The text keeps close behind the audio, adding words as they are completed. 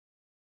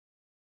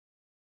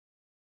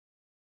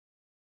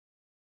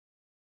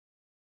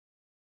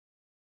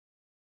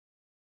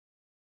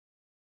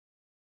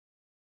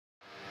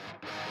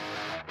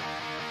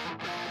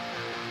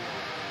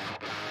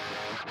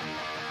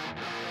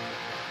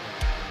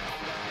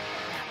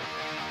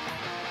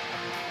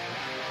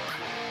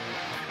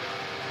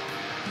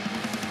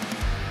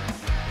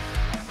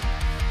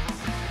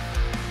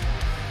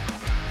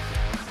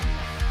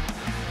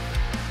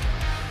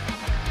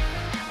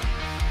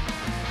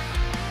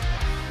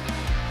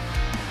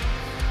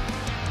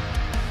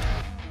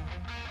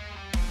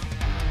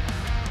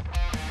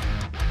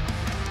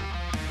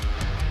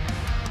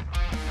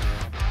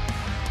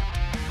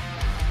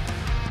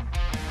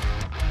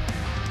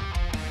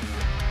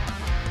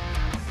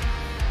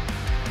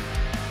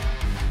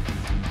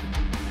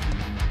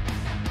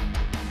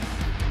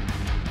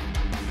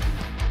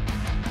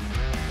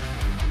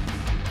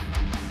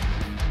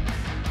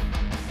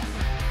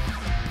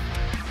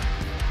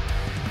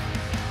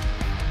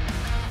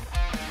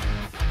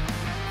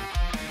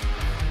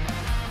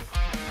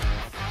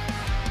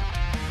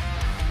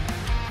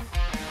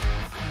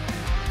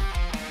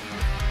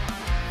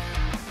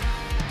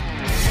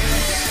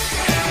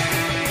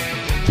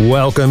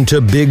Welcome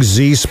to Big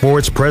Z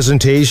Sports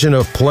presentation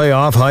of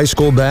playoff high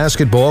school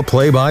basketball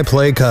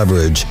play-by-play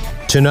coverage.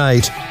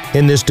 Tonight,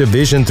 in this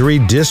Division III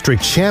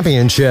District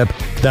Championship,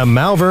 the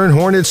Malvern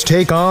Hornets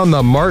take on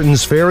the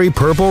Martins Ferry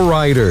Purple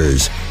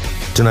Riders.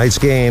 Tonight's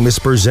game is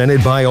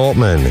presented by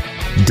Altman,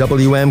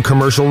 WM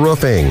Commercial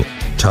Roofing,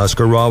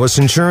 Tuscarawas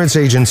Insurance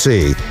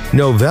Agency,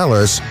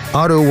 Novellus,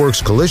 Auto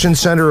Works Collision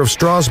Center of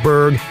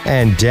Strasburg,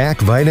 and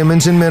DAC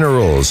Vitamins and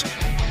Minerals.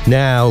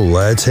 Now,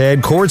 let's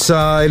head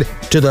courtside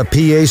to the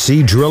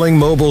PAC Drilling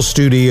Mobile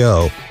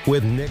Studio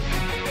with Nick.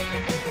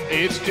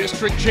 It's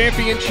district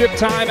championship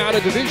time out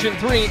of Division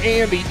III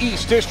and the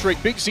East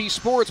District. Big Z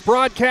Sports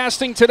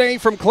broadcasting today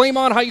from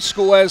Claymont High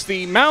School as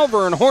the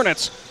Malvern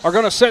Hornets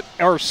are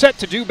set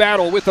to do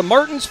battle with the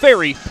Martins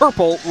Ferry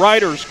Purple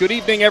Riders. Good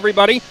evening,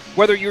 everybody.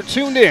 Whether you're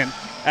tuned in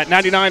at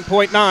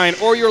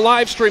 99.9 or you're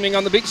live streaming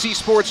on the Big Z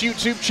Sports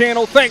YouTube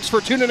channel, thanks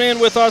for tuning in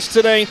with us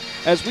today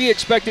as we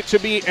expect it to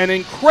be an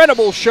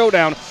incredible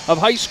showdown of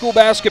high school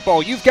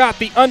basketball. You've got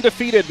the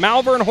undefeated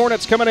Malvern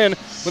Hornets coming in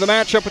with a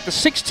matchup with the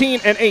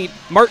 16-8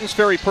 Martins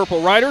Ferry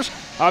Purple Riders.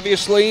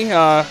 Obviously,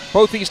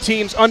 both these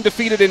teams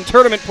undefeated in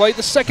tournament play,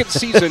 the second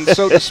season,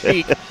 so to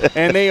speak,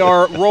 and they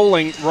are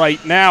rolling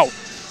right now.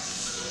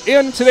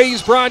 In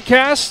today's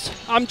broadcast,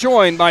 I'm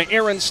joined by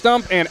Aaron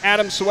Stump and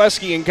Adam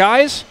Sweski, and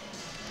guys,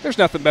 there's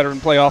nothing better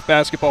than playoff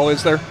basketball,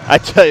 is there? I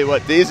tell you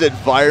what, these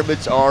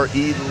environments are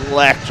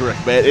electric,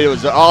 man. It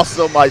was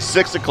also my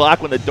 6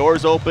 o'clock when the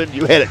doors opened.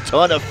 You had a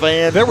ton of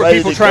fans. There were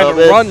people trying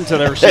to run to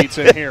their seats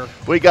in here.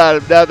 We got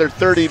another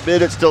 30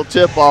 minutes till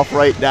tip-off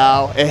right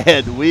now,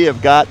 and we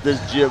have got this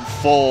gym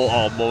full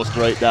almost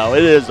right now.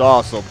 It is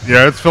awesome.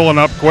 Yeah, it's filling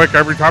up quick.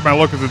 Every time I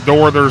look at the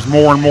door, there's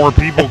more and more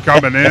people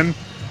coming in.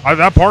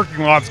 That parking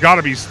lot's got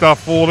to be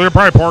stuffed full. They're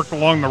probably parked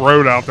along the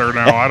road out there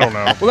now. I don't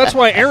know. Well, that's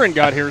why Aaron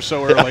got here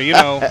so early, you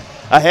know.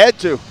 I had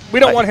to. We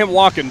don't want him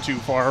walking too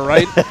far,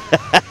 right?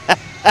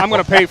 I'm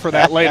going to pay for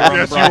that later on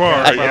the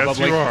broadcast,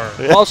 probably. Yes,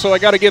 you are. Also, I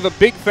got to give a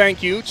big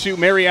thank you to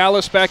Mary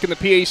Alice back in the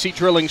PAC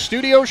Drilling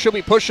Studio. She'll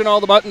be pushing all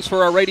the buttons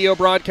for our radio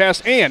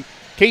broadcast, and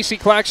Casey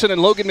Claxon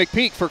and Logan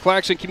McPeak for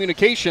Claxon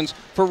Communications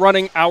for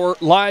running our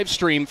live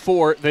stream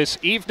for this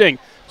evening.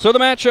 So the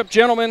matchup,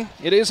 gentlemen,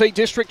 it is a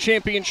district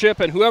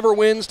championship, and whoever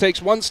wins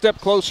takes one step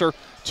closer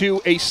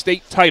to a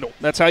state title.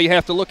 That's how you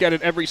have to look at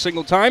it every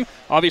single time.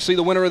 Obviously,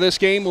 the winner of this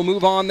game will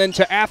move on then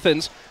to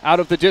Athens out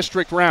of the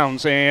district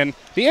rounds. And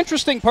the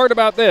interesting part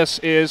about this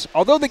is,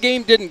 although the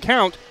game didn't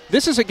count,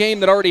 this is a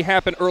game that already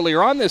happened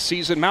earlier on this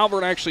season.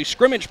 Malvern actually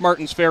scrimmaged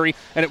Martins Ferry,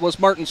 and it was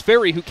Martins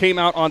Ferry who came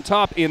out on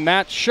top in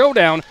that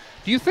showdown.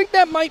 Do you think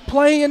that might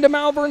play into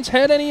Malvern's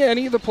head,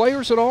 any of the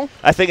players at all?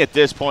 I think at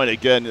this point,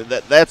 again,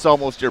 that's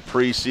almost your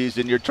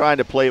preseason. You're trying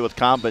to play with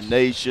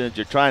combinations.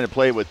 You're trying to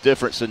play with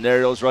different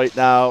scenarios right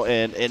now,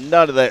 and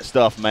none of that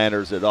stuff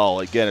matters at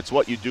all. Again, it's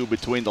what you do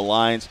between the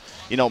lines.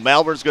 You know,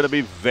 Malvern's going to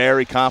be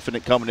very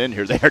confident coming in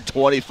here. They're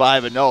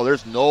 25-0.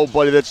 There's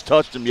nobody that's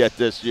touched them yet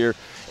this year.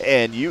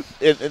 And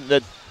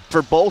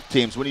for both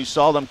teams, when you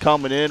saw them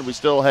coming in, we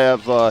still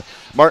have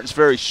Martins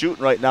Ferry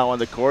shooting right now on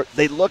the court.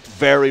 They looked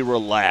very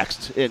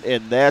relaxed,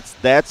 and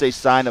that's a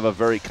sign of a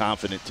very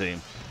confident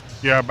team.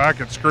 Yeah, back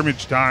at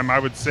scrimmage time, I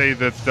would say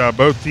that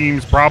both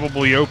teams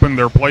probably opened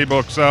their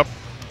playbooks up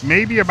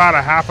maybe about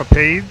a half a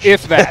page.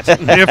 If that. If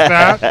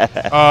that.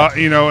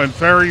 And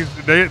Ferry,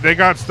 they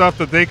got stuff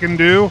that they can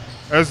do,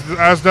 as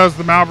does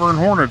the Malvern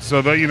Hornets.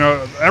 So,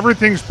 that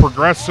everything's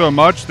progressed so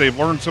much. They've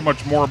learned so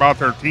much more about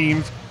their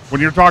teams. When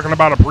you're talking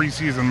about a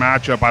preseason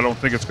matchup, I don't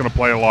think it's going to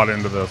play a lot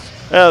into this.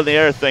 Well, the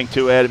other thing,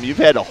 too, Adam, you've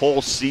had a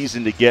whole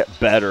season to get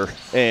better.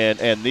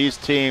 And these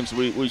teams,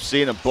 we've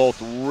seen them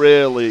both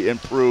really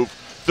improve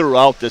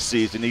throughout the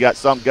season. You got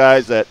some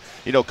guys that,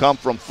 come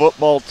from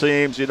football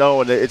teams,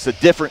 and it's a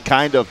different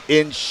kind of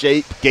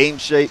in-shape, game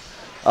shape.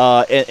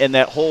 And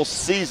that whole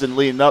season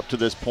leading up to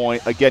this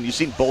point, again, you've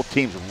seen both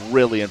teams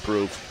really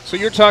improve. So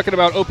you're talking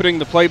about opening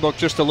the playbook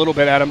just a little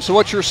bit, Adam. So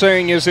what you're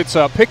saying is it's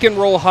a pick and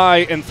roll high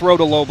and throw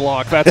to low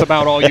block. That's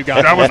about all you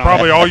got. That was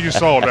probably all you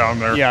saw down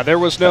there. Yeah, there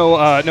was no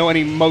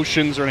any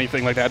motions or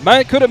anything like that.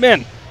 But it could have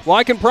been. Well,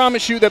 I can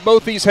promise you that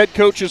both these head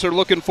coaches are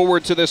looking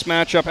forward to this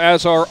matchup,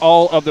 as are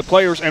all of the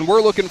players, and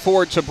we're looking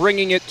forward to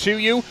bringing it to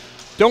you.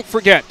 Don't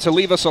forget to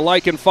leave us a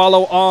like and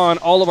follow on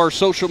all of our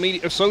social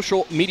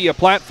media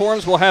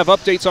platforms. We'll have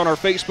updates on our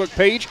Facebook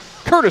page,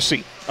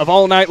 courtesy of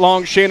All Night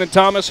Long Shannon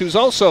Thomas, who's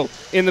also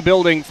in the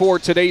building for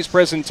today's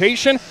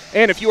presentation.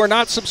 And if you are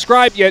not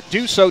subscribed yet,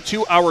 do so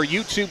to our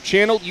YouTube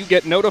channel. You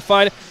get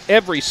notified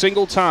every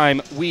single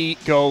time we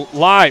go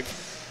live.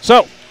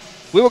 So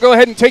we will go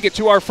ahead and take it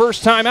to our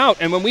first time out,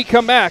 and when we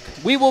come back,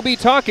 we will be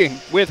talking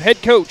with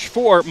head coach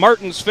for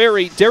Martins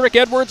Ferry, Derek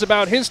Edwards,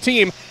 about his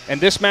team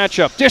and this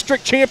matchup.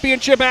 District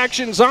Championship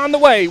action's on the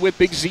way with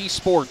Big Z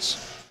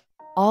Sports.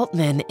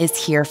 Altman is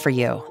here for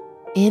you,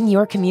 in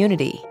your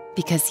community,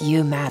 because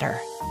you matter.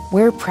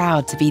 We're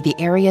proud to be the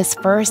area's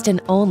first and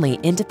only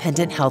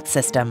independent health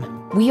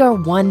system. We are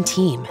one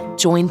team,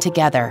 joined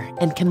together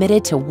and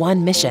committed to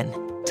one mission,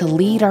 to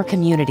lead our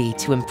community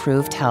to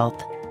improved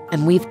health.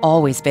 And we've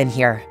always been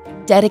here,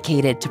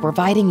 dedicated to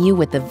providing you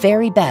with the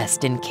very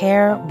best in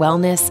care,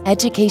 wellness,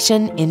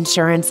 education,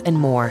 insurance, and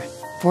more.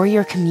 For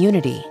your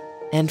community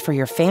and for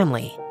your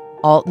family,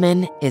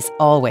 Altman is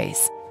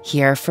always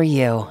here for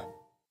you.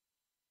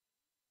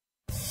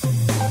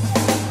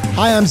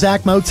 Hi, I'm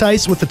Zach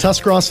Motice with the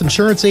Tuscarawas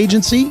Insurance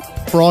Agency.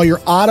 For all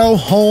your auto,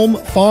 home,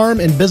 farm,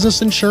 and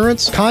business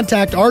insurance,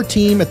 contact our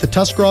team at the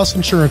Tuscarawas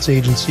Insurance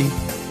Agency.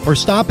 Or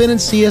stop in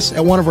and see us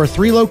at one of our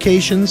 3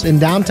 locations in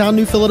downtown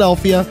New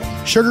Philadelphia,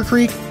 Sugar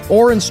Creek,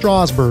 or in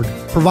Strasburg,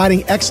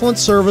 providing excellent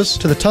service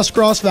to the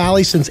Tuscarawas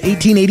Valley since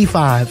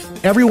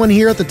 1885. Everyone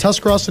here at the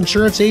Tuscarawas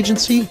Insurance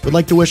Agency would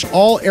like to wish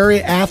all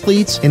area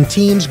athletes and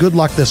teams good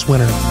luck this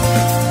winter.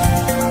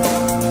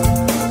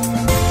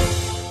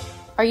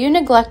 Are you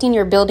neglecting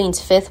your building's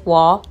 5th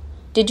wall?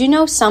 Did you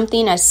know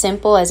something as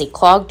simple as a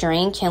clogged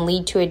drain can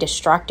lead to a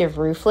destructive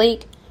roof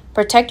leak?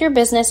 Protect your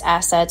business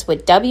assets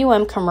with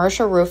WM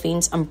Commercial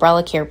Roofing's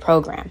Umbrella Care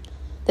program.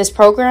 This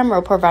program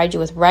will provide you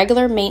with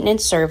regular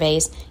maintenance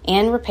surveys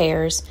and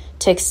repairs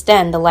to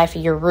extend the life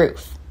of your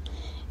roof.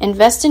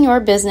 Invest in your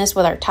business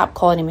with our top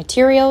quality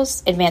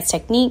materials, advanced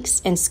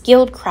techniques, and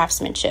skilled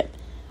craftsmanship.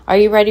 Are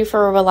you ready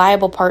for a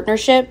reliable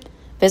partnership?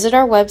 Visit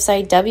our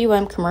website,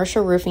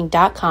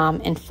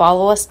 wmcommercialroofing.com, and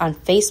follow us on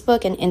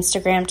Facebook and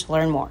Instagram to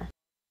learn more.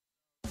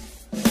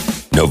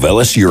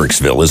 Novelis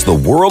Uriksville is the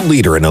world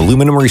leader in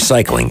aluminum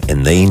recycling,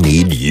 and they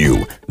need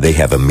you. They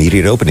have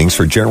immediate openings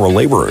for general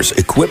laborers,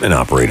 equipment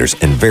operators,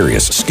 and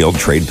various skilled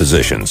trade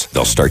positions.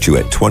 They'll start you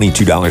at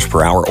 $22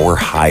 per hour or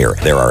higher.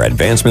 There are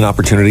advancement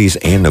opportunities,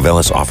 and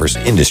Novelis offers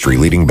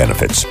industry-leading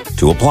benefits.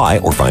 To apply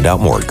or find out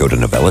more, go to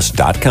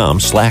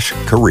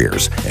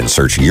novelis.com/careers and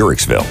search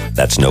Uriksville.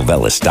 That's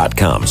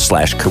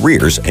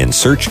novelis.com/careers and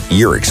search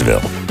Uriksville.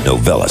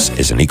 Novelis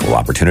is an equal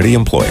opportunity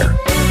employer.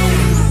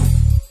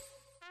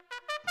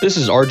 This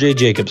is RJ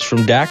Jacobs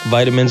from DAC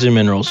Vitamins and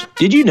Minerals.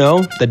 Did you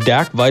know that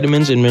DAC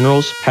Vitamins and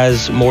Minerals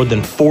has more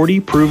than 40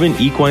 proven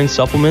equine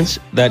supplements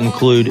that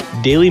include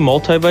daily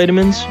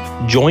multivitamins,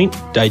 joint,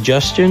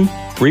 digestion,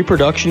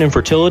 reproduction and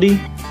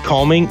fertility,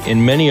 calming,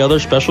 and many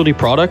other specialty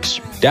products?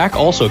 DAC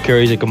also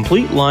carries a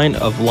complete line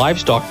of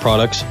livestock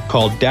products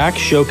called DAC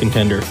Show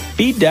Contender.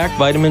 Feed DAC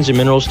Vitamins and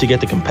Minerals to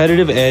get the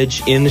competitive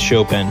edge in the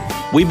show pen.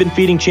 We've been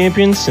feeding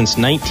champions since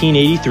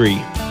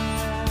 1983.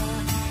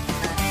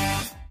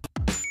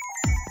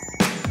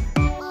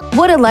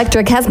 Wood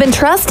Electric has been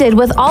trusted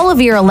with all of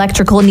your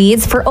electrical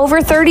needs for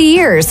over 30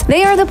 years.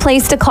 They are the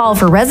place to call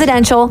for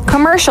residential,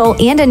 commercial,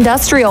 and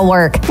industrial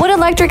work. Wood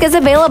Electric is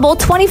available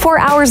 24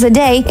 hours a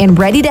day and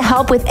ready to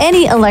help with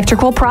any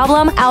electrical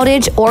problem,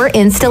 outage, or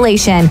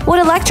installation.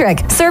 Wood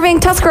Electric, serving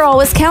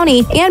Tuscarawas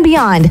County and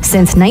beyond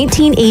since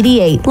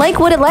 1988. Like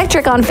Wood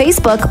Electric on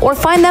Facebook or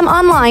find them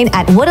online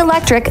at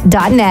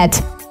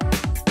woodelectric.net.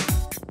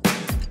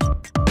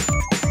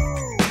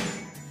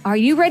 Are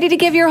you ready to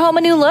give your home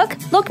a new look?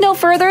 Look no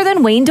further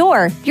than Wayne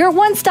Door, your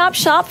one-stop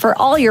shop for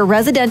all your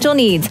residential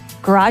needs.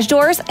 Garage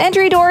doors,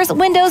 entry doors,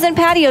 windows, and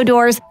patio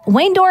doors.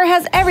 Wayne Door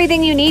has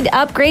everything you need to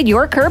upgrade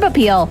your curb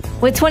appeal.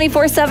 With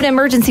 24/7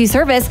 emergency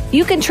service,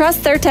 you can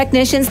trust their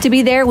technicians to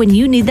be there when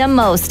you need them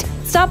most.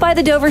 Stop by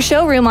the Dover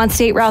showroom on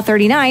State Route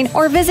 39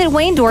 or visit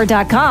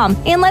WayneDoor.com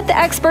and let the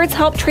experts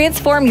help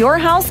transform your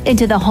house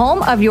into the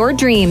home of your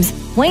dreams.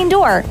 Wayne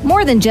Door,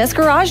 more than just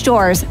garage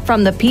doors,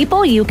 from the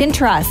people you can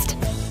trust.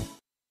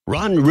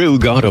 Ron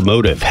Rugg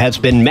Automotive has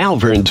been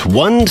Malvern's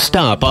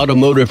one-stop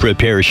automotive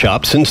repair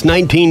shop since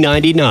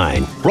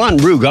 1999. Ron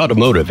Rugg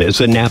Automotive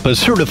is a Napa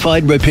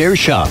certified repair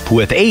shop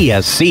with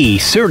ASC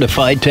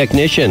certified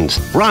technicians.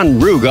 Ron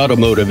Rugg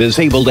Automotive is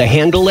able to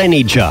handle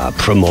any job,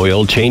 from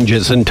oil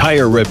changes and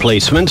tire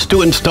replacements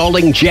to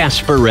installing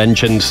Jasper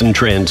engines and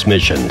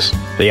transmissions.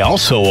 They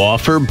also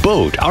offer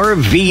boat,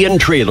 RV,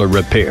 and trailer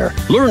repair.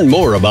 Learn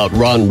more about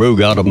Ron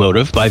Rugg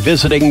Automotive by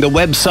visiting the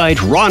website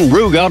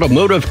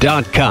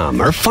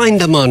ronruggautomotive.com or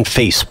find them on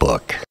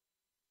Facebook.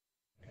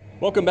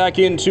 Welcome back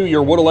into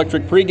your Wood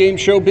Electric pregame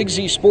show. Big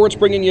Z Sports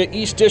bringing you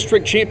East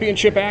District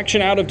Championship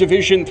action out of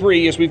Division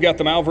III as we've got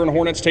the Malvern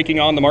Hornets taking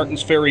on the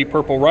Martins Ferry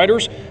Purple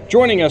Riders.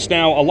 Joining us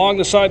now along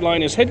the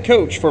sideline is head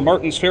coach for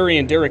Martins Ferry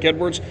and Derek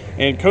Edwards.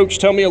 And Coach,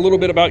 tell me a little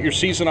bit about your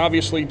season,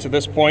 obviously, to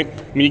this point.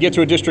 I mean, you get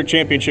to a district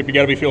championship, you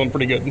got to be feeling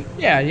pretty good.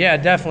 Yeah,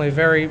 definitely.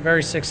 Very,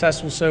 very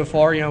successful so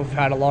far. You know, we've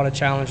had a lot of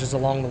challenges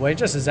along the way,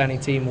 just as any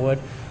team would.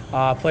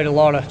 Played a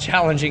lot of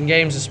challenging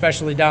games,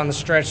 especially down the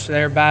stretch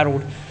there,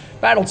 battled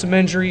some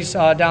injuries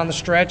down the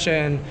stretch,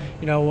 and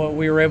you know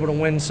we were able to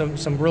win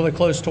some really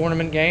close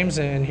tournament games,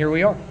 and here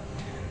we are.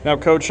 Now,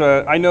 Coach,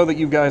 I know that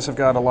you guys have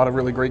got a lot of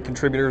really great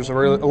contributors, a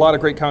lot of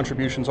great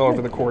contributions all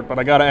over the court, but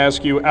I got to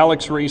ask you,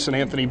 Alex Reese and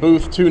Anthony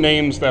Booth, two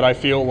names that I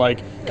feel like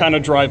kind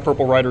of drive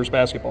Purple Riders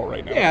basketball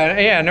right now.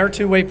 Yeah, and they're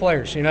two-way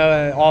players. You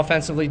know,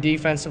 offensively,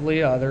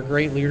 defensively, they're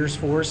great leaders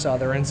for us.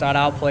 They're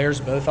inside-out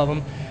players, both of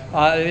them.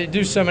 They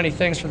do so many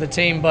things for the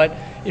team, but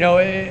you know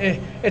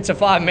it's a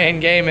five-man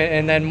game,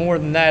 and then more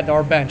than that,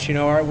 our bench. You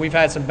know, we've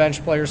had some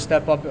bench players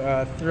step up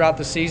throughout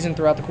the season,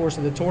 throughout the course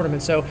of the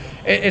tournament. So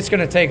it's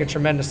going to take a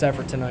tremendous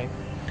effort tonight.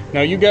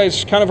 Now, you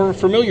guys kind of are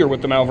familiar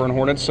with the Malvern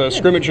Hornets,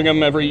 scrimmaging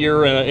them every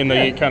year in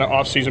the kind of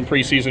off-season,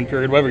 preseason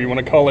period, whatever you want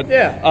to call it.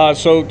 Yeah.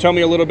 So tell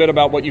me a little bit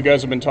about what you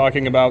guys have been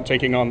talking about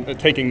taking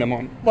them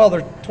on. Well,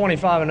 they're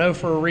 25-0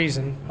 for a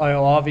reason.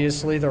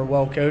 Obviously, they're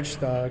well coached.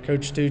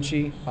 Coach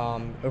Stucci,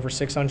 over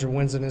 600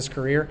 wins in his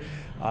career.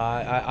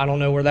 I don't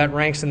know where that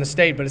ranks in the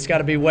state, but it's got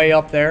to be way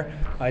up there.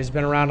 He's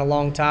been around a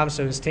long time,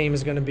 so his team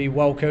is going to be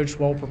well coached,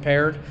 well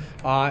prepared,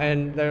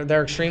 and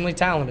they're extremely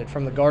talented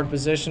from the guard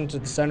position to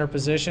the center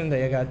position.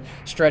 They got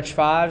stretch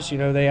fives.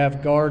 They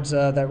have guards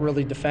that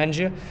really defend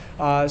you.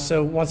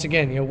 So once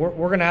again, we're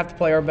going to have to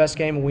play our best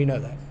game, and we know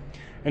that.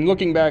 And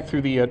looking back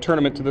through the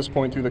tournament to this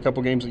point, through the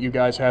couple games that you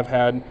guys have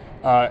had,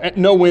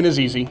 no win is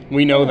easy.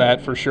 We know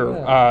that for sure.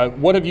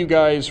 What have you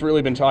guys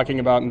really been talking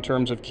about in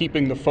terms of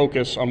keeping the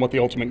focus on what the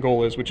ultimate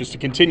goal is, which is to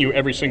continue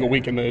every single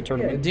week in the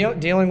tournament?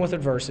 Dealing with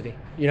adversity.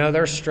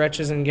 There's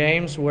stretches in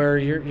games where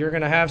you're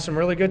going to have some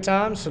really good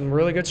times, some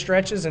really good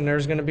stretches, and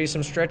there's going to be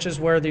some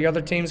stretches where the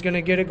other team's going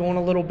to get it going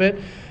a little bit.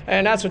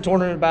 And that's what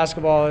tournament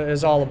basketball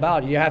is all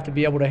about. You have to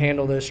be able to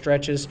handle those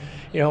stretches,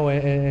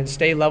 and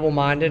stay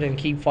level-minded and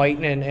keep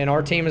fighting. And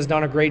our team has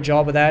done a great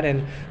job of that.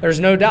 And there's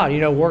no doubt,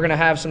 we're going to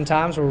have some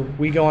times where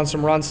we go on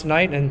some runs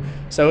tonight, and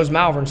so is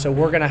Malvern. So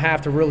we're going to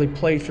have to really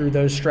play through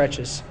those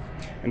stretches.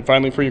 And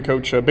finally for you,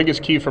 Coach,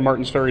 biggest key for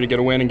Martins Ferry to get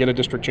a win and get a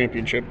district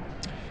championship?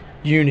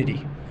 Unit.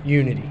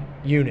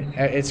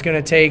 It's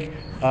going to take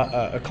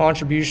a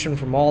contribution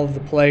from all of the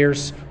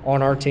players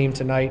on our team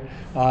tonight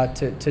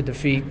to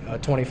defeat a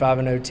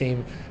 25-0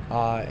 team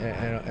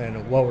and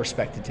a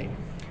well-respected team.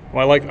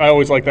 Well, I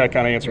always like that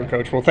kind of answer,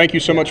 Coach. Well, thank you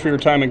so much for your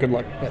time and good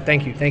luck. Yeah,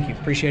 thank you.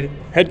 Appreciate it.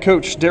 Head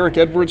Coach Derek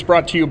Edwards,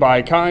 brought to you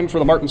by Kime for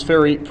the Martins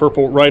Ferry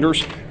Purple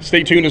Riders.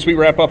 Stay tuned as we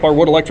wrap up our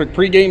Wood Electric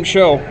pregame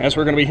show, as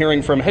we're going to be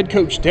hearing from Head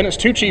Coach Dennis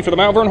Tucci for the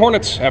Malvern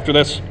Hornets after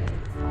this.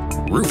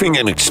 Roofing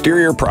and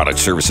Exterior Product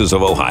Services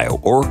of Ohio,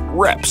 or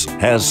REPS,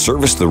 has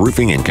serviced the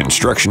roofing and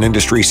construction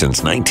industry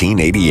since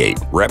 1988.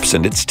 REPS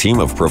and its team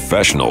of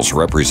professionals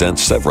represent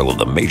several of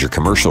the major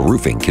commercial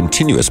roofing,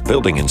 continuous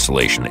building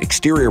insulation,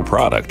 exterior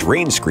product,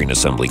 rain screen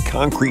assembly,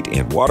 concrete,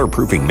 and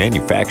waterproofing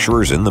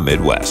manufacturers in the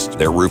Midwest.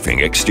 Their roofing,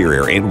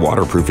 exterior, and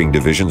waterproofing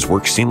divisions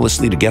work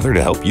seamlessly together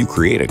to help you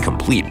create a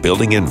complete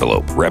building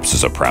envelope. REPS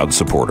is a proud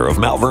supporter of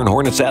Malvern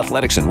Hornets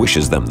athletics and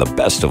wishes them the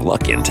best of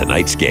luck in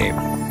tonight's game.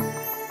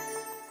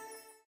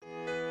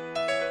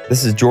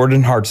 This is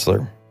Jordan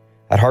Hartzler.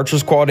 At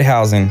Hartzler's Quality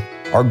Housing,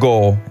 our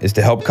goal is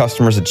to help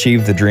customers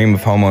achieve the dream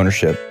of home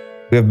ownership.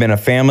 We have been a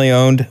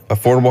family-owned,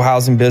 affordable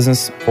housing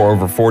business for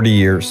over 40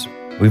 years.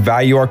 We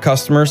value our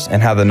customers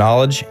and have the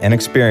knowledge and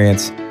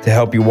experience to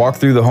help you walk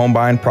through the home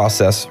buying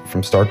process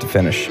from start to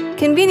finish.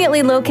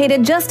 Conveniently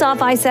located just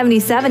off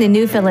I-77 in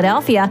New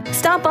Philadelphia,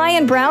 stop by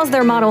and browse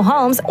their model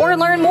homes or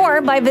learn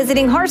more by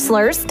visiting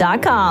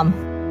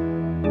hartzlers.com.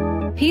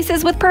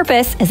 Pieces with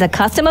Purpose is a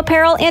custom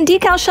apparel and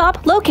decal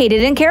shop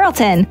located in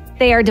Carrollton.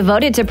 They are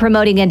devoted to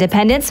promoting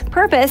independence,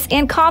 purpose,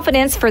 and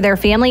confidence for their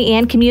family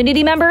and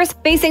community members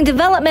facing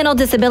developmental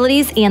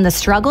disabilities and the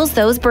struggles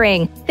those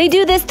bring. They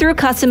do this through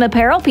custom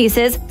apparel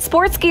pieces,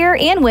 sports gear,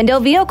 and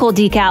window vehicle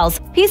decals.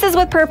 Pieces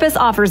with Purpose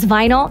offers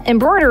vinyl,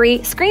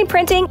 embroidery, screen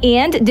printing,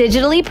 and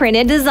digitally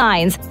printed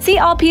designs. See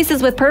all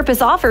Pieces with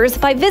Purpose offers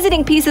by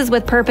visiting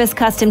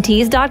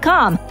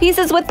pieceswithpurposecustomtees.com.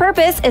 Pieces with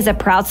Purpose is a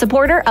proud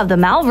supporter of the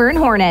Malvern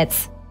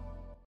Hornets.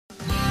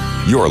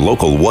 Your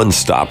local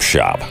one-stop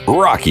shop,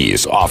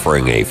 Rocky's,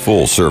 offering a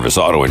full-service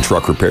auto and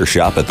truck repair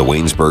shop at the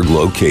Waynesburg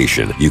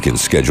location. You can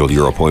schedule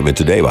your appointment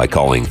today by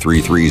calling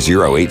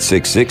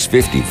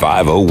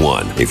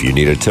 330-866-5501. If you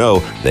need a tow,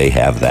 they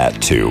have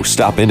that too.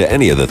 Stop into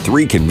any of the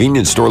 3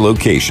 convenience store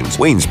locations,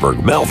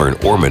 Waynesburg, Malvern,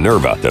 or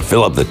Minerva, to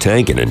fill up the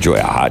tank and enjoy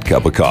a hot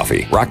cup of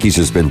coffee. Rocky's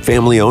has been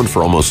family-owned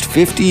for almost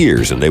 50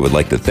 years, and they would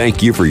like to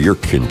thank you for your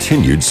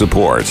continued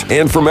support.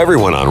 And from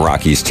everyone on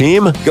Rocky's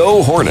team,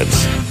 go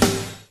Hornets!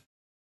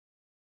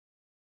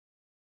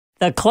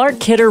 The Clark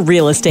Kidder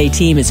Real Estate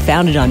Team is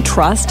founded on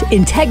trust,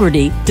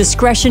 integrity,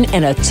 discretion,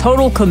 and a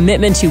total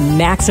commitment to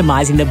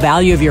maximizing the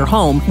value of your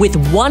home with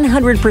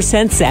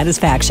 100%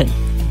 satisfaction.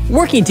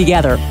 Working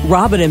together,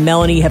 Robin and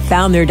Melanie have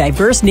found their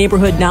diverse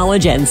neighborhood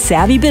knowledge and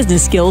savvy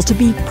business skills to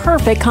be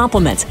perfect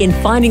complements in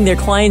finding their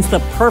clients the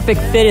perfect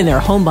fit in their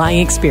home buying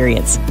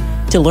experience.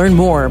 To learn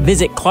more,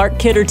 visit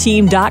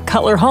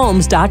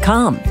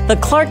clarkkitterteam.cutlerhomes.com. The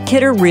Clark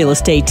Kidder Real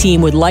Estate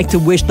Team would like to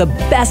wish the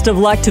best of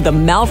luck to the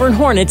Malvern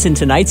Hornets in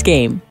tonight's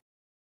game.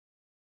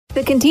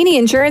 The Contini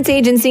Insurance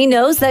Agency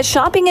knows that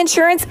shopping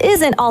insurance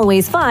isn't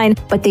always fun,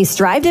 but they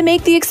strive to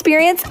make the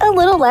experience a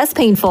little less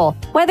painful.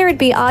 Whether it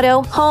be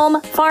auto,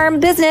 home,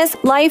 farm, business,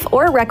 life,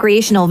 or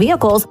recreational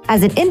vehicles,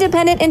 as an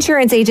independent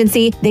insurance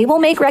agency, they will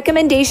make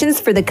recommendations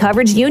for the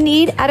coverage you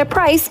need at a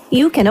price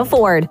you can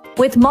afford.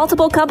 With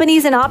multiple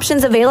companies and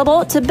options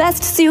available to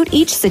best suit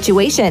each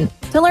situation.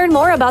 To learn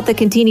more about the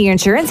Contini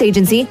Insurance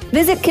Agency,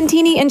 visit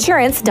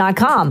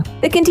ContiniInsurance.com.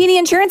 The Contini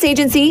Insurance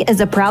Agency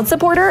is a proud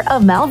supporter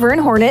of Malvern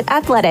Hornet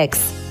Athletics.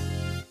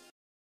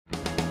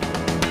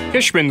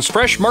 Kishman's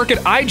Fresh Market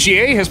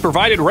IGA has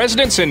provided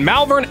residents in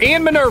Malvern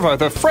and Minerva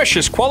the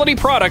freshest quality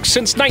products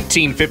since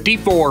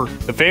 1954.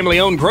 The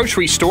family-owned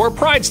grocery store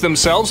prides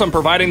themselves on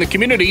providing the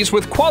communities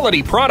with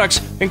quality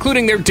products,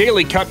 including their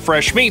daily cut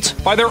fresh meats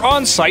by their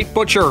on-site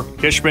butcher.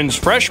 Kishman's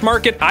Fresh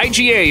Market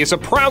IGA is a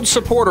proud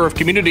supporter of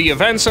community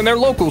events in their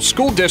local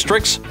school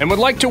districts and would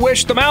like to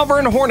wish the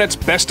Malvern Hornets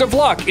best of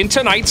luck in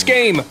tonight's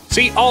game.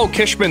 See all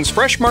Kishman's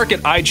Fresh Market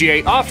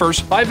IGA offers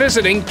by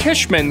visiting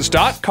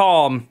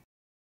kishmans.com.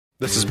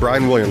 This is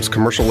Brian Williams,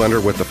 commercial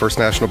lender with the First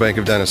National Bank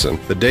of Denison.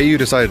 The day you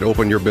decided to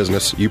open your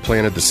business, you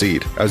planted the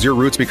seed. As your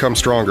roots become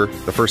stronger,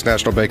 the First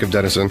National Bank of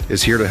Denison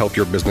is here to help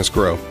your business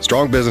grow.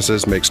 Strong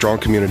businesses make strong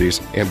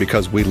communities, and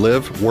because we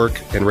live, work,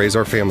 and raise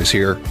our families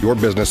here, your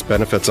business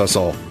benefits us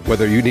all.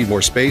 Whether you need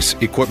more space,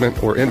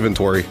 equipment, or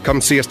inventory, come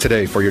see us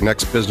today for your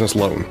next business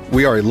loan.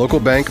 We are a local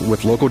bank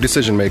with local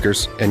decision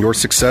makers, and your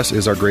success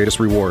is our greatest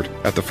reward.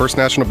 At the First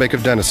National Bank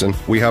of Denison,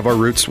 we have our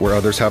roots where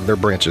others have their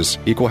branches.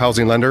 Equal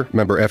housing lender,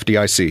 member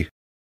FDIC.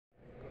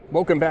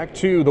 Welcome back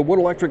to the Wood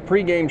Electric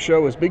pregame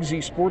show as Big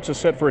Z Sports is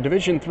set for a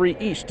Division III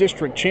East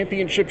District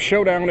Championship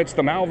showdown. It's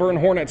the Malvern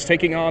Hornets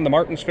taking on the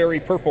Martins Ferry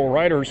Purple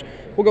Riders.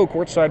 We'll go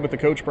courtside with the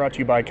coach, brought to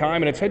you by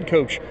Keim, and it's head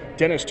coach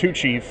Dennis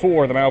Tucci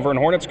for the Malvern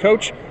Hornets.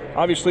 Coach,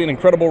 obviously an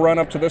incredible run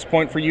up to this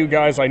point for you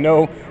guys. I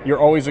know you're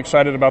always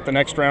excited about the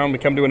next round. We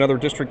come to another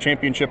district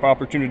championship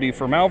opportunity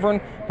for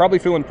Malvern. Probably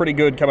feeling pretty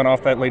good coming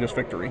off that latest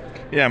victory.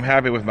 Yeah, I'm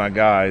happy with my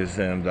guys,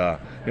 and a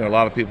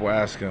lot of people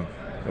asking,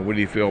 what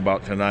do you feel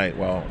about tonight?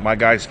 Well, my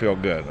guys feel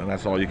good, and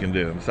that's all you can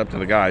do. It's up to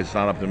the guys, it's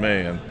not up to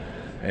me.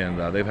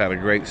 And they've had a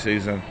great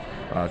season,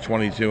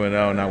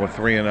 22-0, now we're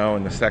 3-0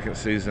 in the second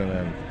season,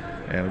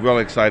 and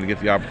really excited to get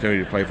the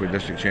opportunity to play for a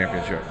district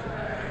championship.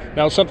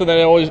 Now, something that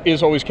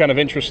is always kind of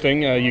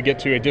interesting, you get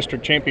to a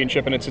district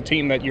championship, and it's a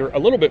team that you're a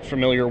little bit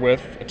familiar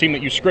with, a team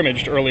that you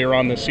scrimmaged earlier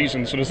on this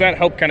season. So does that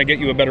help kind of get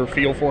you a better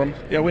feel for them?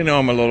 Yeah, we know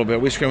them a little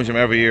bit. We scrimmage them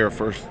every year,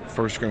 first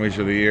scrimmage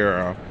of the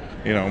year.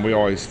 We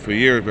always, for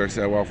years, we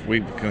said, well, if we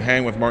can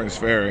hang with Martins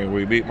Ferry and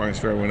we beat Martins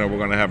Ferry, we know we're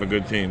going to have a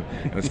good team.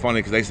 And it's funny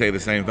because they say the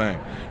same thing.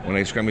 When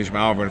they scrimmage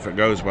Malvern, if it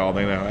goes well,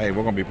 they know, hey,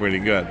 we're going to be pretty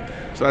good.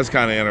 So that's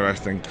kind of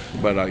interesting.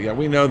 But,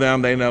 we know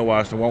them, they know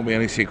us. There won't be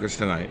any secrets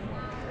tonight.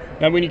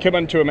 Now, when you come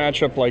into a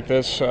matchup like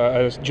this,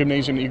 a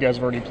gymnasium that you guys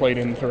have already played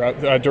in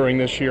throughout during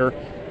this year,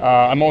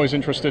 I'm always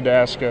interested to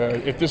ask,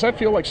 does that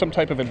feel like some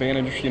type of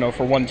advantage,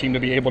 for one team to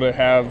be able to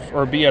have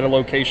or be at a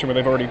location where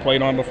they've already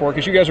played on before?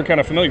 Because you guys are kind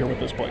of familiar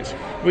with this place.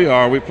 We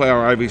are. We play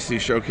our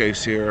IVC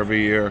showcase here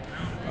every year.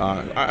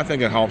 I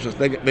think it helps us.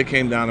 They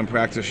came down and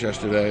practiced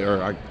yesterday,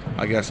 or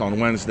I guess on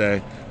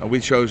Wednesday. We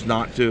chose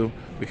not to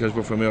because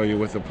we're familiar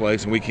with the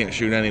place and we can't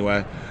shoot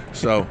anyway.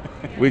 So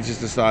we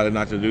just decided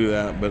not to do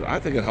that. But I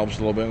think it helps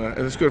a little bit.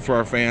 And it's good for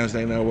our fans.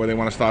 They know where they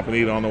want to stop and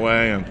eat on the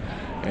way, and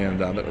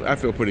I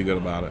feel pretty good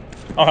about it.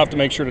 I'll have to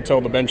make sure to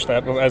tell the bench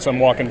that as I'm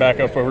walking back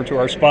up over to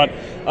our spot.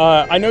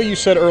 I know you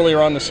said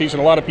earlier on the season,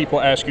 a lot of people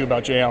ask you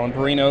about J. Allen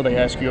Perino. They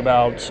ask you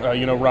about,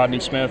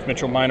 Rodney Smith,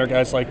 Mitchell Minor,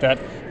 guys like that.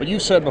 But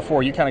you've said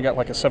before, you kind of got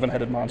like a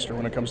seven-headed monster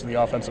when it comes to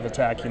the offensive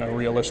attack,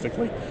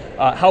 realistically.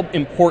 How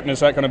important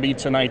is that going to be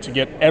tonight to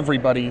get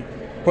everybody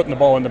putting the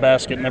ball in the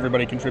basket and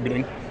everybody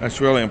contributing?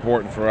 That's really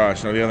important for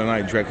us. The other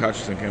night, Drake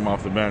Hutchinson came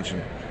off the bench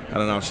and had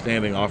an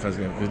outstanding offense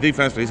game. His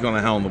defensively, he's going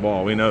to hound the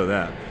ball. We know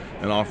that.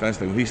 And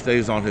offensively, when he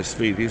stays on his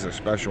feet, he's a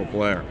special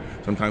player.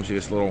 Sometimes he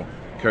gets a little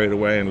carried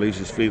away and leaves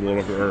his feet a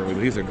little bit early.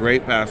 But he's a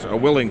great passer, a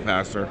willing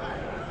passer,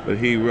 but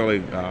he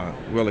really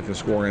can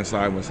score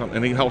inside with something,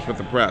 and he helps with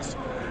the press.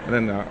 And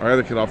then our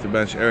other kid off the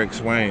bench, Eric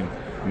Swain,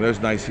 and those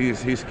nights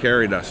he's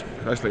carried us,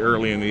 especially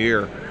early in the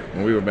year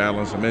when we were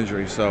battling some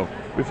injuries. So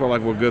we feel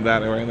like we're good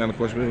that way. And then, of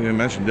course, we didn't even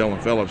mention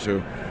Dylan Phillips,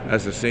 who,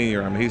 as a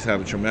senior, he's had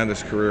a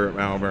tremendous career at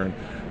Malvern,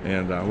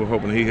 and we're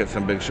hoping he hits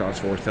some big shots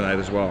for us tonight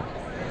as well.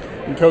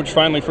 And Coach,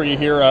 finally for you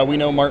here, we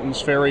know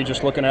Martins Ferry,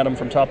 just looking at them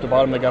from top to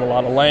bottom, they got a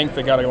lot of length,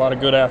 they got a lot of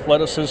good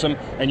athleticism,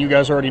 and you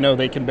guys already know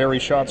they can bury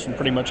shots from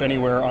pretty much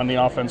anywhere on the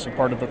offensive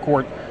part of the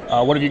court.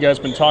 What have you guys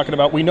been talking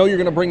about? We know you're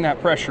going to bring that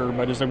pressure,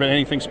 but has there been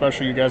anything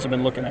special you guys have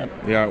been looking at?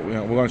 Yeah,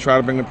 we're going to try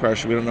to bring the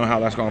pressure. We don't know how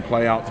that's going to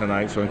play out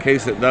tonight, so in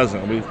case it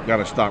doesn't, we've got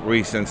to stop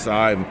Reese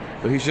inside.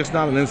 But he's just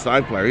not an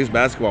inside player. He's a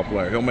basketball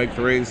player. He'll make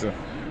threes.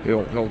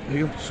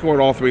 He'll score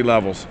at all three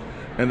levels.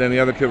 And then the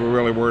other kid we're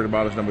really worried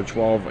about is number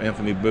 12,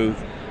 Anthony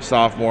Booth,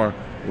 sophomore,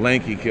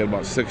 lanky kid,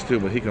 about 6'2",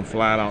 but he can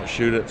flat out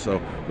shoot it. So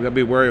we've got to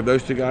be wary of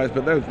those two guys,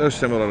 but they're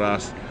similar to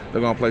us.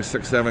 They're going to play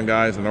 6'7"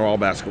 guys, and they're all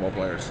basketball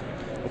players.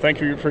 Well, thank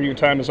you for your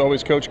time as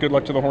always, Coach. Good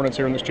luck to the Hornets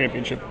here in this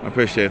championship. I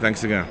appreciate it.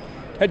 Thanks again.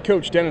 Head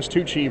coach Dennis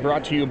Tucci,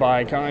 brought to you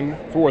by Keim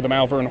for the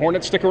Malvern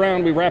Hornets. Stick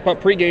around. We wrap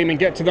up pregame and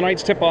get to the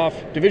night's tip-off.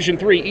 Division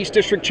III East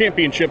District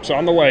Championships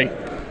on the way.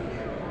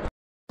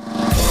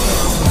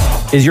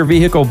 Is your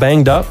vehicle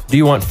banged up? Do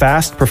you want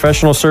fast,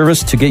 professional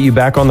service to get you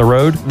back on the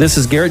road? This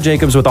is Garrett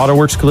Jacobs with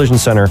AutoWorks Collision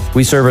Center.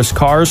 We service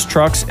cars,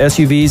 trucks,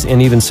 SUVs,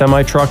 and even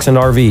semi-trucks and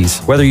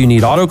RVs. Whether you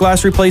need auto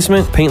glass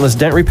replacement, paintless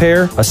dent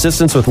repair,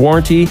 assistance with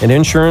warranty and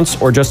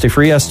insurance, or just a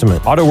free estimate,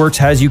 AutoWorks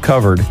has you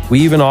covered. We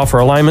even offer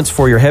alignments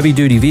for your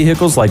heavy-duty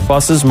vehicles like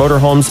buses,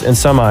 motorhomes, and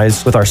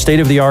semis with our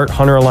state-of-the-art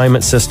Hunter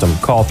alignment system.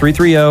 Call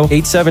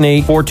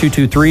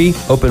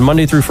 330-878-4223. Open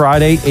Monday through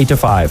Friday, 8 to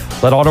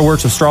 5. Let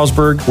AutoWorks of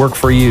Strasburg work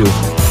for you.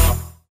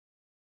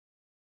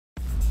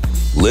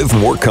 Live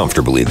more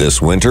comfortably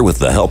this winter with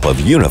the help of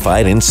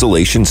Unified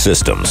Insulation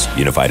Systems.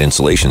 Unified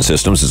Insulation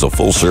Systems is a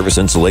full-service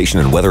insulation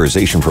and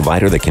weatherization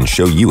provider that can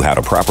show you how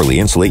to properly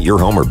insulate your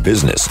home or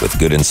business. With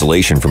good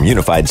insulation from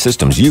Unified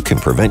Systems, you can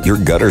prevent your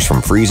gutters from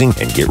freezing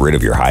and get rid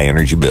of your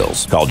high-energy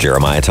bills. Call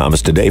Jeremiah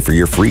Thomas today for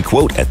your free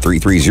quote at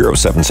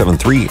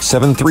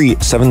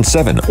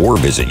 330-773-7377 or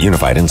visit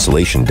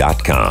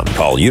unifiedinsulation.com.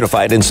 Call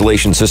Unified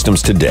Insulation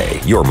Systems today,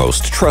 your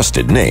most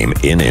trusted name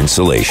in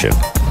insulation.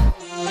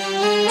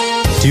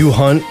 Do you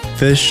hunt,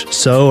 fish,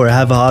 sew, or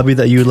have a hobby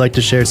that you would like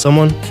to share with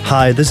someone?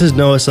 Hi, this is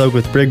Noah Sugg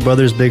with Big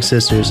Brothers Big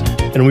Sisters,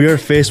 and we are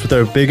faced with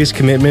our biggest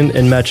commitment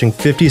in matching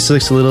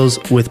 56 littles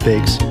with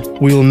bigs.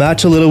 We will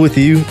match a little with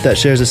you that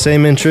shares the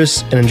same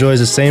interests and enjoys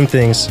the same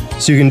things,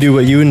 so you can do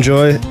what you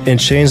enjoy and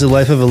change the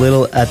life of a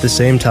little at the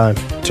same time.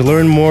 To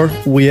learn more,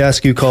 we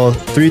ask you call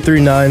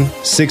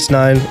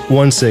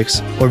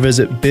 339-6916 or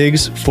visit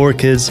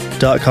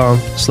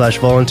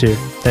bigs4kids.com/volunteer.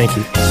 Thank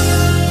you.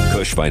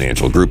 Cush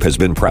Financial Group has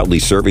been proudly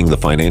serving the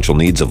financial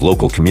needs of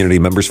local community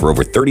members for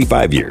over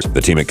 35 years. The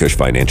team at Cush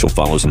Financial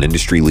follows an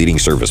industry-leading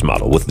service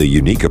model with the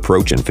unique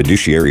approach and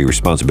fiduciary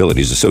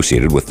responsibilities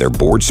associated with their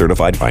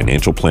board-certified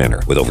financial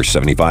planner. With over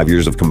 75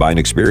 years of combined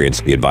experience,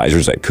 the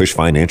advisors at Cush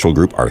Financial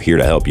Group are here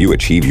to help you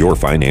achieve your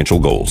financial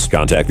goals.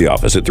 Contact the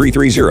office at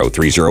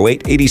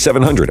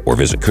 330-308-8700 or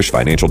visit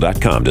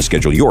cushfinancial.com to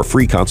schedule your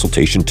free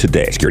consultation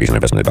today. Securities and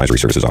investment advisory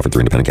services offered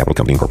through Independent Capital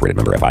Company Incorporated,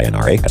 member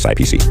FINRA,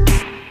 SIPC.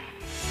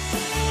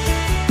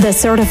 The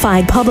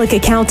certified public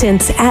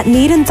accountants at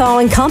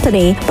Niedenthal &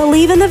 Company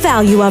believe in the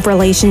value of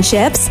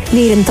relationships.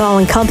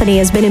 Niedenthal & Company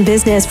has been in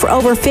business for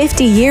over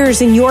 50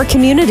 years in your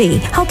community,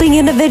 helping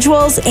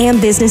individuals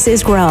and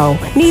businesses grow.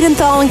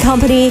 Niedenthal &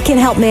 Company can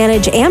help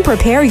manage and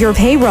prepare your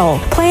payroll,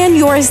 plan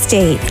your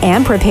estate,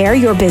 and prepare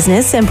your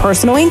business and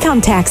personal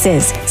income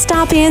taxes.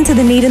 Stop into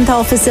the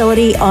Niedenthal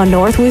facility on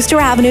North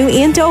Worcester Avenue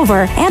in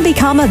Dover and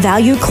become a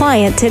valued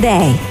client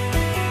today.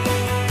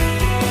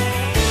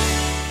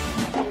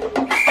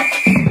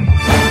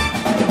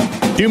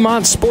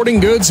 Dumont Sporting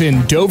Goods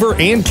in Dover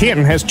and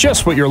Canton has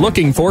just what you're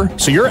looking for,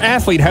 so your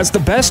athlete has the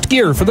best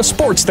gear for the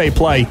sports they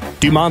play.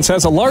 Dumont's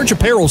has a large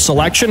apparel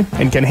selection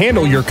and can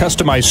handle your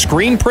customized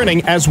screen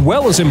printing as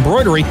well as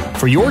embroidery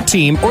for your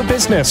team or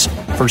business.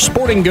 For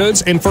sporting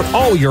goods and for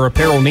all your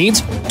apparel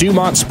needs,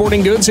 Dumont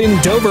Sporting Goods in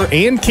Dover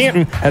and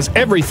Canton has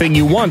everything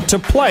you want to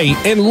play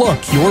and look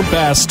your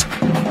best.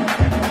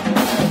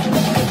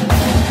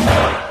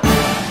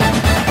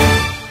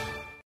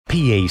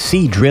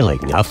 PAC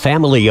Drilling, a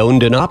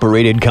family-owned and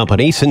operated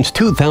company since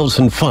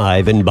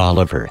 2005 in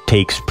Bolivar,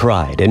 takes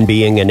pride in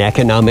being an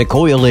economic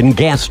oil and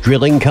gas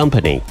drilling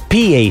company.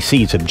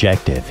 PAC's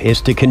objective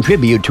is to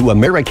contribute to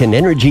American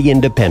energy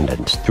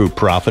independence through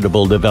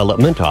profitable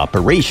development,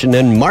 operation,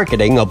 and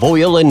marketing of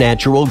oil and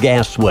natural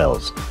gas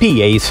wells.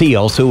 PAC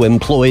also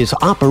employs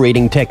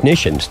operating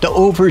technicians to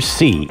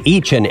oversee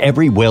each and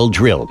every well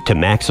drilled to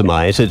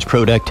maximize its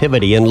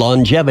productivity and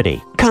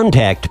longevity.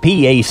 Contact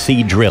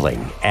PAC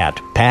Drilling at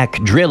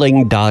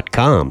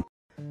pacdrilling.com.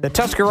 The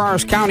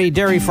Tuscarawas County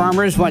dairy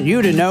farmers want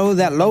you to know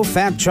that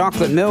low-fat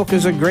chocolate milk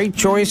is a great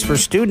choice for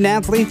student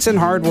athletes and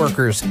hard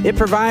workers. It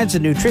provides the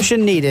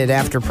nutrition needed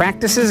after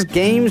practices,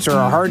 games, or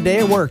a hard day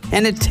at work,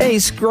 and it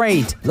tastes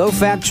great.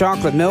 Low-fat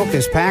chocolate milk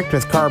is packed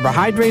with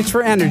carbohydrates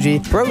for energy,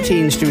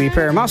 proteins to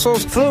repair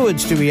muscles,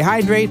 fluids to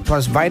rehydrate,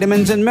 plus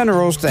vitamins and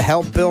minerals to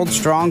help build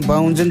strong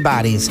bones and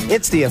bodies.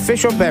 It's the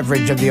official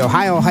beverage of the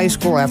Ohio High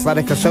School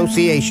Athletic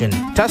Association.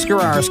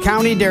 Tuscarawas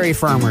County Dairy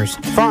Farmers.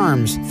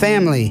 Farms,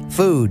 family,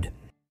 food.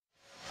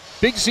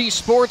 Big Z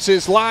Sports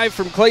is live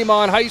from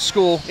Claymont High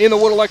School in the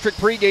Wood Electric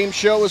pregame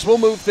show as we'll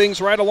move things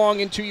right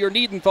along into your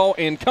Niedenthal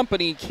and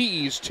Company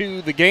keys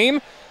to the game.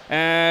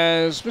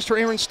 As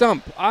Mr. Aaron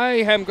Stump, I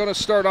am going to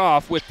start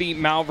off with the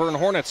Malvern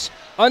Hornets.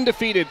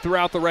 Undefeated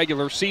throughout the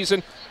regular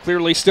season,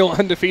 clearly still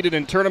undefeated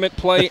in tournament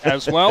play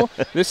as well.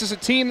 This is a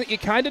team that you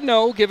kind of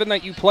know, given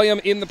that you play them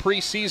in the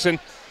preseason.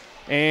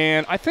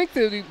 And I think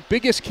the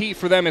biggest key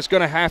for them is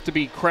going to have to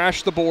be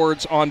crash the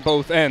boards on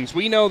both ends.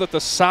 We know that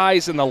the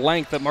size and the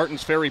length that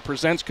Martins Ferry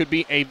presents could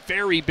be a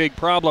very big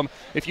problem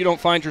if you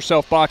don't find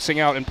yourself boxing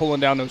out and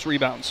pulling down those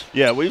rebounds.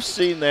 Yeah, we've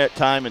seen that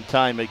time and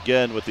time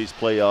again with these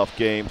playoff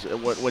games.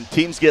 When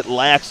teams get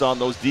lax on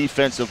those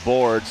defensive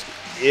boards,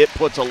 it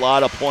puts a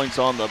lot of points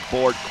on the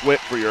board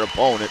quick for your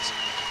opponents.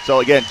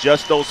 So, again,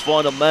 just those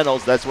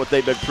fundamentals, that's what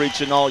they've been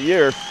preaching all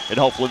year, and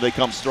hopefully they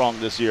come strong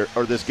this year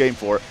or this game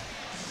for it.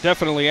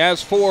 Definitely.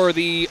 As for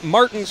the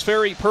Martins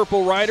Ferry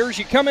Purple Riders,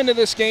 you come into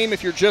this game,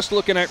 if you're just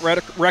looking at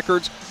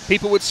records,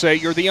 people would say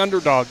you're the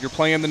underdog. You're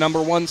playing the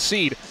number 1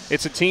 seed.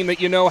 It's a team that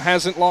you know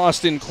hasn't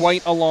lost in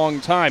quite a long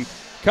time.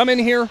 Come in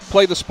here,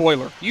 play the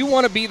spoiler. You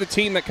want to be the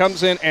team that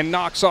comes in and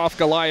knocks off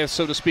Goliath,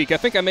 so to speak. I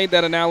think I made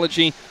that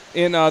analogy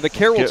in the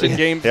Carrollton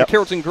game, the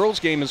Carrollton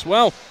girls game as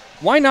well.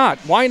 Why not?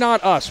 Why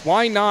not us?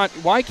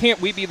 Why can't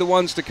we be the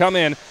ones to come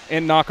in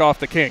and knock off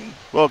the king?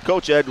 Well,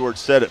 Coach Edwards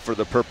said it for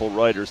the Purple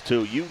Riders,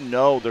 too. You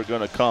know they're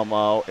going to come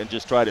out and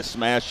just try to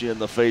smash you in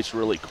the face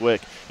really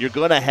quick. You're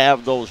going to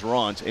have those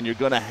runs, and you're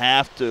going to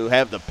have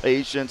the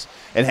patience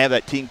and have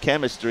that team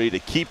chemistry to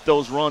keep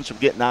those runs from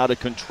getting out of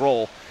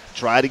control.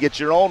 Try to get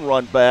your own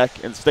run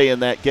back and stay in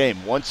that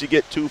game. Once you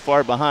get too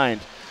far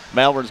behind,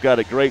 Malvern's got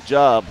a great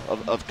job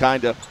of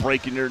kind of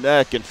breaking your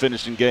neck and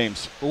finishing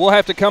games. We'll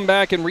have to come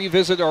back and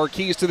revisit our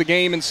keys to the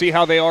game and see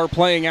how they are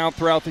playing out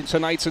throughout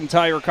tonight's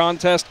entire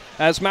contest.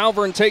 As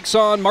Malvern takes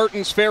on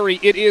Martins Ferry,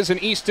 it is an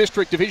East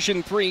District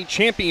Division III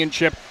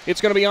championship.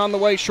 It's going to be on the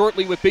way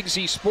shortly with Big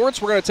Z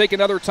Sports. We're going to take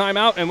another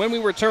timeout, and when we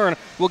return,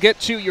 we'll get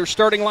to your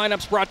starting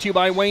lineups brought to you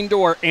by Wayne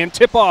Dorr and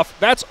tip-off.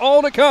 That's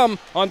all to come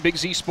on Big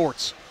Z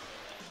Sports.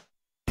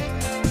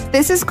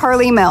 This is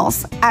Carly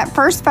Mills. At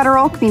First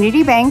Federal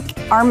Community Bank,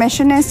 our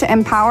mission is to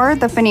empower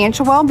the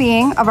financial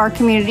well-being of our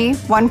community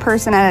one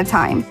person at a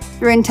time.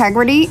 Through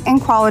integrity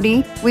and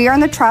quality, we earn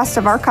the trust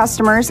of our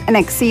customers and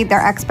exceed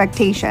their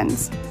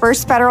expectations.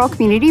 First Federal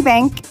Community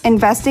Bank,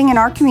 investing in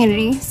our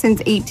community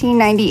since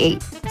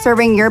 1898.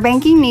 Serving your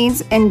banking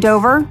needs in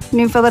Dover,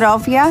 New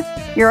Philadelphia,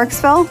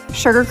 Yurixville,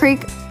 Sugar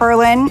Creek,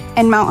 Berlin,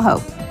 and Mount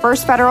Hope.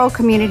 First Federal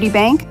Community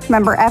Bank,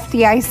 member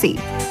FDIC.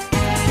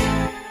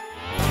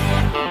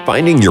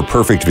 Finding your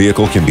perfect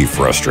vehicle can be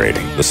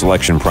frustrating. The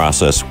selection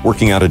process,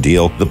 working out a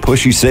deal, the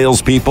pushy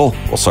salespeople.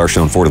 Well,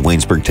 Sarshone Ford of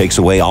Waynesburg takes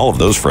away all of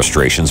those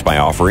frustrations by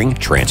offering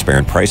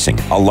transparent pricing,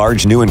 a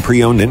large new and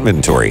pre-owned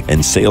inventory,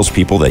 and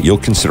salespeople that you'll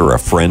consider a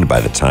friend by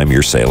the time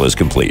your sale is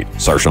complete.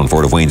 Sarshone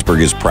Ford of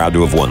Waynesburg is proud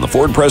to have won the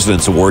Ford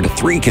President's Award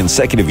 3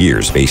 consecutive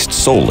years based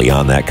solely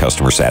on that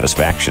customer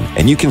satisfaction.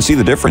 And you can see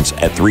the difference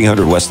at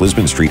 300 West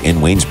Lisbon Street in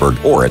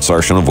Waynesburg or at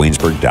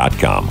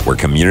SarshoneofWaynesburg.com, where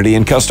community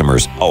and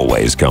customers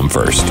always come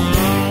first.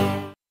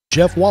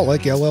 Jeff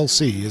Wallach,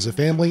 LLC, is a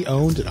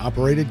family-owned and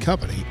operated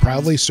company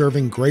proudly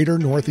serving greater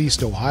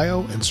Northeast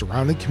Ohio and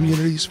surrounding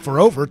communities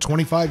for over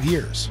 25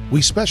 years.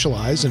 We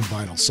specialize in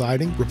vinyl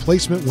siding,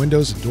 replacement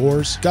windows and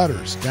doors,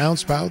 gutters,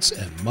 downspouts,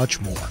 and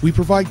much more. We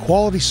provide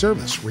quality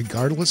service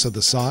regardless of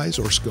the size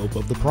or scope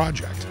of the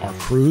project. Our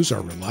crews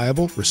are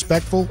reliable,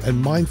 respectful,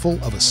 and mindful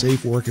of a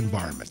safe work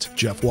environment.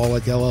 Jeff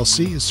Wallach,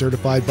 LLC is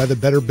certified by the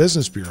Better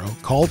Business Bureau.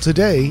 Call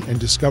today and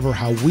discover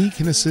how we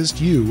can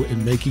assist you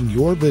in making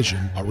your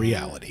vision a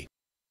reality.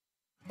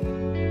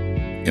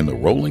 In the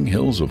rolling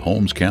hills of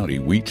Holmes County,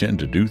 we tend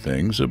to do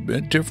things a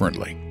bit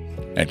differently.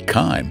 At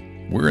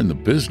Kime, we're in the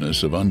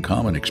business of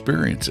uncommon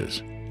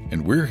experiences,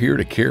 and we're here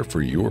to care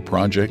for your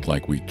project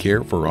like we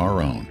care for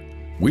our own.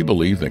 We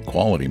believe that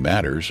quality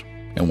matters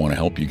and want to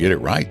help you get it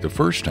right the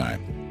first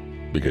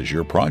time, because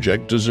your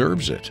project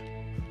deserves it.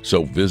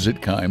 So visit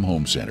Kime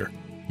Home Center,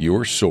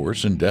 your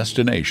source and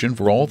destination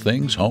for all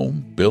things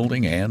home,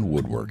 building, and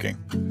woodworking.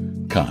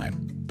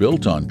 Kime,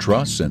 built on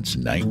trust since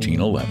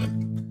 1911.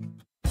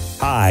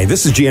 Hi,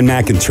 this is Jan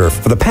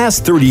McInturf. For the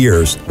past 30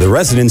 years, the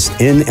residents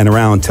in and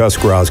around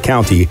Tuscarawas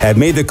County have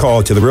made the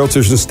call to the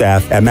realtors and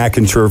staff at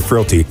McInturf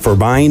Realty for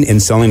buying and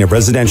selling of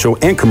residential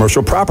and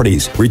commercial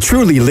properties. We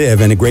truly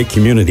live in a great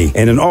community,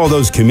 and in all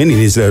those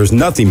communities, there's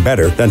nothing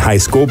better than high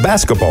school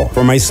basketball.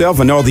 For myself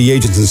and all the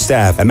agents and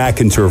staff at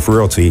McInturf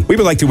Realty, we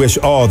would like to wish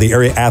all the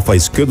area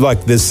athletes good luck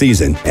this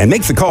season, and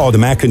make the call to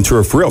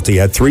McInturf Realty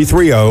at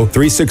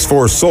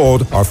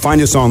 330-364-SOLD or find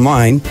us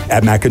online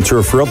at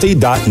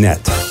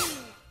McInturfRealty.net.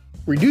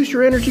 Reduce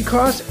your energy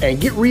costs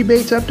and get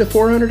rebates up to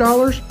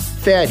 $400?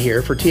 Thad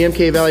here for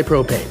TMK Valley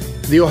Propane.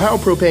 The Ohio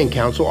Propane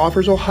Council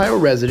offers Ohio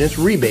residents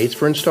rebates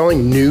for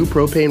installing new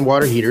propane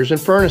water heaters and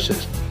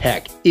furnaces.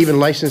 Heck, even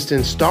licensed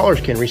installers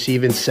can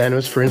receive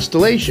incentives for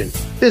installation.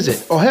 Visit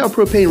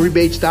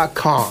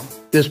OhioPropaneRebates.com.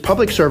 This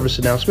public service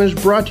announcement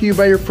is brought to you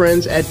by your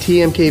friends at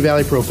TMK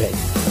Valley Propane.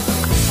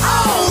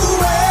 All the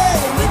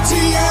way with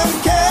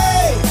TMK,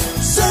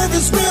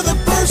 service with a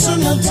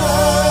personal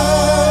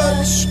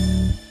touch.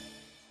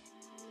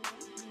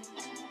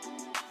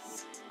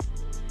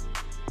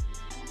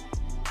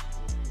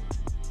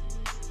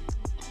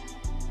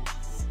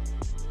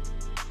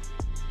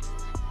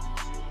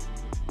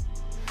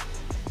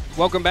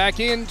 Welcome back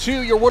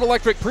into your Wood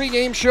Electric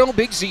pregame show.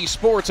 Big Z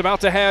Sports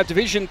about to have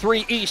Division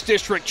III East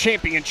District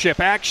Championship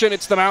action.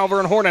 It's the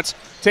Malvern Hornets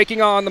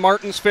taking on the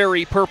Martins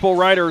Ferry Purple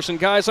Riders. And,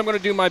 guys, I'm going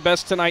to do my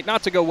best tonight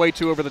not to go way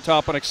too over the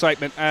top on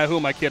excitement. Who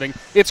am I kidding?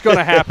 It's going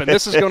to happen.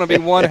 This is going to be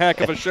one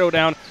heck of a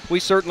showdown. We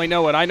certainly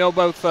know it. I know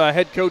both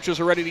head coaches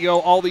are ready to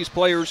go. All these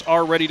players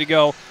are ready to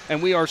go.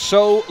 And we are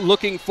so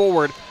looking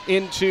forward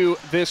into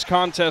this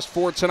contest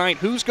for tonight.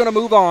 Who's going to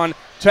move on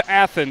to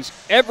Athens?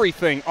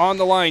 Everything on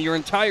the line, your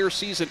entire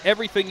season,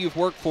 everything you've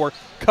worked for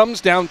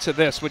comes down to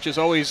this, which is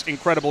always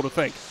incredible to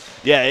think.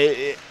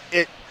 Yeah,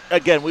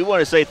 again, we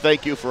want to say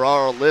thank you for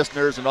all our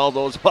listeners and all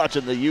those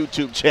watching the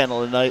YouTube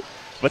channel tonight.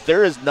 But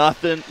there is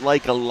nothing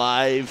like a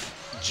live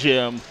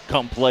gym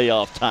come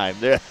playoff time.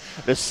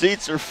 The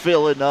seats are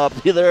filling up.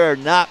 There are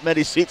not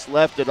many seats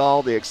left at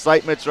all. The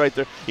excitement's right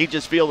there. You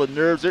just feel the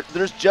nerves.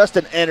 There's just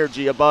an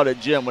energy about a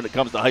gym when it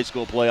comes to high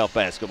school playoff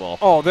basketball.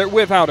 Oh,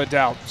 without a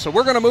doubt. So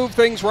we're going to move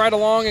things right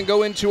along and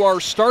go into our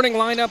starting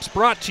lineups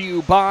brought to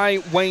you by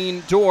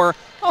Wayne Dorr.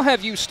 I'll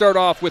have you start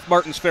off with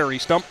Martins Ferry,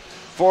 Stump.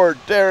 For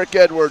Derek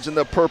Edwards and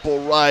the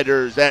Purple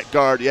Riders, at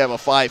guard, you have a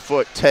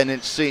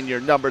 5'10" senior,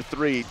 number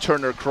 3,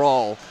 Turner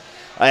Krall.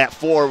 At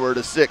forward,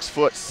 a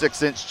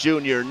 6'6"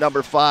 junior,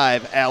 number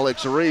 5,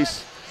 Alex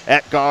Reese.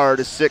 At guard,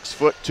 a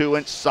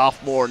 6'2"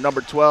 sophomore,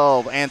 number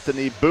 12,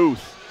 Anthony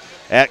Booth.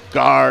 At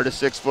guard, a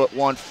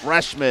 6'1"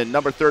 freshman,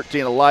 number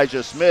 13,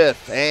 Elijah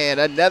Smith. And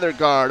another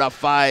guard, a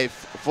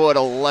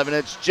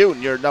 5'11"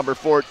 junior, number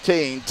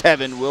 14,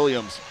 Tevin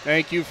Williams.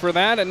 Thank you for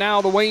that. And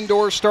now the Wayne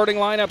Dorr starting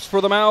lineups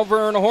for the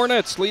Malvern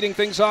Hornets. Leading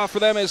things off for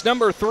them is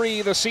number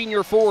 3, the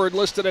senior forward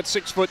listed at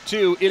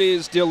 6'2". It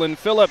is Dylan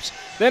Phillips.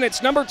 Then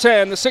it's number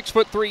 10, the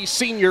 6'3"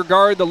 senior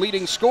guard, the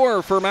leading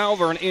scorer for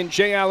Malvern in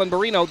J. Allen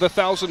Barino, the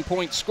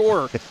 1,000-point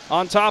scorer.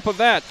 On top of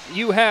that,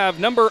 you have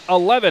number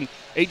 11,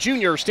 a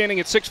junior standing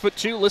at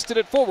 6'2", listed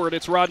at forward.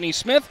 It's Rodney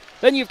Smith.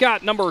 Then you've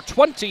got number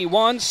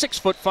 21,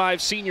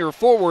 6'5" senior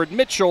forward,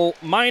 Mitchell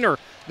Minor.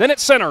 Then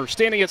at center,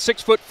 standing at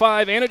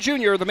 6'5" and a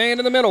junior, the man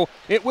in the middle,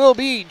 it will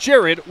be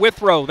Jared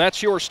Withrow.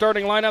 That's your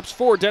starting lineups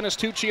for Dennis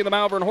Tucci and the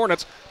Malvern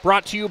Hornets,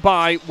 brought to you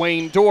by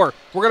Wayne Dorr.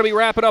 We're going to be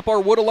wrapping up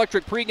our Wood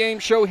Electric pregame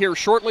show here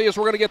shortly, as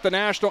we're going to get the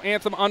national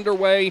anthem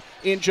underway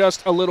in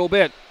just a little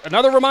bit.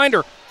 Another reminder,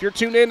 if you're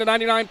tuned in to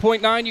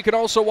 99.9, you can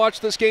also watch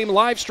this game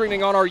live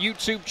streaming on our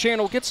YouTube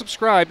channel. Get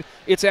subscribed.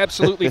 It's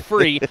absolutely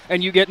free,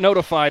 and you get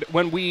notified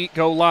when we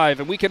go live.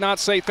 And we cannot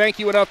say thank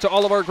you enough to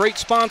all of our great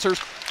sponsors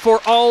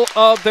for all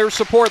of their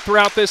support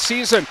throughout this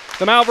season.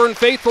 The Malvern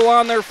faithful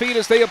on their feet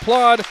as they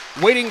applaud,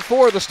 waiting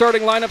for the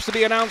starting lineups to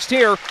be announced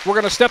here. We're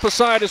going to step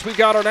aside as we've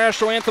got our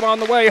national anthem on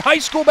the way. High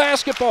school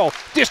basketball,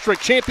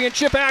 district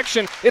championship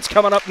action. It's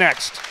coming up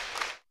next.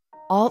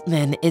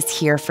 Altman is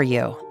here for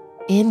you,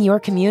 in your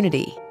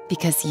community,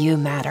 because you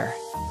matter.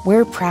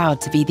 We're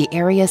proud to be the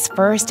area's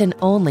first and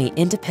only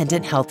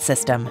independent health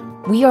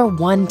system. We are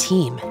one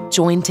team,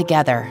 joined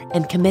together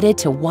and committed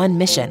to one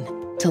mission,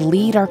 to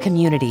lead our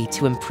community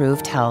to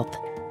improved health.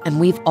 And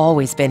we've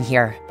always been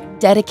here,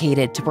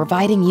 dedicated to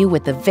providing you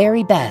with the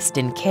very best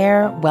in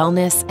care,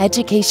 wellness,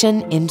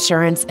 education,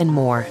 insurance, and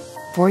more.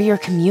 For your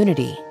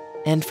community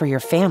and for your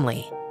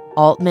family,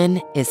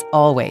 Altman is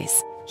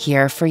always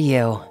here for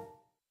you.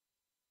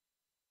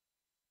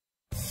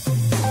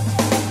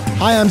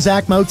 Hi, I'm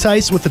Zach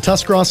Motice with the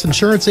Tuscarawas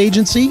Insurance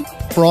Agency.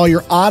 For all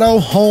your auto,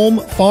 home,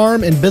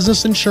 farm, and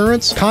business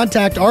insurance,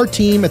 contact our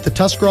team at the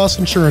Tuscarawas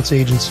Insurance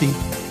Agency.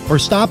 Or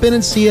stop in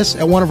and see us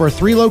at one of our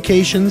 3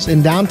 locations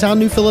in downtown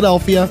New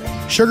Philadelphia,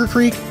 Sugar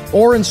Creek,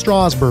 or in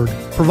Strasburg,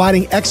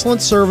 providing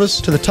excellent service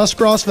to the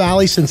Tuscarawas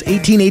Valley since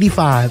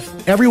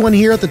 1885. Everyone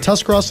here at the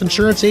Tuscarawas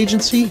Insurance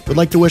Agency would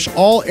like to wish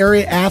all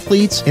area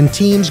athletes and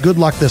teams good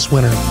luck this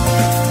winter.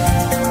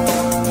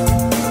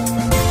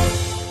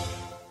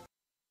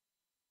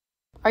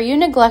 Are you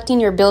neglecting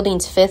your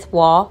building's 5th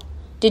wall?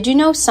 Did you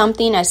know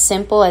something as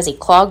simple as a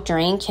clogged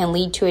drain can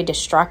lead to a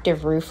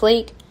destructive roof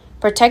leak?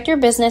 Protect your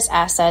business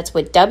assets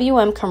with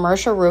WM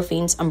Commercial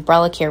Roofing's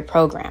Umbrella Care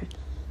program.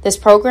 This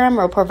program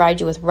will provide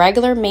you with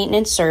regular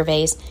maintenance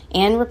surveys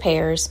and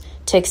repairs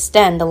to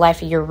extend the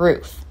life of your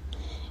roof.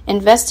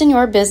 Invest in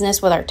your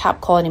business with our top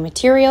quality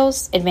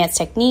materials, advanced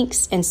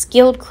techniques, and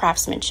skilled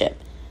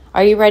craftsmanship.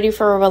 Are you ready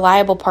for a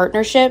reliable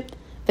partnership?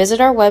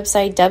 Visit our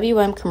website,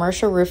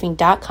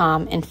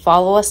 wmcommercialroofing.com, and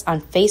follow us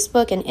on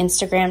Facebook and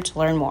Instagram to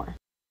learn more.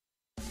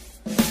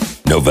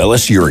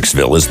 Novelis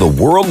Uriksville is the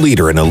world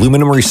leader in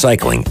aluminum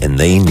recycling, and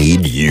they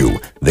need you.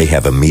 They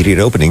have immediate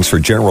openings for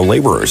general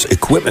laborers,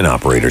 equipment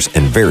operators,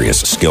 and various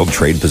skilled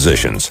trade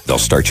positions. They'll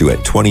start you at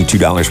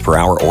 $22 per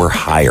hour or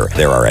higher.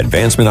 There are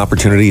advancement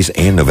opportunities,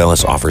 and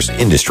Novelis offers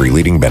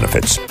industry-leading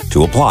benefits.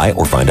 To apply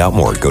or find out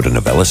more, go to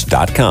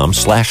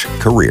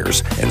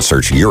novelis.com/careers and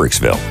search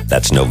Uriksville.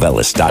 That's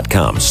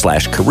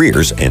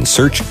novelis.com/careers and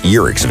search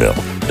Uriksville.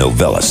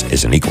 Novelis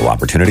is an equal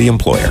opportunity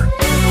employer.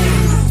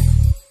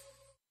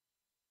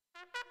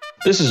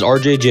 This is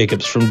RJ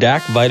Jacobs from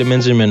DAC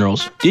Vitamins and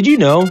Minerals. Did you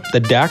know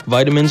that DAC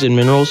Vitamins and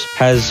Minerals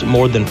has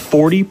more than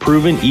 40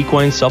 proven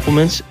equine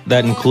supplements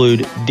that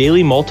include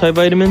daily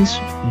multivitamins,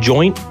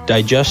 joint,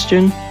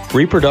 digestion,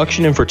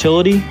 reproduction and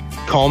fertility,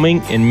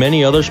 calming, and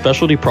many other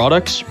specialty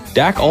products?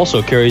 DAC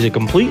also carries a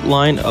complete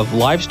line of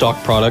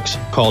livestock products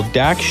called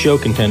DAC Show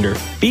Contender.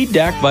 Feed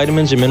DAC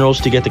Vitamins and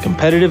Minerals to get the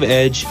competitive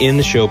edge in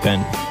the show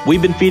pen.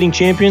 We've been feeding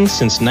champions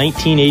since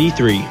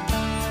 1983.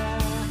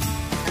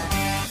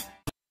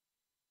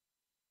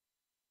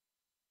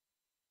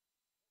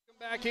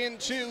 back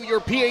into your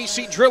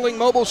PAC Drilling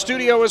Mobile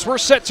Studio as we're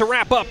set to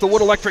wrap up the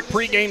Wood Electric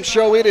pregame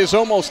show. It is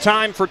almost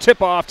time for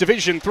tip-off.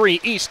 Division III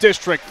East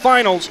District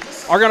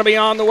Finals are going to be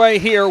on the way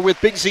here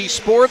with Big Z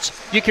Sports.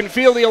 You can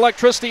feel the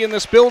electricity in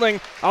this building.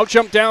 I'll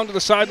jump down to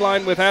the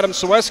sideline with Adam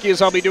Sawecki,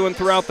 as I'll be doing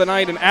throughout the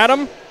night. And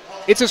Adam,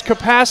 it's as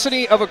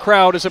capacity of a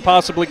crowd as it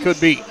possibly could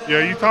be.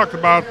 Yeah, you talked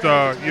about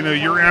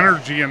your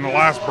energy in the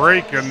last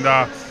break, and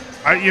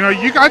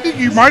I think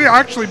you might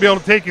actually be able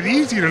to take it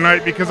easy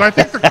tonight, because I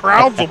think the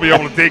crowds will be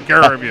able to take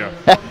care of you.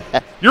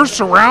 You're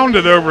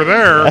surrounded over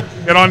there,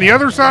 and on the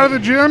other side of the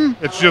gym,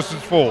 it's just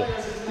as full.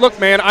 Look,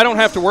 man, I don't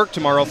have to work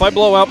tomorrow. If I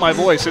blow out my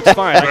voice, it's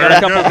fine. I got a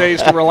couple of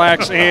days to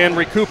relax and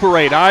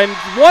recuperate. I'm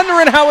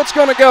wondering how it's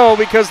going to go,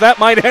 because that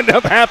might end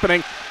up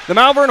happening. The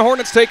Malvern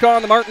Hornets take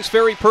on the Martins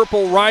Ferry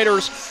Purple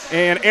Riders.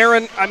 And,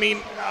 Aaron, I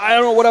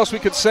don't know what else we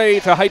could say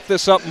to hype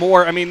this up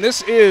more.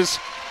 This is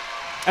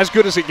as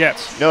good as it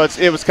gets. No,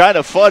 it was kind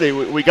of funny.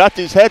 We got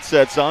these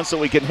headsets on so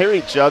we can hear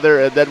each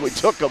other, and then we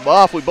took them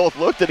off. We both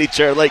looked at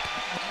each other like,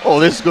 oh,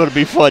 this is going to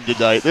be fun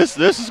tonight. This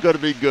is going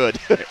to be good.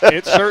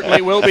 It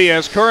certainly will be,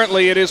 as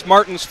currently it is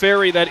Martins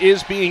Ferry that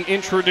is being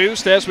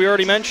introduced. As we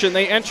already mentioned,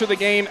 they enter the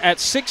game at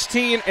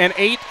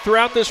 16-8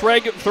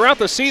 throughout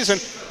the season.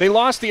 They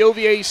lost the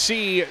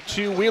OVAC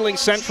to Wheeling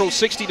Central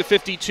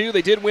 60-52.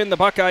 They did win the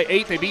Buckeye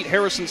 8. They beat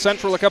Harrison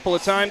Central a couple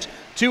of times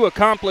to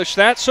accomplish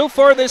that. So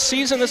far this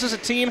season, this is a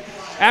team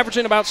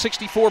averaging about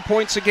 64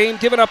 points a game,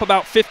 giving up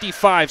about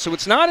 55. So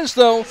it's not as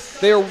though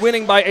they are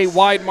winning by a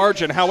wide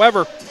margin.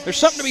 However, there's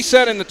something to be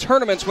said in the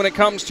tournaments when it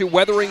comes to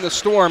weathering the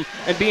storm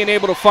and being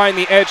able to find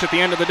the edge at the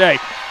end of the day.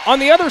 On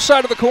the other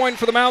side of the coin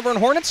for the Malvern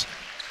Hornets,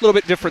 a little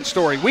bit different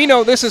story. We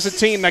know this is a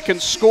team that can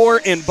score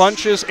in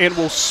bunches and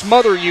will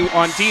smother you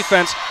on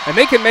defense, and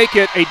they can make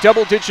it a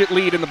double-digit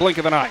lead in the blink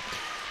of an eye.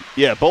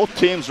 Yeah, both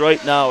teams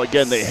right now,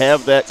 again, they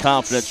have that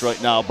confidence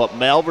right now, but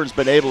Malvern's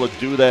been able to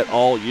do that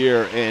all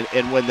year,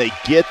 and when they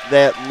get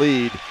that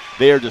lead,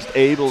 they are just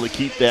able to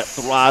keep that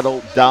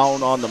throttle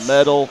down on the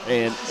metal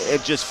and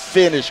just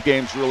finish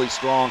games really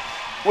strong,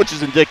 which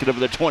is indicative of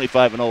their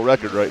 25-0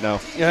 record right now.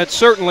 Yeah, it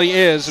certainly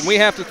is, and we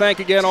have to thank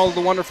again all of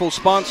the wonderful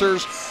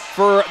sponsors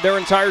for their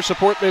entire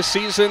support this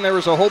season. There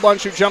was a whole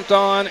bunch who jumped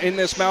on in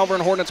this Malvern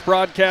Hornets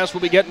broadcast.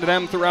 We'll be getting to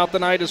them throughout the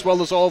night, as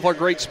well as all of our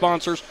great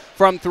sponsors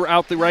from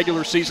throughout the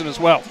regular season as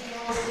well.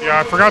 Yeah,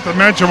 I forgot to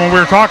mention when we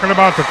were talking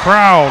about the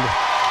crowd,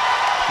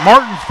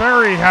 Martins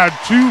Ferry had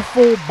 2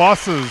 full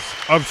buses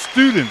of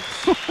students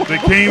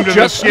that came to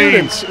this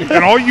game.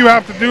 And all you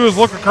have to do is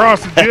look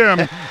across the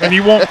gym, and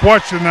you won't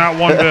question that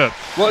one bit.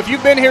 Well, if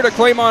you've been here to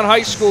Claymont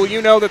High School,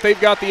 you know that they've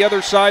got the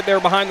other side there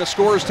behind the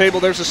scorer's table.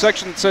 There's a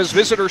section that says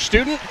visitor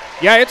student.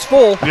 Yeah, it's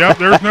full. Yep,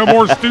 there's no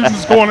more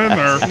students going in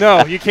there.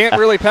 No, you can't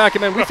really pack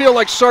them in. We feel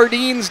like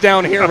sardines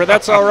down here, but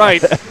that's all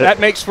right. That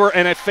makes for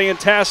a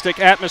fantastic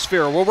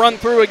atmosphere. We'll run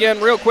through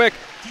again real quick.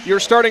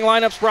 Your starting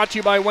lineups brought to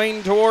you by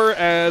Wayne Torr.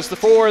 As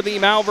for the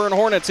Malvern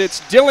Hornets,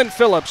 it's Dylan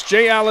Phillips,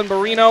 J. Allen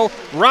Barino,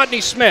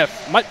 Rodney Smith,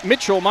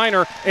 Mitchell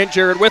Minor, and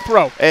Jared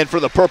Withrow. And for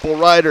the Purple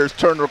Riders,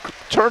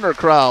 Turner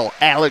Crowell,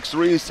 Alex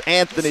Reese,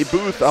 Anthony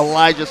Booth,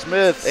 Elijah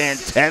Smith, and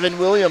Tevin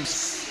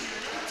Williams.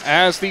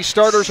 As the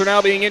starters are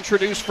now being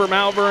introduced for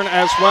Malvern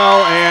as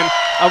well. And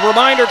a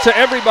reminder to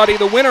everybody,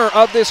 the winner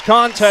of this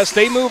contest,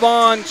 they move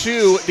on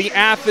to the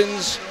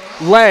Athens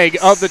leg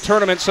of the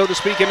tournament, so to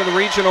speak, into the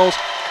regionals.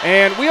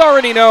 And we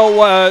already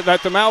know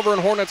that the Malvern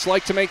Hornets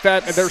like to make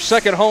that their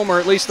second home, or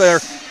at least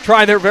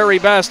try their very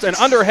best. And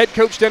under head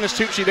coach Dennis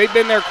Tucci, they've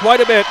been there quite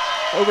a bit,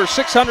 over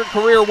 600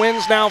 career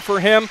wins now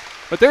for him.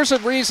 But there's a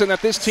reason that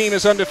this team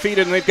is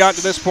undefeated and they've gotten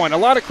to this point. A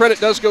lot of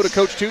credit does go to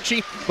Coach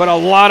Tucci, but a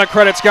lot of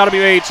credit's got to be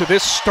made to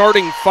this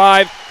starting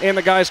 5 and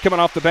the guys coming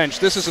off the bench.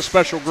 This is a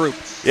special group.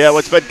 Yeah,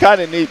 what's been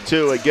kind of neat,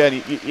 too, again,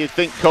 you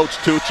think Coach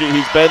Tucci,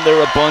 he's been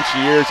there a bunch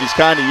of years. He's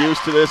kind of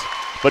used to this.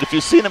 But if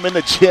you've seen him in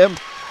the gym,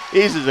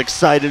 he's as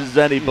excited as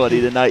anybody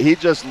tonight. He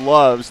just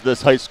loves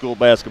this high school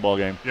basketball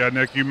game. Yeah,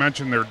 Nick, you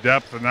mentioned their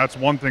depth, and that's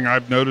one thing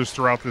I've noticed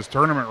throughout this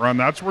tournament run.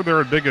 That's where there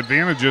are big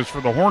advantages for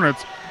the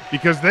Hornets,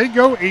 because they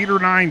go 8 or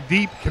 9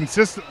 deep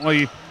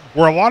consistently,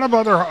 where a lot of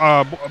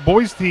other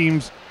boys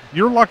teams,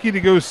 you're lucky to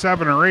go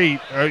 7 or 8,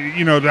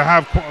 to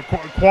have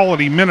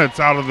quality minutes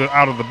out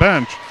of the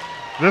bench.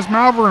 This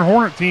Malvern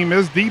Hornet team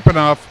is deep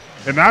enough,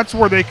 and that's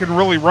where they can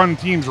really run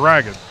teams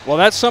ragged. Well,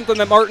 that's something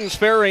that Martins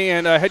Ferry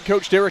and head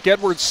coach Derek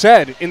Edwards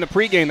said in the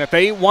pregame, that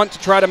they want to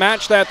try to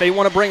match that. They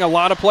want to bring a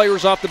lot of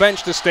players off the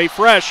bench to stay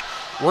fresh.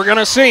 We're going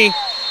to see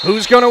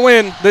who's going to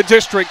win the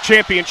district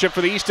championship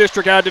for the East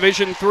District out of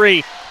Division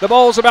III. The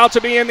ball's about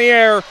to be in the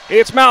air.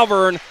 It's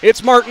Malvern,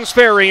 it's Martins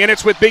Ferry, and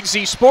it's with Big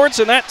Z Sports,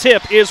 and that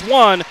tip is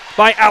won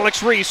by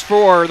Alex Reese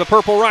for the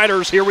Purple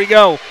Riders. Here we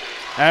go.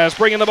 As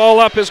bringing the ball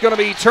up is going to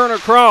be Turner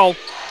Crowell,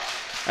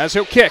 as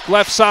he'll kick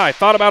left side.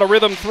 Thought about a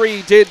rhythm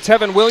 3, did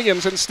Tevin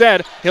Williams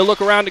instead. He'll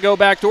look around to go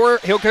back door.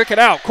 He'll kick it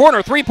out.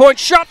 Corner, 3-point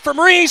shot from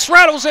Reese.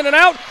 Rattles in and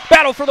out.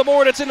 Battle for the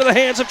board. It's into the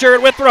hands of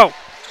Jared Withrow.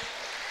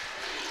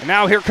 And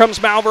now here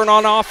comes Malvern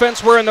on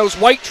offense. We're in those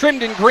white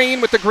trimmed in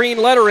green with the green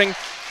lettering.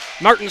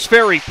 Martins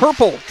Ferry,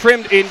 purple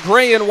trimmed in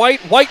gray and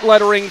white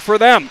lettering for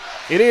them.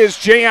 It is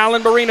J.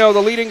 Allen Barrino, the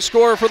leading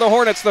scorer for the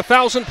Hornets, the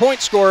 1,000-point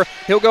scorer.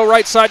 He'll go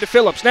right side to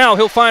Phillips. Now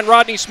he'll find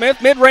Rodney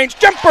Smith. Mid-range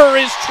jumper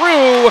is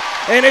true,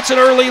 and it's an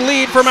early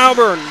lead for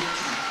Malvern.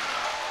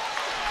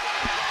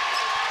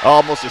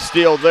 Almost a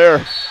steal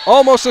there.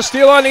 Almost a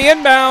steal on the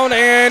inbound,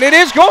 and it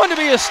is going to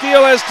be a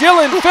steal as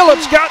Dylan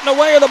Phillips got in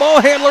the way of the ball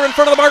handler in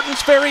front of the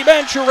Martins Ferry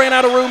bench, who ran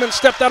out of room and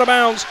stepped out of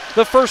bounds.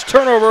 The first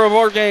turnover of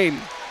our game.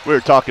 We were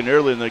talking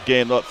earlier in the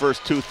game, the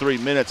first 2-3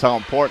 minutes, how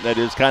important that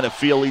is. Kind of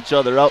feel each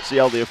other out, see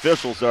how the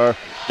officials are.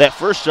 That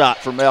first shot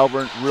for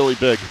Malvern, really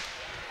big.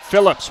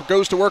 Phillips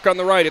goes to work on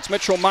the right. It's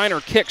Mitchell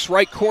Minor, kicks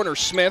right corner.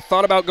 Smith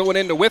thought about going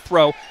into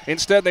Withrow.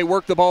 Instead, they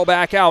work the ball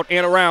back out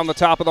and around the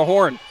top of the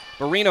horn.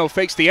 Barrino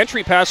fakes the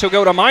entry pass. He'll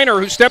go to Minor,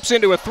 who steps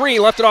into a three,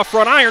 left it off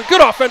front iron.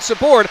 Good offensive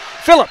board.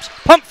 Phillips,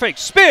 pump fake,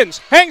 spins,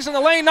 hangs in the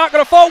lane, not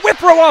going to fall.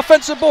 Withrow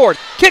offensive board.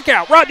 Kick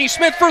out. Rodney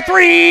Smith for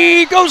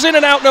three. Goes in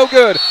and out, no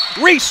good.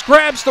 Reese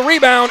grabs the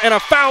rebound, and a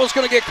foul's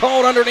going to get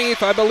called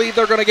underneath. I believe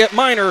they're going to get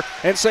Minor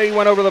and say he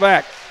went over the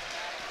back.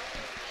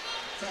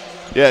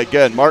 Yeah,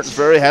 again, Martins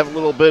Ferry having a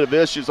little bit of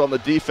issues on the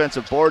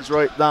defensive boards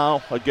right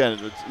now. Again,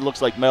 it looks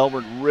like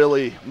Malvern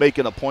really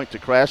making a point to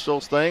crash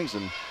those things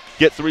and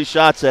get 3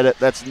 shots at it.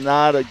 That's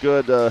not a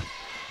good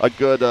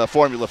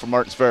formula for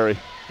Martins Ferry.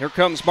 Here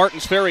comes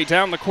Martins Ferry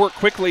down the court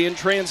quickly in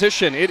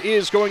transition. It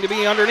is going to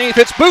be underneath.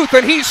 It's Booth,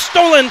 and he's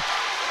stolen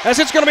as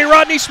it's going to be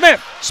Rodney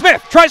Smith.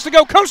 Smith tries to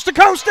go coast to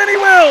coast, and he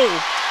will.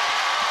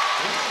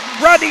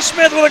 Rodney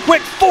Smith with a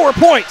quick 4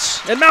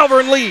 points, and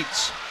Malvern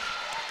leads.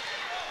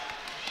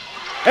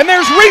 And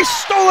there's Reese,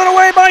 stolen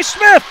away by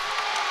Smith.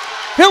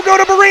 He'll go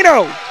to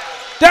Barrino.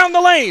 Down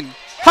the lane.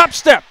 Hop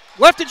step.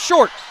 Left it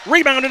short.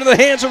 Rebound into the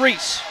hands of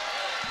Reese.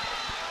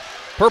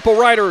 Purple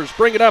Riders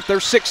bring it up. Their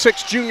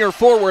 6'6 junior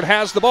forward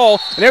has the ball.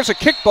 And there's a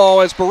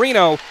kickball as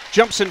Barrino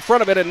jumps in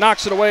front of it and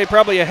knocks it away.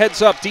 Probably a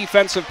heads-up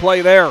defensive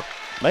play there.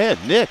 Man,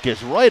 Nick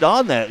is right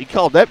on that. He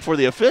called that before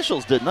the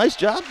officials did. Nice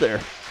job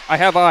there. I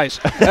have eyes.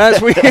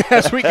 As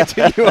we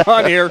continue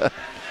on here.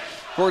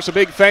 Of course, a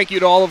big thank you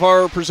to all of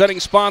our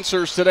presenting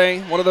sponsors today.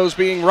 One of those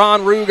being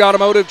Ron Rugg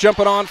Automotive,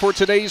 jumping on for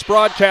today's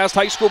broadcast.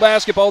 High school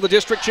basketball, the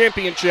district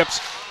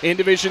championships in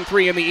Division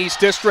III in the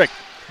East District.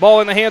 Ball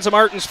in the hands of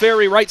Martins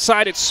Ferry. Right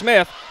side, it's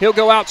Smith. He'll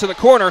go out to the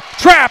corner.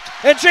 Trapped,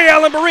 and J.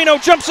 Allen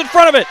Barrino jumps in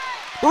front of it.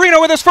 Barrino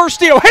with his first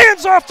steal.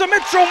 Hands off to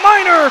Mitchell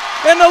Minor,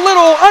 and the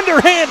little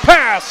underhand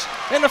pass.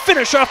 And the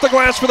finish off the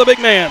glass for the big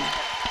man.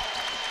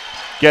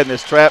 Getting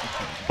this trap.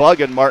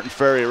 Bugging Martins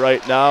Ferry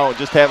right now,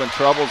 just having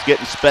troubles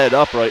getting sped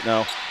up right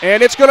now.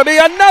 And it's going to be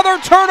another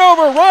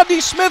turnover.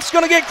 Rodney Smith's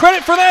going to get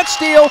credit for that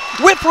steal.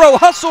 Withrow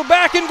hustled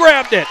back and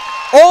grabbed it.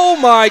 Oh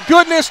my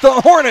goodness, the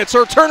Hornets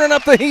are turning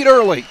up the heat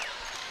early.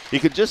 You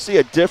can just see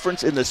a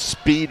difference in the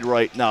speed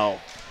right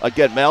now.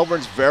 Again,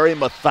 Malvern's very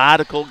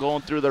methodical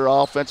going through their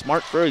offense.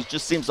 Martins Ferry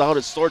just seems out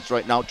of sorts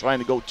right now, trying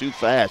to go too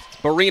fast.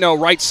 Barrino,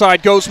 right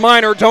side goes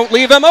Minor. Don't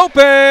leave him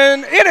open.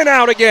 In and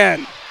out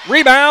again.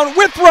 Rebound,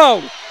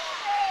 Withrow.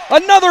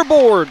 Another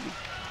board.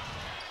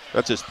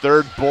 That's his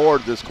 3rd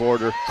board this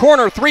quarter.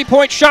 Corner,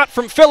 3-point shot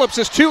from Phillips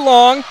is too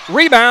long.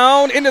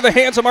 Rebound into the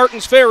hands of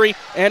Martins Ferry,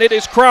 and it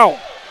is Crowell.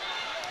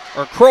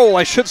 Or Kroll,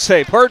 I should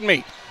say, pardon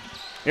me.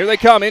 Here they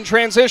come in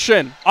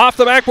transition. Off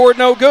the backboard,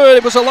 no good.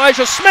 It was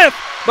Elijah Smith,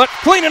 but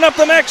cleaning up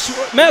the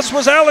mess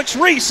was Alex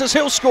Reese as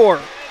he'll score.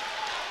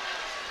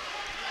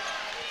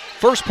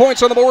 First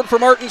points on the board for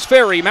Martins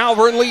Ferry.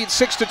 Malvern leads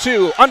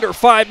 6-2, under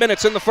 5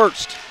 minutes in the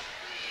first.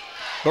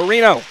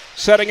 Barrino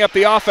setting up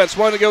the offense,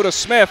 wanting to go to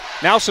Smith.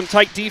 Now some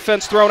tight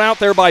defense thrown out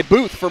there by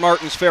Booth for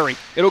Martins Ferry.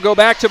 It'll go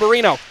back to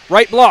Barrino.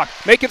 Right block,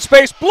 making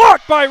space,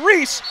 blocked by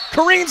Reese.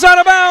 Careens out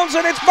of bounds,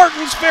 and it's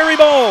Martins Ferry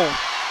ball.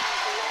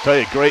 Tell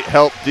you, great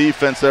help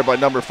defense there by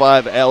number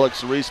 5,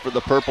 Alex Reese for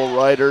the Purple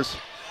Riders.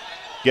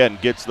 Again,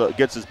 gets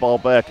his ball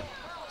back.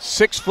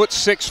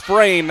 6'6"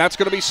 frame. That's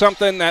going to be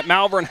something that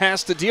Malvern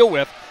has to deal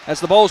with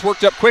as the ball is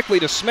worked up quickly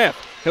to Smith.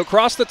 He'll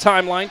cross the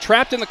timeline,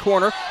 trapped in the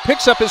corner,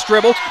 picks up his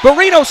dribble.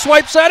 Barrino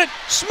swipes at it.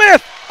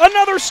 Smith,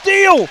 another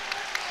steal.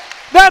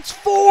 That's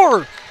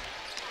 4.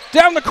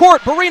 Down the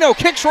court, Barrino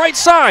kicks right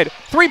side.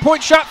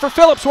 3-point shot for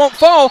Phillips won't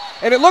fall,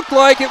 and it looked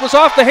like it was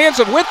off the hands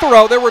of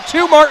Withrow. There were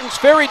 2 Martins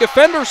Ferry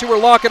defenders who were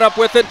locking up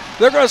with it.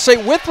 They're going to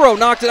say Withrow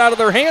knocked it out of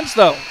their hands,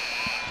 though.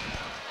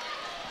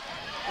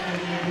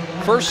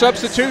 First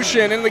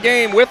substitution in the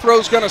game.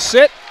 Withrow's going to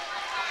sit.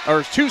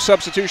 Or 2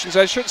 substitutions,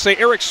 I should say.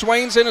 Eric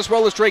Swain's in as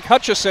well as Drake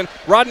Hutchison.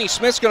 Rodney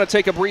Smith's going to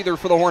take a breather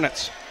for the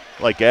Hornets.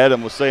 Like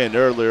Adam was saying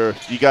earlier,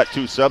 you got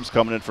 2 subs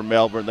coming in from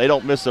Malvern. They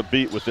don't miss a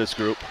beat with this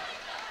group.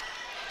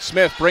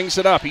 Smith brings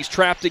it up. He's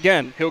trapped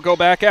again. He'll go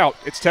back out.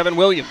 It's Tevin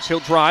Williams. He'll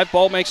drive.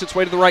 Ball makes its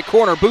way to the right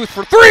corner. Booth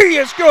for 3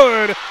 is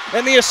good.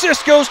 And the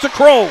assist goes to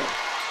Kroll.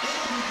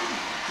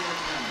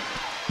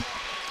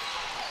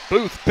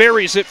 Booth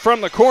buries it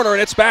from the corner,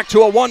 and it's back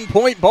to a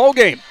 1-point ball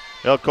game.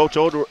 You know, Coach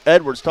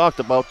Edwards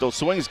talked about those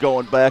swings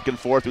going back and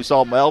forth. We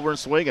saw Malvern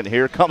swing, and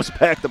here comes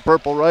back the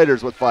Purple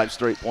Riders with 5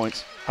 straight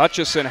points.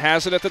 Hutchison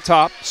has it at the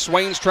top.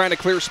 Swain's trying to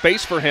clear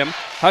space for him.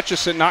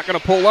 Hutchison not going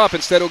to pull up.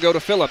 Instead, he'll go to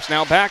Phillips.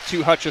 Now back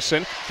to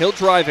Hutchison. He'll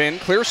drive in,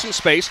 clear some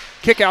space,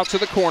 kick out to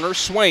the corner.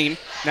 Swain.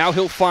 Now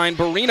he'll find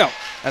Barino.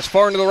 As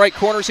far into the right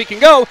corner as he can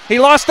go. He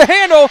lost the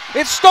handle.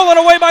 It's stolen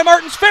away by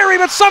Martins Ferry,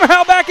 but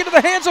somehow back into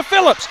the hands of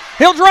Phillips.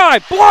 He'll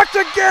drive. Blocked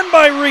again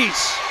by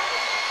Reese.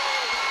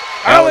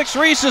 Alex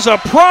Reese is a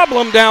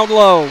problem down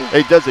low.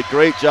 He does a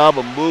great job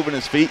of moving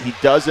his feet. He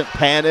doesn't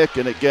panic,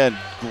 and again,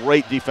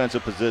 great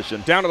defensive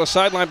position. Down to the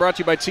sideline, brought to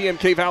you by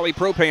TMK Valley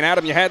Propane.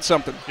 Adam, you had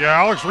something. Yeah,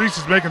 Alex Reese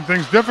is making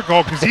things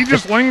difficult because he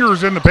just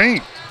lingers in the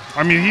paint.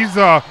 I mean,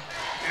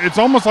 it's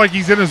almost like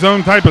he's in his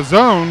own type of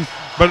zone,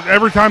 but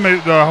every time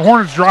the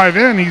Hornets drive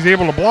in, he's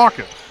able to block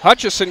it.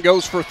 Hutchison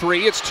goes for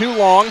three. It's too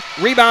long.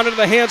 Rebound into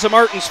the hands of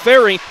Martins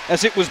Ferry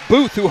as it was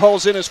Booth who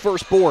hauls in his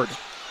first board.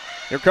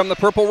 Here come the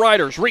Purple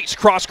Riders. Reese,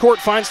 cross court,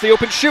 finds the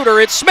open shooter.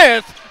 It's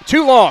Smith.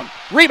 Too long.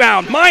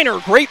 Rebound. Minor.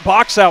 Great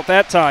box out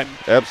that time.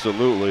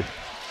 Absolutely.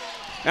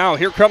 Now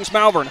here comes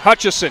Malvern.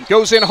 Hutchison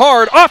goes in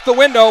hard. Off the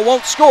window.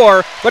 Won't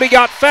score, but he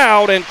got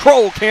fouled, and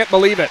Kroll can't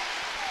believe it.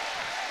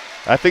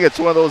 I think it's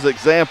one of those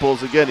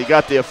examples. Again, he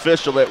got the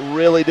official that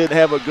really didn't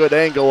have a good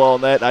angle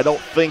on that. I don't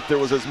think there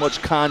was as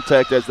much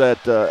contact as that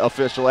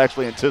official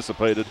actually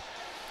anticipated.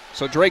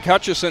 So Drake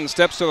Hutchison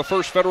steps to the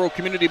First Federal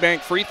Community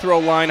Bank free throw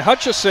line.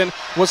 Hutchison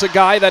was a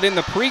guy that in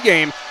the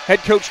pregame, head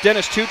coach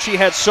Dennis Tucci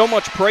had so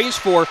much praise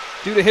for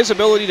due to his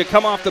ability to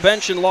come off the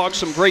bench and log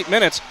some great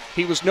minutes.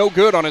 He was no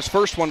good on his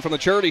first one from the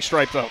charity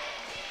stripe, though.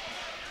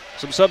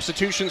 Some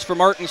substitutions for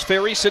Martins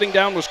Ferry. Sitting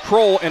down was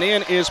Kroll, and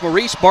in is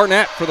Maurice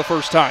Barnett for the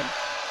first time.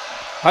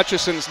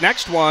 Hutchison's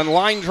next one,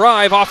 line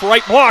drive off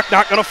right block,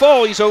 not going to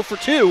fall. He's 0 for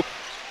 2.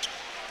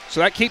 So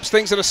that keeps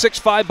things at a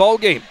 6-5 ball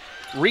game.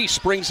 Reese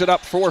brings it up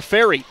for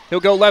Ferry.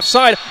 He'll go left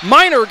side.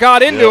 Minor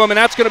got into him, and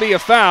that's going to be a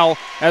foul.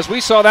 As we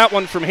saw that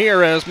one from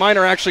here, as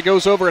Minor actually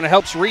goes over and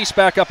helps Reese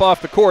back up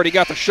off the court. He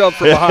got the shove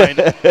from behind.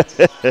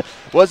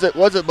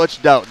 Wasn't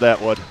much doubt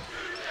that one.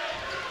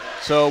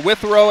 So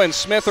Withrow and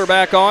Smith are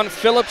back on.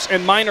 Phillips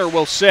and Minor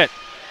will sit.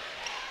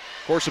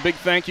 Of course, a big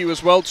thank you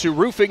as well to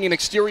Roofing and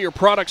Exterior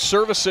Product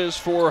Services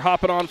for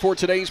hopping on for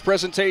today's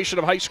presentation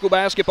of high school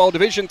basketball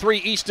Division III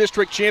East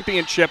District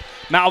Championship.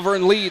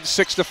 Malvern leads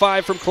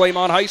 6-5 from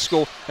Claymont High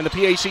School in the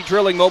PAC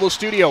Drilling Mobile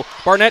Studio.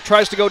 Barnett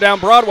tries to go down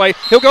Broadway.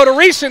 He'll go to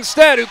Reese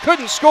instead, who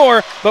couldn't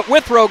score, but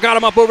Withrow got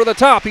him up over the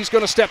top. He's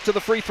going to step to the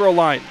free throw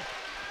line.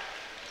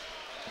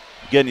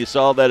 Again, you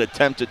saw that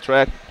attempted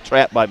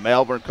trap by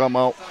Malvern come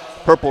out.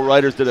 Purple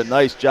Riders did a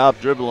nice job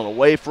dribbling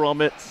away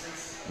from it.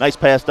 Nice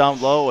pass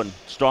down low and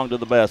strong to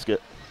the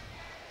basket.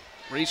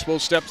 Reese will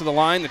step to the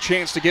line, the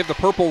chance to give the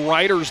Purple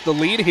Riders the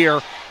lead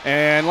here.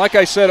 And like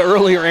I said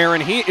earlier,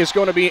 Aaron, he is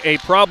going to be a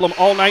problem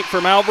all night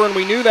for Malvern.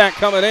 We knew that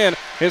coming in.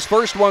 His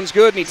first one's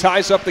good, and he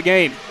ties up the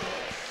game.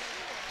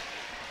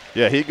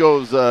 Yeah, he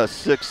goes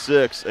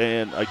 6'6",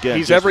 and again,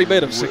 he's every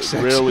bit of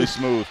 6'6". Really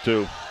smooth,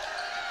 too.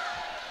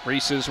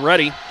 Reese is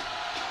ready.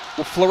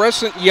 The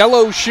fluorescent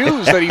yellow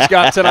shoes that he's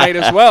got tonight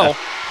as well.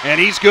 And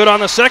he's good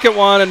on the second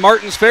one, and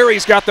Martins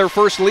Ferry's got their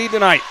first lead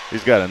tonight.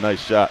 He's got a nice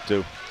shot,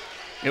 too.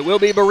 It will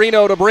be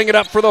Barino to bring it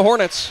up for the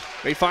Hornets.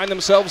 They find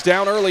themselves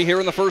down early here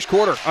in the first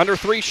quarter. Under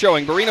 3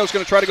 showing. Barino's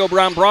going to try to go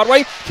down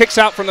Broadway. Kicks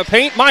out from the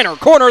paint. Minor,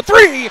 corner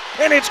 3,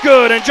 and it's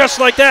good. And just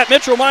like that,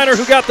 Mitchell Minor,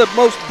 who got the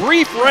most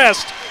brief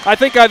rest I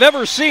think I've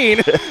ever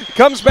seen,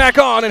 comes back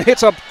on and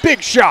hits a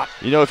big shot.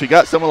 You know, if you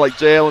got someone like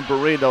Jalen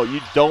Barino, you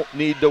don't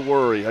need to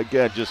worry.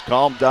 Again, just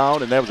calm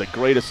down, and that was a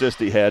great assist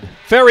he had.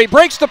 Ferry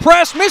breaks the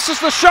press, misses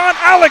the shot.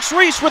 Alex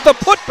Reese with the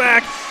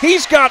putback.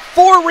 He's got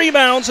 4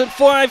 rebounds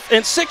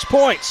and 6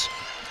 points.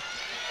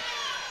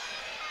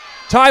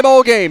 Tie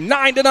ball game,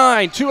 9-9,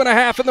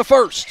 2.5 in the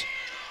first.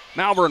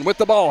 Malvern with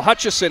the ball.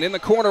 Hutchison in the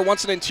corner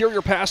wants an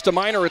interior pass to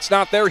Minor. It's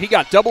not there. He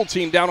got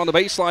double-teamed down on the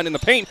baseline in the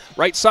paint.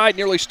 Right side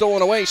nearly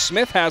stolen away.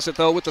 Smith has it,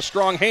 though, with the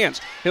strong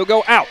hands. He'll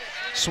go out.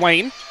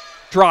 Swain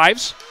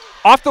drives.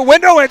 Off the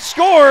window and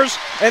scores.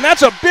 And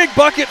that's a big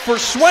bucket for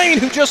Swain,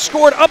 who just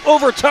scored up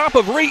over top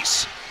of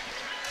Reese.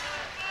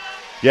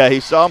 Yeah, he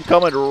saw him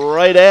coming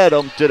right at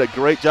him. Did a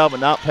great job of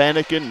not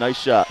panicking. Nice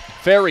shot.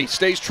 Ferry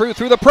stays true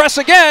through the press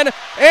again,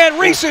 and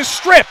Reese is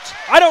stripped.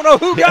 I don't know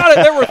who got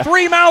it. There were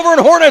 3 Malvern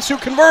Hornets who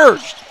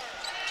converged.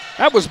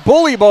 That was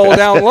bully ball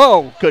down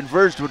low.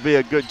 Converged would be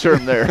a good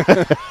term there.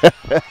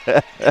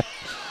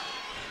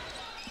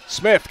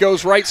 Smith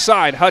goes right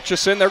side.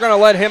 Hutchison, they're going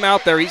to let him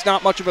out there. He's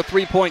not much of a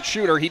three-point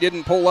shooter. He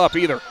didn't pull up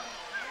either.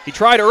 He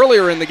tried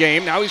earlier in the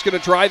game. Now he's going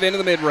to drive into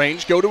the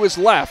mid-range, go to his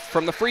left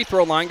from the free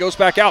throw line, goes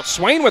back out.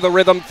 Swain with a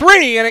rhythm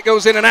 3, and it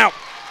goes in and out.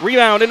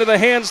 Rebound into the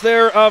hands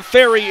there of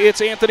Ferry.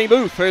 It's Anthony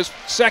Booth, his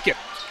second.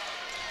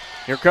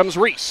 Here comes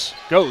Reese.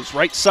 Goes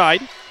right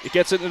side. It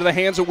gets it into the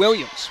hands of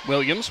Williams.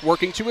 Williams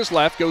working to his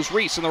left. Goes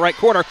Reese in the right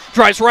corner.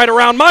 Drives right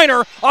around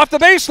Minor. Off the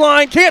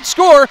baseline. Can't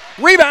score.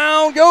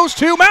 Rebound goes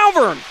to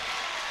Malvern.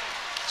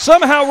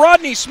 Somehow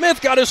Rodney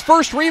Smith got his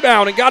first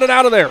rebound and got it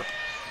out of there.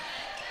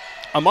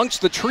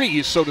 Amongst the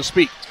trees, so to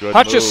speak. Good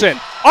Hutchison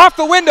move. off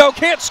the window.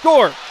 Can't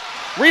score.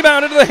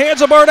 Rebound into the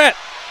hands of Barnett.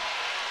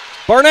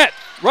 Barnett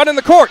running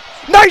the court.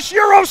 Nice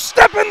Euro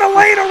step in the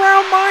lane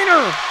around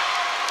Minor.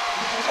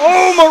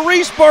 Oh,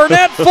 Maurice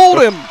Barnett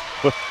fooled him.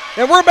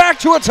 And we're back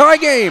to a tie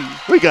game.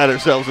 We got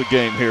ourselves a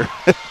game here.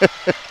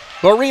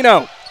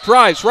 Barino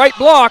drives, right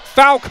block,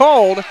 foul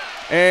called.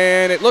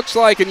 And it looks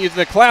like, and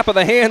the clap of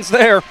the hands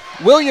there,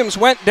 Williams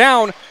went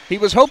down. He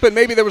was hoping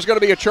maybe there was going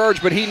to be a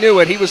charge, but he knew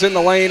it. He was in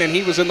the lane, and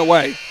he was in the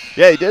way.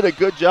 Yeah, he did a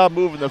good job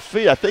moving the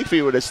feet. I think if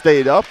he would have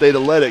stayed up, they'd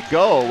have let it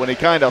go. When he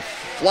kind of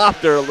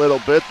flopped there a little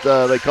bit,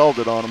 they called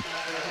it on him.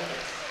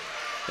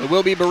 It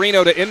will be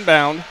Barino to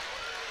inbound.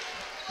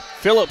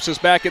 Phillips is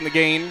back in the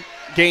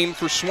game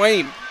for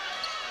Swain.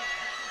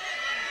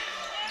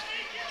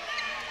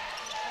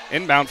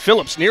 Inbound,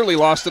 Phillips nearly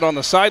lost it on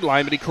the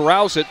sideline, but he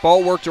corrals it.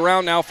 Ball worked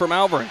around now for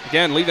Malvern.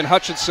 Again, leaving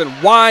Hutchinson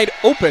wide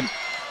open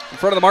in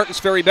front of the Martins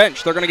Ferry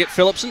bench. They're going to get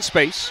Phillips in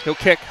space. He'll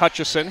kick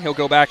Hutchison. He'll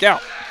go back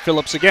out.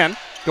 Phillips again,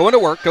 going to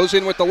work, goes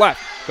in with the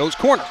left. Goes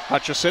corner.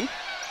 Hutchison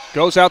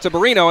goes out to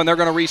Barino, and they're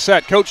going to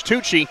reset. Coach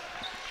Tucci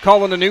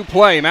calling a new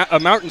play.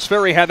 Martins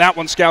Ferry had that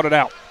one scouted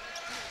out.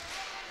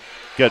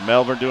 Good,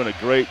 Malvern doing a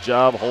great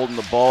job holding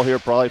the ball here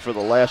probably for the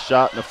last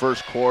shot in the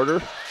first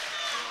quarter.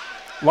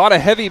 A lot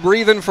of heavy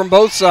breathing from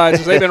both sides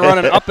as they've been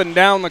running up and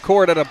down the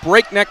court at a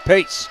breakneck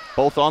pace.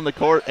 Both on the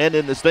court and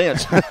in the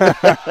stands.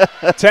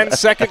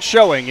 10-second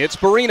showing. It's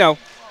Barino.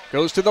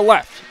 Goes to the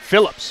left.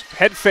 Phillips,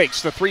 head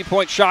fakes. The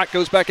three-point shot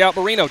goes back out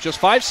Barino. Just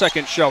 5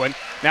 seconds showing.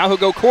 Now he'll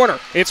go corner.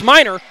 It's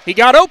Minor. He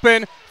got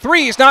open.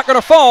 Three is not going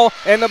to fall,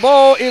 and the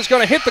ball is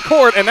going to hit the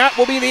court, and that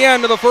will be the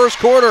end of the first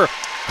quarter.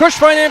 Cush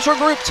Financial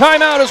Group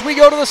timeout as we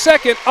go to the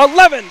second.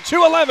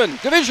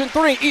 11-11. Division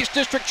III East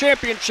District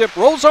Championship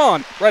rolls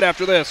on right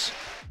after this.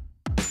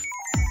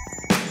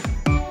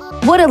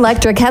 Wood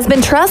Electric has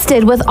been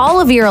trusted with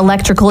all of your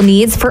electrical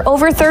needs for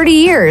over 30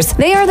 years.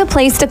 They are the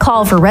place to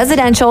call for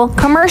residential,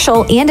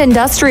 commercial, and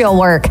industrial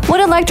work. Wood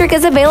Electric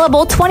is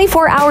available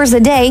 24 hours a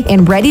day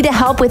and ready to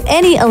help with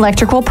any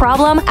electrical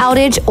problem,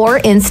 outage, or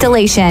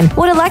installation.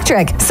 Wood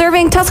Electric,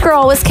 serving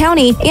Tuscarawas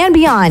County and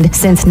beyond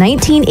since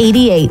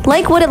 1988.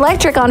 Like Wood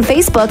Electric on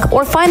Facebook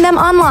or find them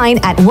online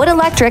at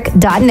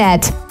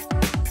woodelectric.net.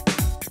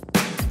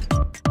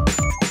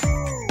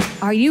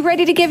 Are you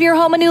ready to give your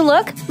home a new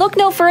look? Look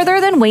no further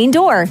than Wayne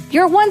Door,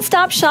 your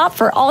one-stop shop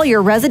for all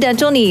your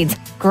residential needs.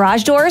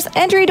 Garage doors,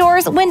 entry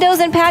doors, windows,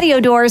 and patio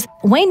doors,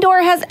 Wayne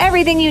Door has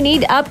everything you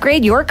need to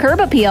upgrade your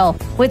curb appeal.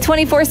 With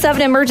 24/7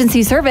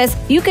 emergency service,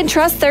 you can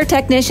trust their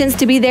technicians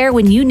to be there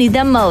when you need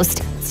them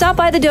most. Stop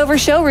by the Dover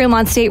showroom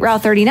on State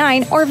Route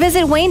 39 or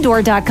visit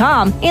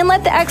WayneDoor.com and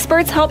let the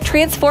experts help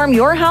transform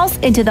your house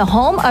into the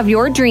home of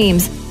your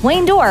dreams.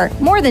 Wayne Door,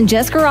 more than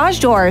just garage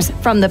doors,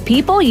 from the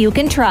people you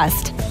can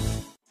trust.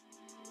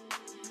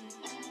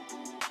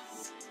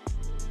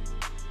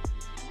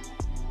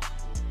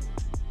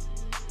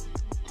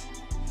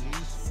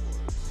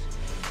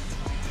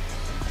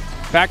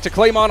 Back to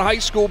Claymont High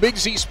School, Big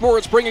Z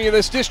Sports bringing you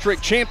this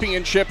district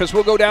championship as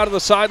we'll go down to the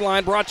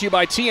sideline, brought to you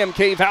by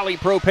TMK Valley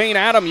Propane.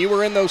 Adam, you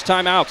were in those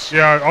timeouts.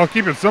 Yeah, I'll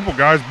keep it simple,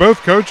 guys.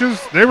 Both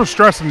coaches, they were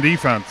stressing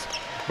defense.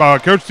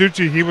 Coach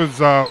Tucci, he was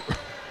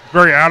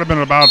very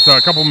adamant about a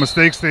couple of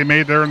mistakes they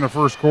made there in the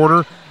first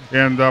quarter,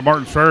 and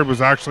Martins Ferry was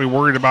actually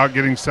worried about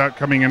getting set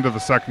coming into the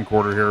second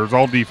quarter here. It was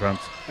all defense.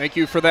 Thank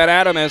you for that,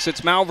 Adam, as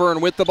it's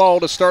Malvern with the ball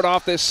to start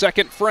off this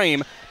second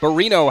frame.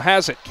 Barino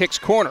has it, kicks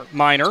corner.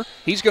 Minor,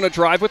 he's going to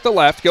drive with the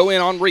left, go in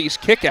on Reese,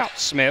 kick out.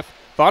 Smith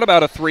thought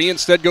about a three,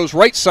 instead goes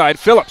right side.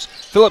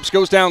 Phillips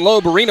goes down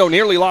low. Barino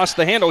nearly lost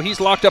the handle. He's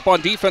locked up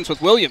on defense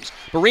with Williams.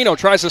 Barino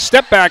tries a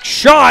step back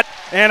shot,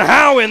 and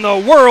how in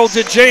the world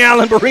did J.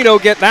 Allen Barino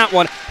get that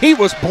one? He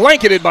was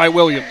blanketed by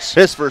Williams.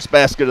 His first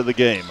basket of the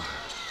game.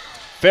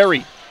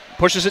 Ferry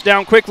pushes it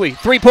down quickly.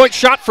 Three-point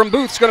shot from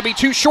Booth's going to be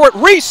too short.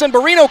 Reese and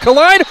Barino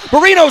collide.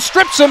 Barino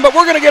strips him, but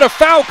we're going to get a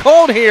foul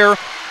called here.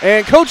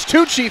 And Coach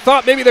Tucci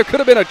thought maybe there could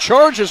have been a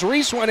charge as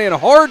Reese went in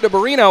hard to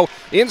Barino.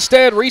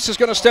 Instead, Reese is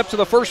going to step to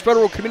the First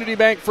Federal Community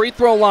Bank free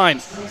throw line.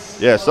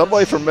 Yeah,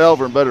 somebody from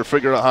Malvern better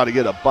figure out how to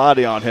get a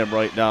body on him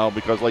right now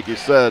because, like you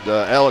said,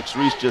 Alex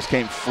Reese just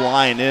came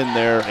flying in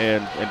there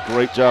and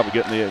great job of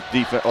getting the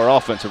defense or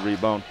offensive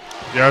rebound.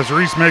 Yeah, as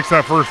Reese makes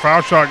that first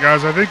foul shot,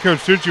 guys, I think Coach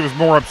Tucci was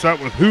more upset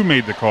with who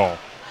made the call.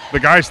 The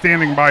guy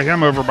standing by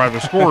him over by the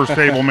scorer's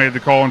table made the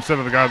call instead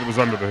of the guy that was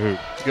under the hoop.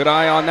 Good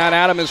eye on that,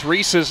 Adam, as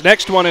Reese's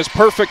next one is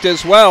perfect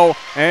as well.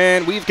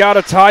 And we've got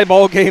a tie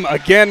ball game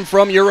again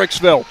from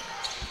Uricksville.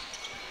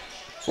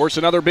 Of course,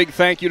 another big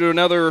thank you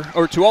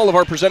to all of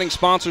our presenting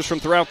sponsors from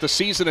throughout the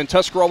season, and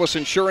Tuscarawas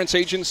Insurance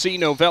Agency,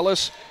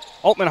 Novellis,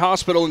 Altman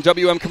Hospital, and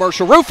WM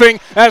Commercial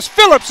Roofing, as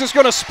Phillips is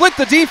going to split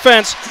the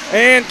defense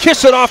and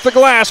kiss it off the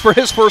glass for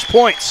his first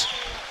points.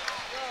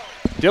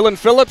 Dylan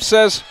Phillips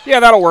says,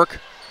 yeah, that'll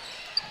work.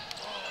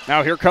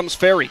 Now here comes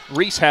Ferry.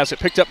 Reese has it,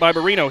 picked up by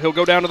Barino. He'll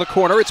go down to the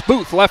corner. It's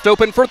Booth, left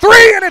open for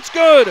three, and it's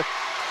good.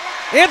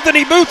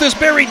 Anthony Booth has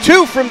buried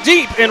two from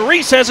deep, and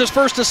Reese has his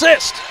first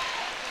assist.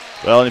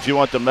 Well, and if you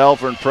want the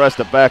Malvern press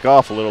to back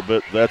off a little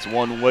bit, that's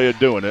one way of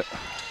doing it.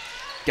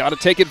 Got to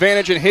take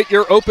advantage and hit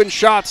your open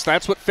shots.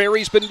 That's what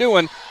Ferry's been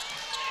doing.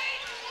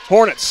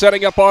 Hornets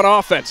setting up on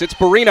offense. It's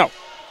Barino.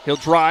 He'll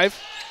drive,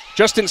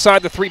 just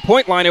inside the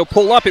three-point line. He'll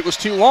pull up. It was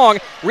too long.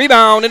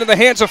 Rebound into the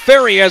hands of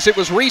Ferry as it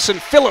was Reese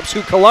and Phillips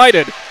who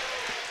collided.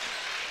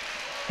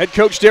 Head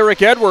coach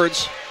Derek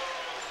Edwards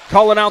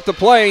calling out the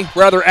play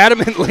rather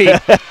adamantly,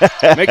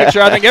 making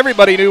sure I think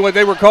everybody knew what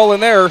they were calling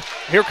there.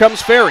 Here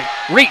comes Ferry.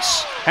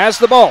 Reese has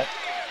the ball.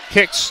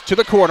 Kicks to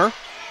the corner.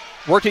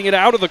 Working it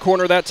out of the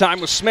corner that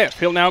time was Smith.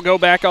 He'll now go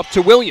back up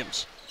to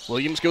Williams.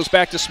 Williams goes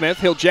back to Smith.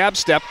 He'll jab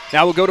step.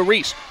 Now we'll go to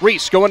Reese.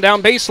 Reese going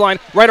down baseline,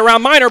 right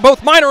around Minor.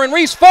 Both Minor and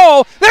Reese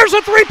fall. There's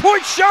a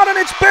three-point shot, and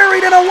it's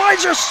buried, and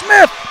Elijah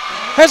Smith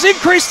has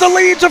increased the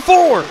lead to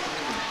 4.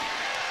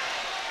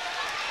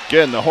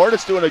 Again, the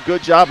Hornets doing a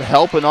good job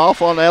helping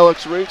off on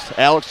Alex Reese.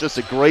 Alex just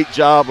a great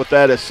job with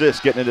that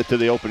assist, getting it to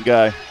the open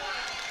guy.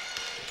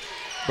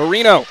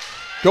 Marino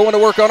going to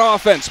work on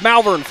offense.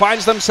 Malvern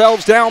finds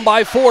themselves down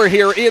by 4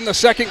 here in the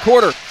second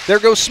quarter. There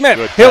goes Smith.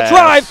 Good He'll pass.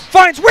 drive,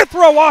 finds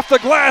Withrow off the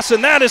glass,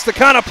 and that is the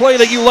kind of play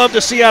that you love to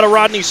see out of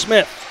Rodney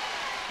Smith.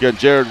 Again,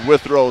 Jared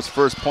Withrow's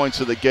first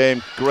points of the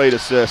game. Great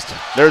assist.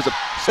 There's a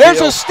steal. There's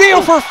a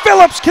steal for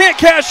Phillips. Can't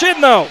cash in,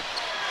 though.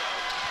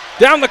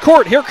 Down the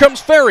court, here comes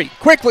Ferry.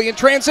 Quickly in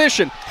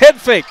transition. Head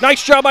fake.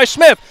 Nice job by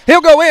Smith. He'll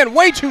go in.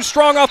 Way too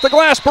strong off the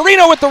glass.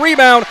 Barrino with the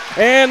rebound.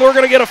 And we're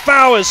going to get a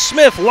foul as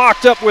Smith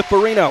locked up with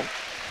Barrino.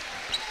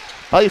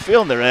 How you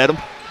feeling there, Adam?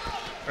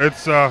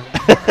 It's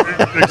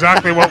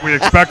exactly what we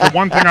expected.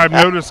 One thing I've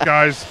noticed,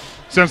 guys,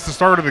 since the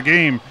start of the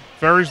game,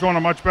 Ferry's doing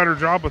a much better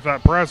job with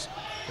that press.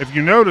 If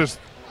you notice,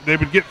 they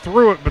would get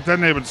through it, but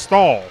then they would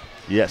stall.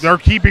 Yes. They're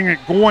keeping it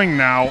going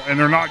now, and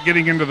they're not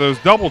getting into those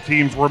double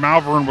teams where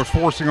Malvern was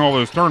forcing all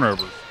those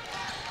turnovers.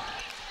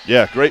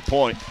 Yeah, great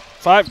point.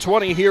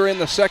 5:20 here in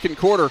the second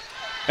quarter.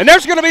 And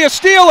there's going to be a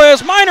steal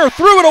as Minor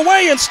threw it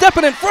away, and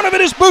stepping in front of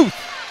it is Booth.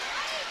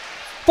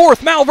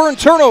 4th Malvern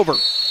turnover.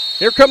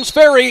 Here comes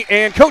Ferry,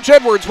 and Coach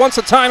Edwards wants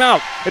a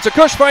timeout. It's a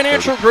Cush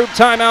Financial Group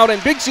timeout,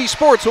 and Big Z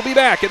Sports will be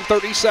back in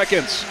 30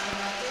 seconds.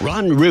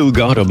 Ron Rugg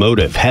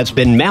Automotive has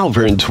been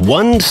Malvern's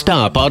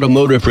one-stop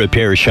automotive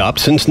repair shop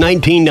since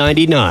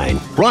 1999.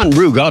 Ron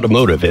Rugg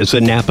Automotive is a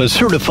Napa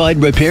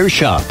certified repair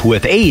shop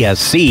with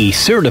ASC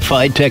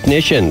certified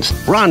technicians.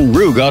 Ron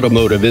Rugg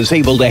Automotive is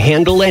able to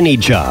handle any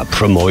job,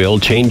 from oil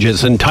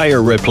changes and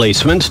tire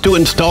replacements to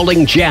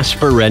installing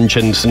Jasper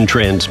engines and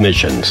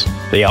transmissions.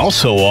 They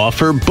also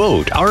offer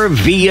boat,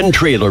 RV, and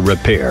trailer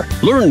repair.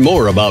 Learn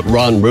more about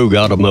Ron Rugg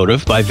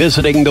Automotive by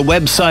visiting the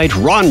website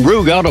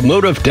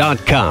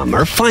ronruggautomotive.com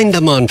or find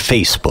them on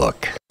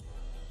Facebook.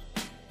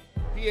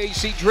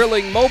 PAC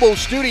Drilling Mobile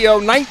Studio,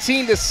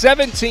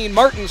 19-17.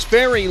 Martins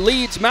Ferry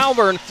leads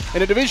Malvern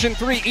in a Division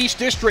III East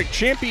District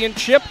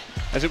Championship,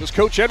 as it was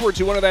Coach Edwards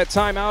who wanted that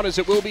timeout, as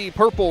it will be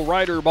Purple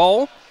Rider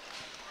ball.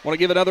 Want to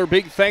give another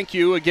big thank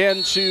you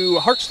again to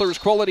Hartzler's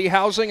Quality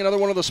Housing, another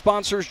one of the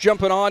sponsors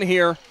jumping on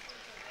here.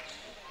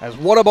 As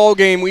what a ball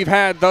game we've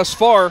had thus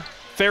far.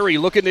 Ferry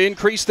looking to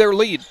increase their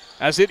lead,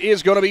 as it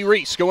is going to be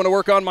Reese going to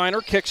work on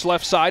Minor. Kicks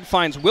left side,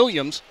 finds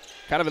Williams.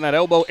 Kind of in that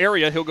elbow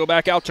area. He'll go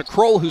back out to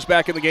Kroll, who's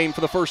back in the game for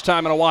the first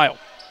time in a while.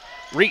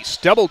 Reese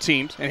double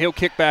teamed, and he'll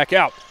kick back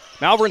out.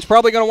 Malvern's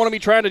probably going to want to be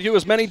trying to do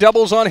as many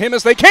doubles on him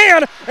as they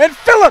can, and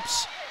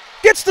Phillips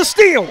gets the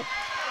steal.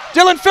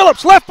 Dylan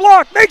Phillips, left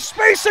block, makes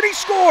space, and he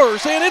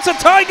scores, and it's a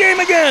tie game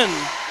again.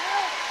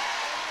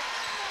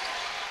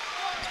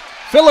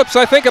 Phillips,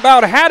 I think,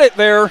 about had it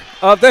there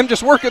of them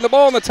just working the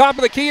ball on the top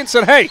of the key and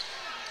said, hey,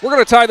 we're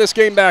going to tie this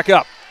game back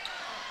up.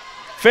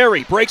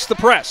 Ferry breaks the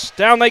press.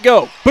 Down they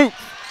go. Booth.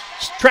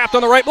 Trapped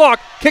on the right block,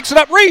 kicks it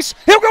up, Reese,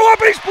 he'll go up,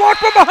 and he's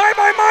blocked from behind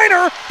by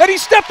Minor, and he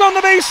stepped on the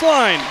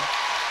baseline.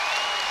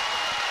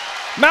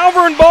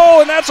 Malvern ball,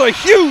 and that's a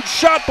huge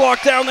shot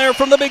block down there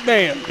from the big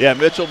man. Yeah,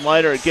 Mitchell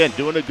Minor, again,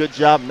 doing a good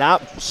job,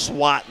 not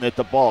swatting at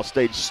the ball.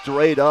 Stayed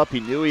straight up. He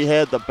knew he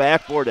had the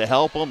backboard to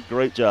help him.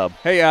 Great job.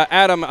 Hey,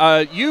 Adam,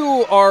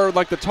 you are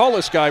like the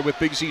tallest guy with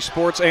Big Z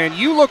Sports, and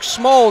you look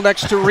small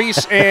next to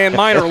Reese and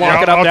Minor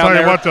locking up down there. I'll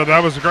tell you what, though,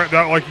 that was a great,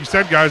 like you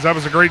said, guys, that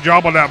was a great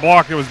job on that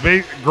block. It was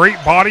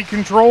great body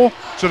control,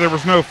 so there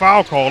was no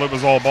foul called. It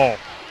was all ball.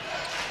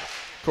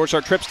 Of course,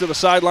 our trips to the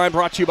sideline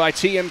brought to you by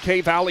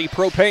TMK Valley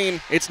Propane.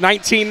 It's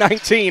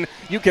 19-19.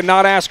 You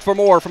cannot ask for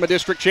more from a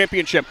district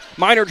championship.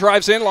 Minor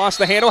drives in, lost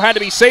the handle, had to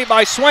be saved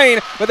by Swain,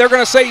 but they're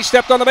going to say he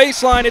stepped on the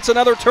baseline. It's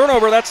another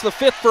turnover. That's the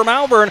 5th for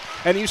Malvern,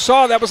 and you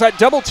saw that was that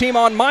double team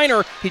on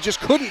Minor. He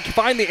just couldn't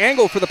find the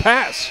angle for the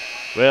pass.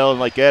 Well, and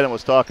like Adam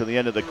was talking at the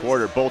end of the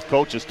quarter, both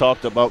coaches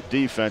talked about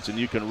defense, and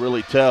you can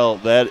really tell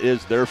that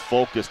is their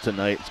focus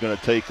tonight. It's going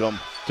to take them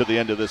to the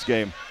end of this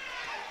game.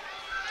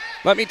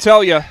 Let me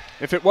tell you,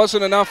 if it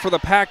wasn't enough for the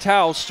packed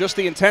house, just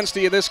the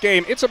intensity of this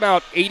game, it's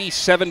about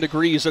 87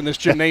 degrees in this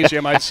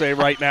gymnasium, I'd say,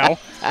 right now.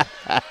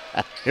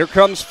 Here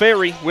comes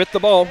Ferry with the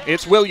ball.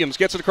 It's Williams,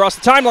 gets it across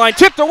the timeline,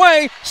 tipped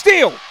away,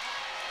 steal.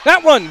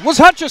 That one was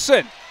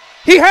Hutchison.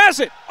 He has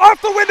it,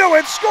 off the window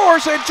and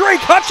scores, and Drake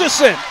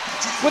Hutchison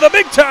with a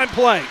big-time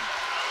play.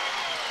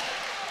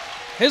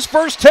 His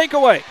first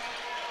takeaway.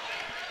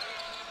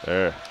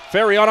 There.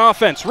 Ferry on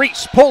offense.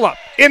 Reese, pull up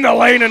in the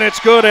lane, and it's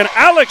good. And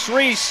Alex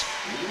Reese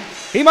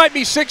He might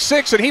be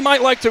 6'6", and he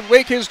might like to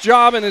make his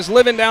job and is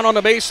living down on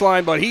the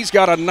baseline, but he's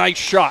got a nice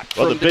shot.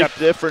 Well, the big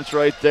difference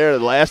right there,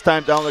 the last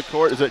time down the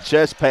court is that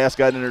chest pass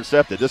got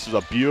intercepted. This is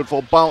a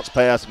beautiful bounce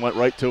pass and went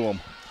right to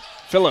him.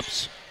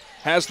 Phillips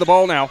has the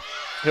ball now.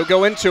 He'll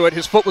go into it.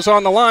 His foot was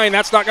on the line.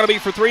 That's not going to be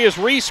for three as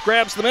Reese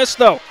grabs the miss,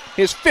 though.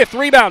 His 5th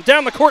rebound.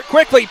 Down the court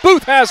quickly.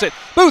 Booth has it.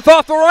 Booth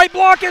off the right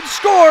block and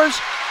scores.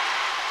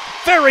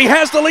 Ferry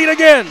has the lead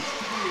again.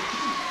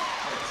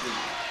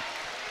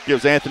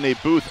 Gives Anthony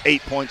Booth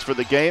 8 points for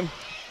the game.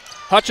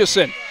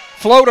 Hutchison,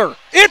 floater.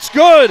 It's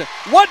good.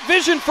 What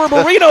vision for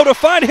Marino to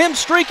find him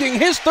streaking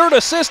his 3rd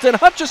assist, and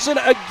Hutchison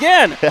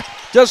again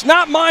does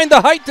not mind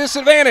the height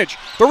disadvantage.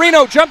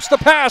 Marino jumps the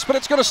pass, but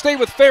it's going to stay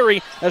with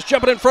Ferry as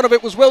jumping in front of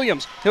it was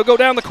Williams. He'll go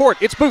down the court.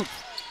 It's Booth.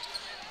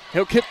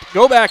 He'll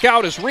go back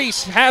out as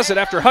Reese has it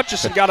after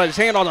Hutchison got his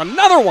hand on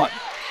another one.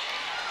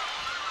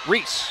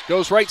 Reese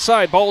goes right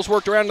side. Ball's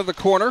worked around to the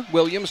corner.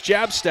 Williams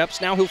jab steps.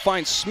 Now he'll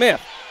find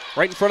Smith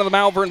right in front of the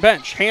Malvern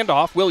bench.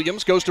 Handoff.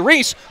 Williams goes to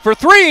Reese for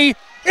 3.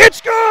 It's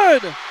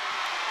good!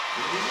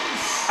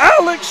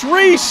 Alex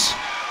Reese,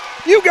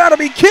 you got to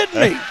be kidding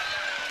me.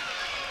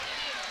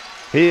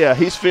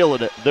 He's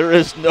feeling it. There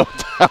is no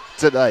doubt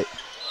tonight.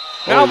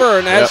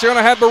 Malvern is going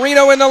to have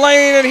Marino in the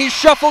lane, and he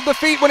shuffled the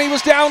feet when he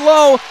was down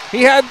low.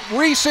 He had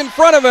Reese in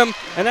front of him,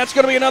 and that's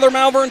going to be another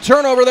Malvern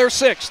turnover, their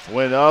 6th.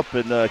 Went up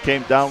and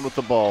came down with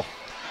the ball.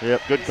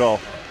 Yep, good call.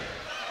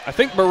 I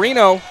think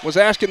Marino was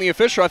asking the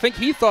official. I think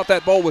he thought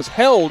that ball was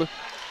held,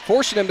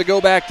 forcing him to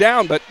go back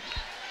down, but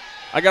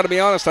I got to be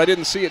honest, I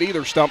didn't see it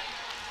either, Stump.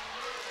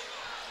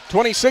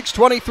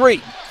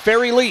 26-23,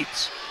 Ferry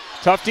leads.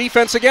 Tough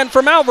defense again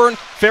for Malvern.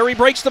 Ferry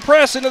breaks the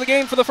press into the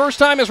game for the first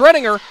time as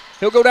Redinger.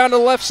 He'll go down to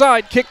the left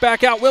side, kick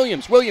back out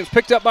Williams. Williams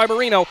picked up by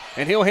Marino,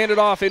 and he'll hand it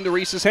off into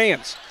Reese's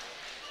hands.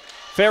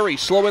 Ferry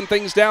slowing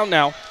things down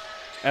now,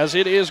 as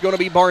it is going to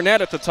be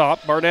Barnett at the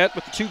top. Barnett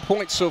with the 2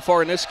 points so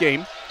far in this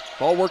game.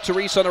 Ball work to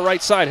Reese on the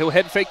right side. He'll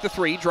head fake the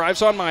 3,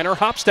 drives on Minor,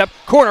 hop step,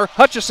 corner.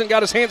 Hutchison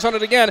got his hands on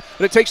it again,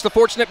 but it takes the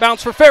fortunate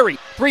bounce for Ferry.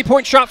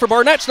 3-point shot for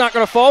Barnett's not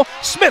going to fall.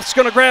 Smith's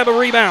going to grab a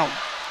rebound.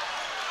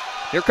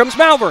 Here comes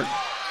Malvern.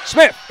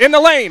 Smith in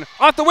the lane,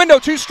 off the window,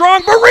 too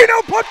strong.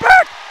 Marino put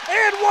back,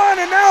 and 1,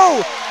 and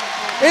no.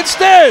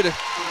 Instead,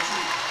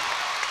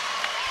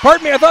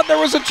 pardon me, I thought there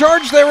was a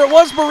charge there. It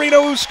was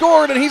Marino who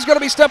scored, and he's going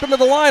to be stepping to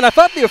the line. I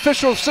thought the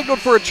official signaled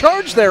for a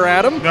charge there,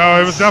 Adam.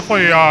 No, it was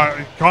definitely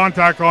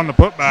contact on the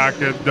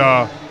putback.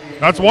 And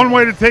that's one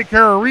way to take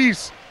care of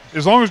Reese.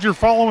 As long as you're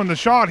following the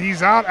shot,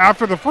 he's out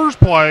after the first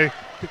play.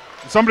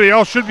 Somebody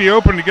else should be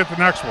open to get the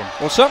next one.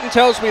 Well, something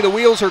tells me the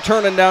wheels are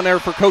turning down there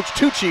for Coach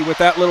Tucci with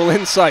that little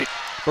insight.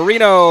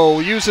 Marino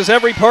uses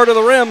every part of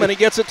the rim, and he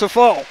gets it to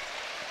fall.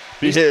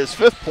 Be his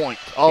 5th point,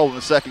 all in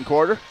the second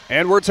quarter.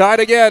 And we're tied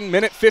again.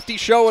 Minute 50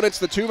 showing. It's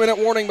the 2-minute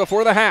warning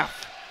before the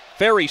half.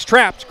 Ferry's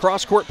trapped.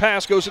 Cross-court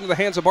pass goes into the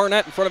hands of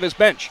Barnett in front of his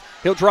bench.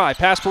 He'll drive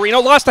past Marino.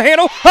 Lost the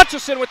handle.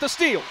 Hutchison with the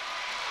steal.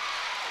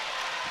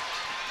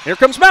 Here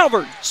comes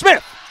Malvern.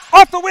 Smith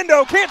off the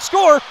window. Can't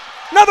score.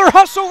 Another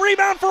hustle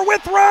rebound for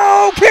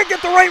Withrow. Can't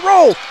get the right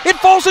roll. It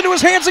falls into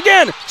his hands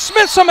again.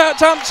 Smith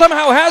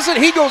somehow has it.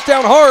 He goes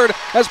down hard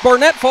as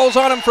Barnett falls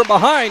on him from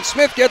behind.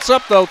 Smith gets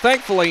up, though,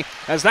 thankfully,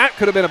 as that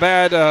could have been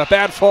a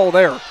bad fall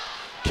there.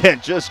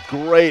 Again, just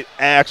great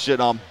action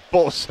on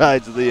both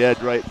sides of the edge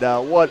right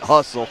now. What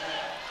hustle.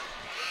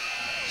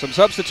 Some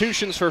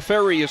substitutions for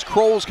Ferry as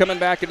Kroll's coming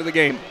back into the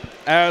game,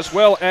 as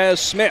well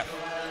as Smith.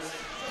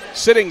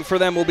 Sitting for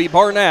them will be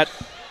Barnett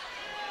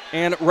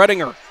and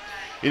Redinger.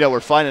 You know,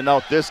 we're finding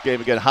out this game,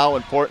 again, how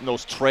important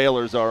those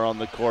trailers are on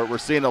the court. We're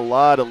seeing a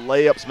lot of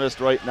layups missed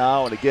right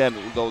now, and again,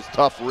 those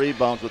tough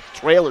rebounds with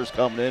trailers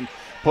coming in,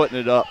 putting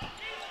it up.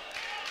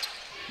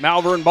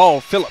 Malvern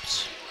ball,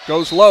 Phillips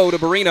goes low to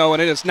Marino,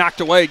 and it is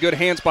knocked away. Good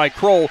hands by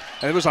Kroll,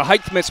 and there was a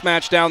height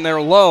mismatch down there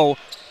low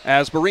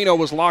as Marino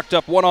was locked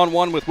up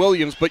one-on-one with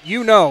Williams, but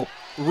you know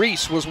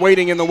Reese was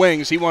waiting in the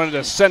wings. He wanted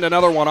to send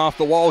another one off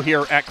the wall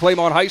here at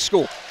Claymont High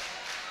School.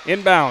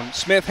 Inbound,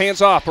 Smith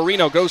hands off.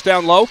 Marino goes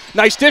down low.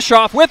 Nice dish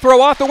off. Withrow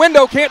off the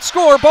window. Can't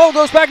score. Ball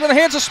goes back into the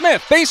hands of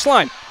Smith.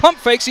 Baseline. Pump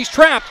fakes. He's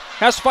trapped.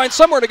 Has to find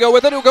somewhere to go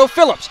with it. He'll go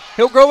Phillips.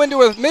 He'll go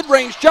into a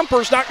mid-range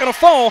jumper. Not going to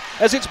fall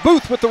as it's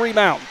Booth with the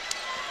rebound.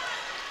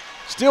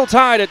 Still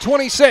tied at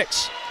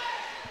 26.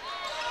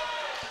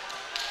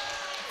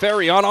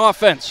 Ferry on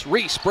offense.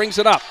 Reese brings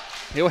it up.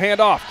 He'll hand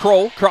off.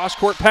 Kroll.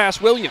 Cross-court pass.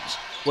 Williams.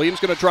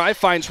 Williams going to drive,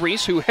 finds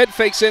Reese, who head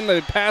fakes in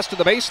the pass to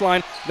the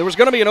baseline. There was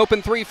going to be an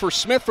open 3 for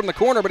Smith from the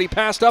corner, but he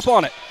passed up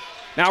on it.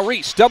 Now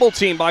Reese, double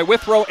teamed by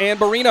Withrow and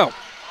Marino.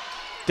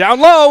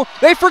 Down low,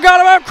 they forgot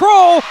about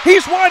Kroll.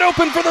 He's wide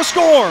open for the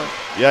score.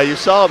 Yeah, you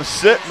saw him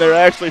sitting there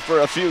actually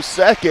for a few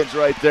seconds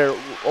right there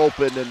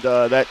open, and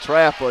that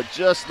trap, but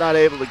just not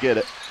able to get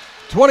it.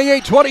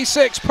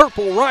 28-26,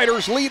 Purple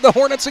Riders lead the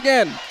Hornets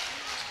again.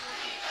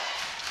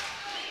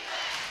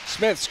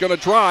 Smith's going to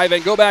drive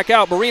and go back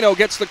out. Marino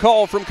gets the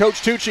call from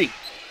Coach Tucci.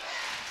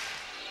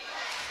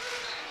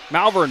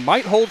 Malvern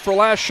might hold for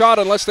last shot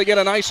unless they get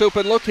a nice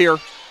open look here.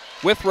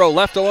 Withrow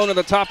left alone at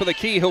the top of the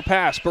key. He'll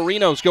pass.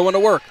 Barino's going to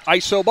work.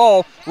 ISO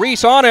ball.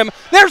 Reese on him.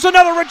 There's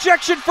another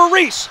rejection for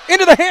Reese.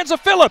 Into the hands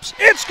of Phillips.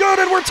 It's good,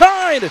 and we're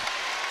tied.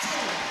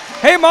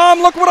 Hey,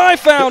 Mom, look what I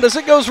found as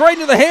it goes right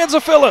into the hands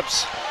of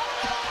Phillips.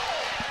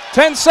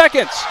 10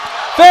 seconds.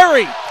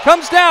 Ferry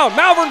comes down.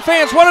 Malvern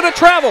fans wanted to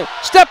travel.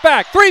 Step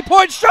back.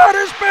 Three-point shot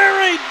is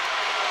buried.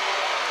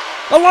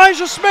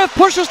 Elijah Smith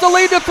pushes the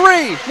lead to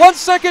 3. 1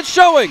 second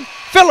showing.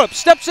 Phillips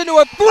steps into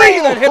a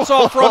 3 that hits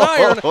off front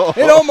iron.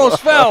 It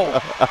almost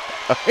fell.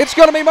 It's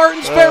going to be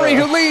Martins Ferry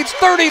who leads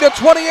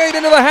 30-28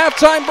 into the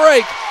halftime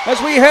break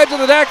as we head to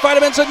the DAC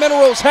Vitamins and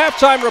Minerals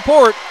halftime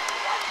report,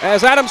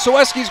 as Adam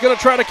Soweski's going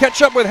to try to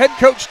catch up with head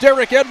coach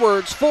Derek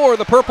Edwards for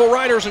the Purple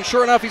Riders, and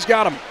sure enough, he's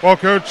got him. Well,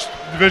 Coach,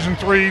 Division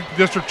III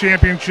District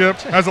Championship.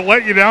 Has it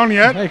let you down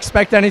yet? I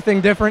expect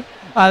anything different.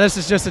 This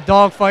is just a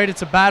dogfight.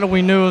 It's a battle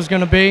we knew it was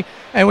going to be,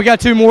 and we got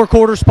 2 more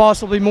quarters,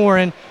 possibly more,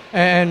 and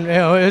you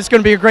know, it's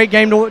going to be a great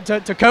game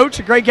to coach,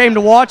 a great game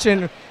to watch,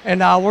 and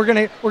we're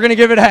gonna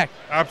give it a heck.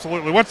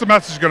 Absolutely. What's the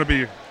message going to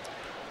be?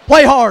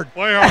 Play hard.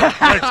 Play hard.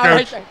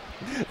 Thanks, Coach.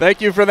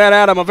 Thank you for that,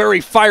 Adam. A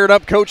very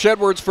fired-up Coach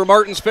Edwards for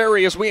Martins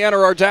Ferry as we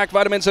enter our DAC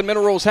Vitamins and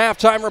Minerals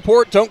halftime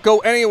report. Don't go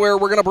anywhere.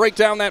 We're going to break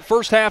down that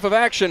first half of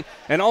action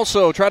and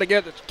also try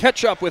to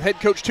catch up with head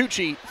coach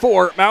Tucci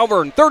for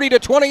Malvern.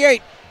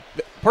 30-28.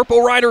 The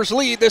Purple Riders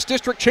lead this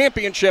district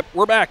championship.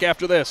 We're back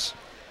after this.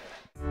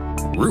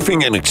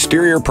 Roofing and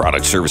Exterior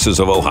Product Services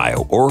of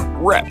Ohio, or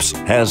REPS,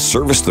 has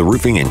serviced the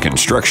roofing and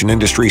construction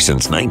industry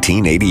since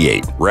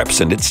 1988.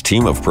 REPS and its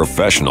team of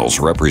professionals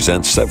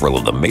represent several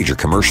of the major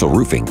commercial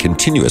roofing,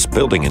 continuous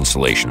building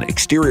insulation,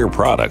 exterior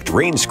product,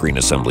 rain screen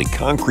assembly,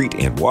 concrete,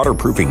 and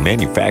waterproofing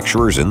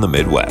manufacturers in the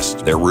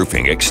Midwest. Their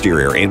roofing,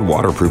 exterior, and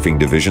waterproofing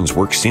divisions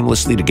work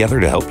seamlessly together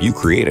to help you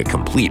create a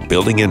complete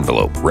building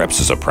envelope.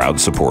 REPS is a proud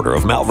supporter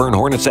of Malvern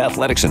Hornets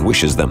athletics and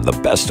wishes them the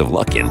best of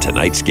luck in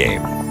tonight's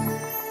game.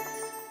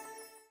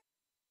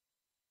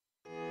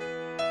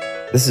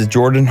 This is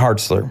Jordan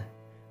Hartzler.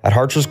 At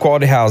Hartzler's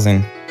Quality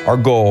Housing, our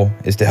goal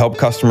is to help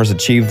customers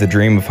achieve the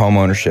dream of home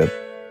ownership.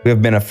 We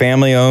have been a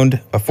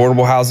family-owned,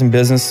 affordable housing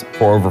business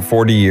for over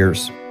 40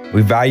 years.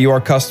 We value our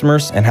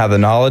customers and have the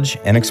knowledge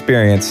and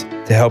experience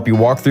to help you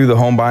walk through the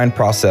home buying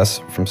process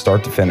from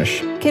start to finish.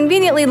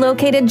 Conveniently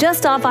located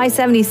just off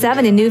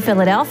I-77 in New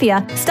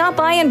Philadelphia, stop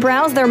by and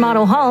browse their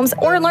model homes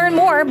or learn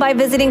more by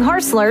visiting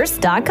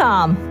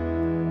hartzlers.com.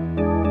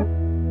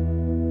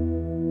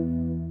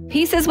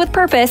 Pieces with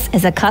Purpose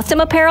is a custom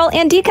apparel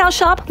and decal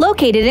shop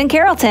located in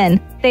Carrollton.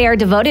 They are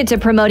devoted to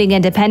promoting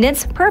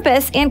independence,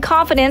 purpose, and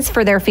confidence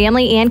for their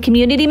family and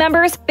community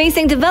members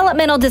facing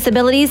developmental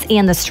disabilities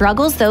and the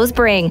struggles those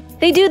bring.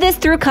 They do this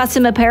through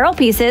custom apparel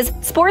pieces,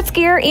 sports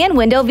gear, and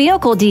window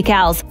vehicle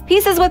decals.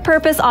 Pieces with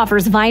Purpose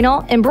offers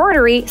vinyl,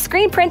 embroidery,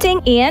 screen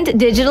printing, and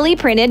digitally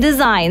printed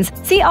designs.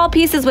 See all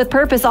Pieces with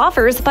Purpose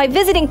offers by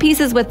visiting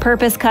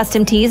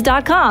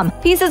pieceswithpurposecustomtees.com.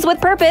 Pieces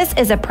with Purpose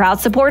is a proud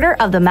supporter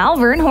of the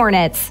Malvern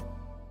Hornets.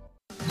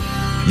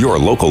 Your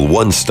local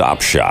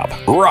one-stop shop,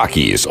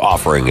 Rocky's,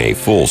 offering a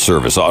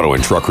full-service auto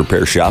and truck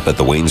repair shop at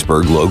the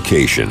Waynesburg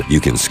location.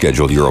 You can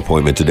schedule your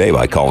appointment today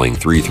by calling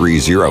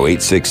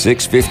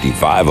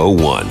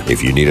 330-866-5501.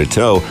 If you need a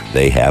tow,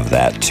 they have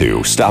that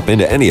too. Stop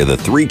into any of the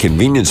 3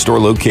 convenience store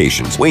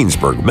locations,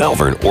 Waynesburg,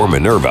 Malvern, or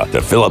Minerva,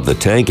 to fill up the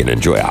tank and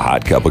enjoy a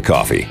hot cup of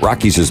coffee.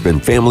 Rocky's has been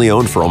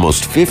family-owned for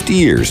almost 50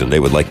 years, and they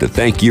would like to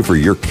thank you for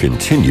your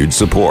continued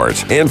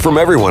support. And from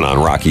everyone on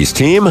Rocky's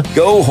team,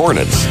 go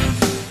Hornets!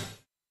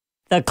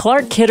 The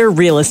Clark Kidder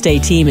Real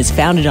Estate Team is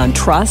founded on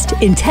trust,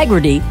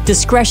 integrity,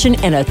 discretion,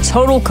 and a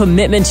total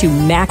commitment to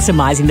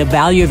maximizing the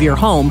value of your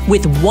home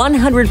with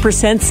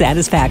 100%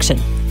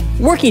 satisfaction.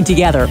 Working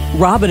together,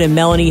 Robin and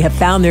Melanie have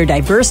found their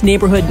diverse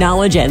neighborhood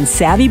knowledge and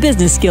savvy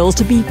business skills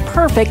to be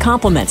perfect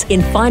complements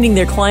in finding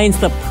their clients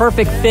the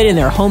perfect fit in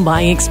their home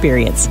buying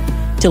experience.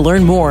 To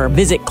learn more,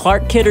 visit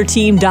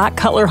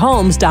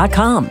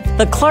clarkkitterteam.cutlerhomes.com.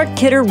 The Clark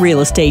Kidder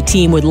Real Estate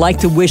Team would like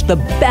to wish the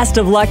best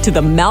of luck to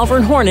the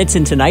Malvern Hornets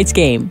in tonight's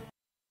game.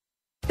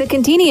 The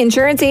Contini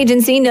Insurance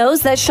Agency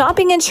knows that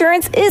shopping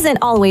insurance isn't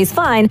always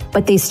fun,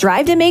 but they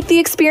strive to make the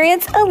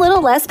experience a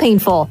little less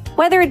painful.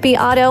 Whether it be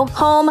auto,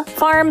 home,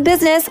 farm,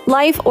 business,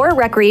 life, or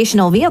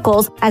recreational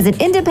vehicles, as an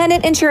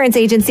independent insurance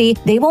agency,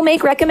 they will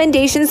make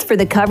recommendations for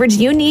the coverage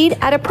you need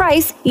at a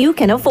price you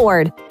can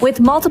afford. With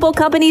multiple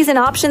companies and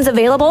options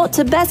available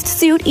to best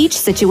suit each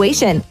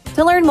situation.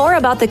 To learn more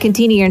about the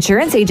Contini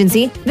Insurance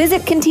Agency,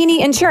 visit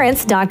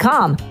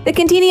ContiniInsurance.com. The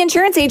Contini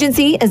Insurance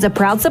Agency is a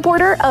proud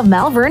supporter of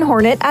Malvern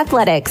Hornet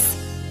Athletics.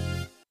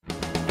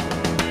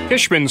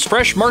 Kishman's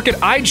Fresh Market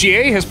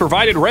IGA has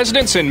provided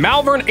residents in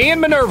Malvern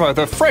and Minerva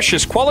the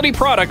freshest quality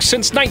products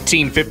since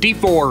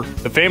 1954.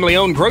 The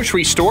family-owned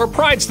grocery store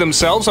prides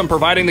themselves on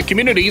providing the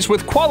communities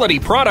with quality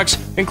products,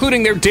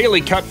 including their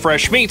daily cut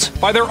fresh meats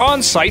by their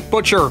on-site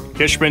butcher.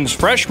 Kishman's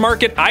Fresh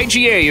Market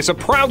IGA is a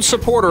proud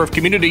supporter of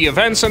community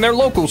events in their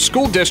local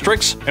school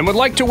districts and would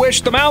like to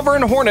wish the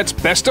Malvern Hornets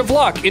best of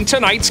luck in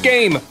tonight's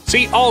game.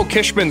 See all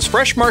Kishman's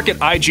Fresh Market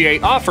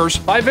IGA offers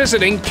by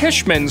visiting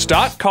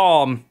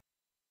kishmans.com.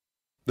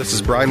 This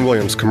is Brian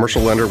Williams,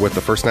 commercial lender with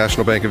the First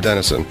National Bank of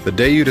Denison. The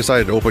day you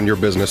decided to open your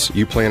business,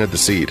 you planted the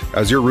seed.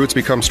 As your roots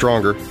become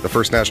stronger, the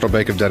First National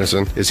Bank of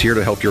Denison is here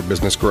to help your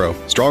business grow.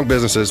 Strong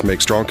businesses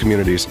make strong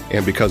communities,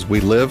 and because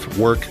we live,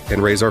 work,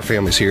 and raise our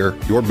families here,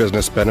 your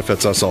business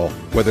benefits us all.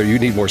 Whether you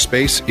need more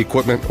space,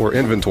 equipment, or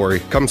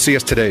inventory, come see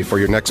us today for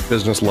your next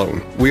business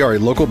loan. We are a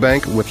local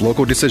bank with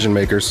local decision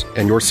makers,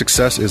 and your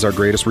success is our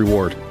greatest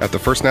reward. At the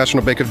First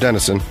National Bank of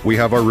Denison, we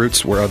have our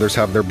roots where others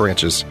have their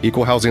branches.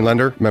 Equal housing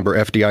lender, member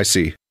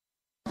FDIC.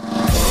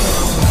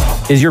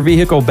 Is your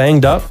vehicle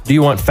banged up? Do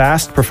you want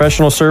fast,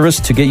 professional service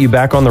to get you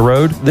back on the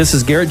road? This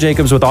is Garrett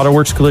Jacobs with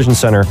AutoWorks Collision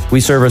Center. We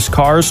service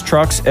cars,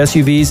 trucks,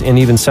 SUVs, and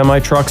even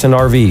semi-trucks and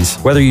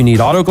RVs. Whether you need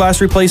auto glass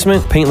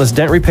replacement, paintless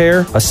dent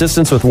repair,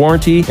 assistance with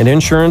warranty and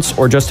insurance,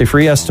 or just a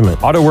free estimate,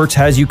 AutoWorks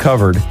has you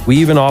covered. We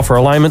even offer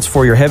alignments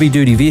for your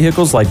heavy-duty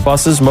vehicles like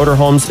buses,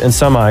 motorhomes, and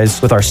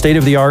semis with our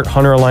state-of-the-art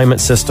Hunter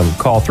alignment system.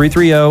 Call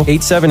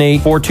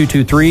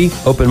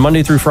 330-878-4223, open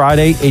Monday through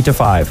Friday, 8 to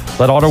 5.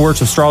 Let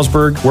AutoWorks of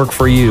Strasburg work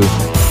for you.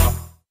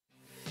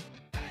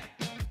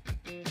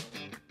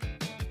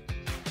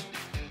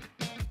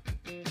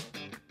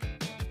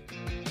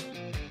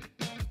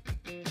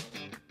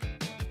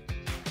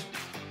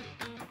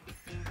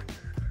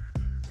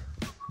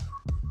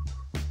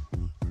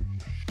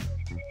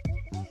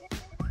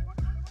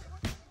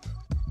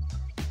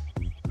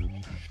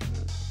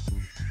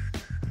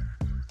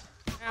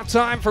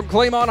 Time from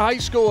Claymont High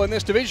School in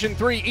this Division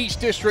III East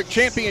District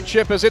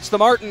Championship as it's the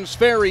Martins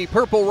Ferry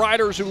Purple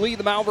Riders who lead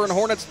the Malvern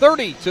Hornets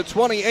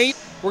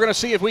 30-28. We're going to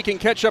see if we can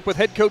catch up with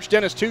head coach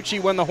Dennis Tucci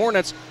when the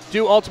Hornets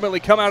do ultimately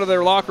come out of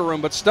their locker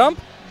room. But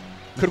Stump,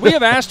 could we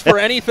have asked for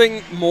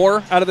anything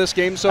more out of this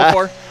game so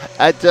far?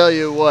 I tell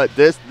you what,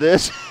 this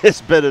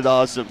has been an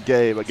awesome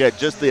game. Again,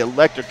 just the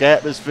electric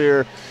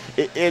atmosphere.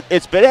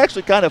 It's been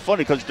actually kind of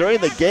funny because during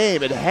the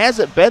game, it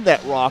hasn't been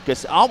that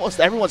raucous. Almost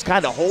everyone's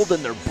kind of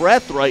holding their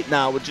breath right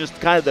now with just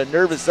kind of the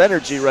nervous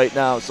energy right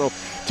now. So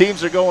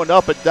teams are going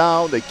up and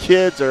down. The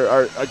kids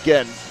are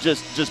again,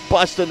 just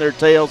busting their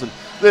tails. And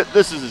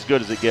this is as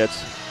good as it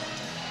gets.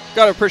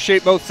 Got to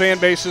appreciate both fan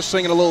bases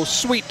singing a little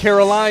Sweet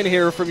Caroline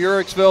here from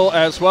Uricksville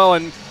as well.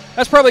 And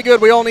that's probably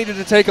good. We all needed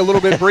to take a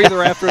little bit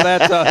breather after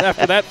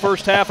that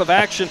first half of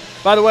action.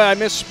 By the way, I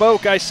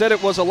misspoke. I said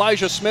it was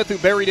Elijah Smith who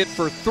buried it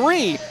for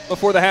 3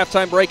 before the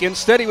halftime break.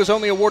 Instead, he was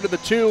only awarded the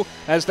 2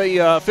 as the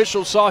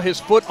officials saw his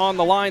foot on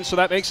the line, so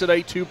that makes it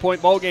a 2-point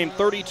ball game,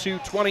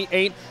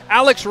 32-28.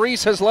 Alex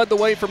Reese has led the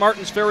way for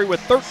Martins Ferry with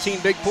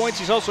 13 big points.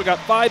 He's also got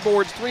 5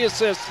 boards, 3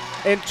 assists,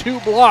 and 2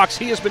 blocks.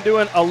 He has been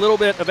doing a little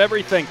bit of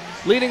everything.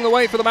 Leading the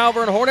way for the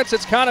Malvern Hornets,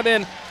 it's kind of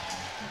been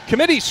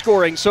committee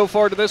scoring so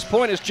far to this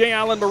point is Jay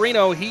Allen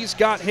Marino. He's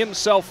got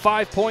himself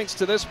 5 points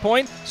to this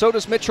point. So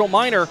does Mitchell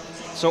Minor.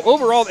 So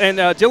overall, and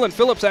Dylan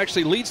Phillips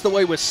actually leads the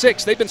way with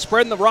 6. They've been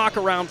spreading the rock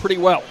around pretty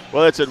well.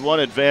 Well, that's one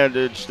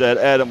advantage that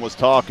Adam was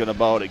talking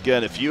about.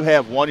 Again, if you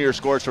have one of your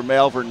scores for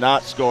Malvern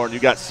not scoring, you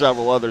got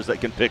several others that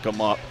can pick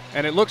them up.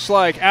 And it looks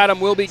like Adam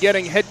will be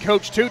getting head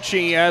coach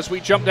Tucci as we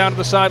jump down to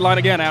the sideline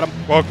again, Adam.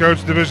 Well,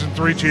 Coach, Division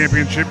III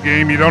championship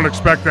game, you don't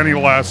expect any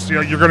less. You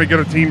know, you're going to get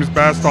a team's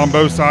best on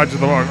both sides of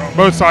the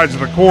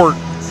court.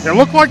 It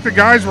looked like the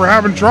guys were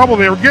having trouble.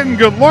 They were getting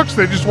good looks.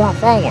 They just weren't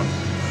falling.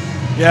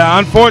 Yeah,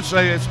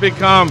 unfortunately, it's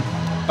become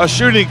a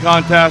shooting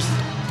contest,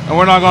 and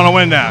we're not going to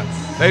win that.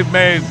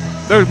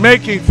 They're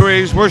making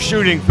threes. We're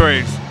shooting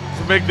threes.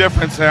 It's a big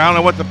difference there. I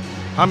don't know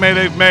how many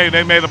they've made.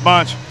 They made a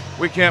bunch.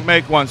 We can't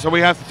make one, so we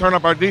have to turn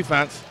up our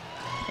defense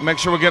and make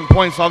sure we're getting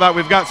points. All that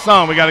we've got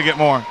some. We got to get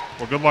more.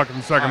 Well, good luck in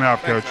the second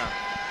half, Coach.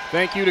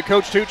 Thank you to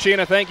Coach Tucci,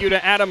 and a thank you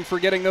to Adam for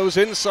getting those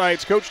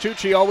insights. Coach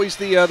Tucci, always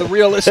the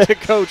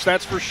realistic coach,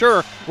 that's for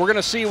sure. We're going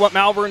to see what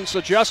Malvern's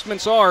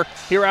adjustments are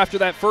here after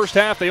that first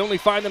half. They only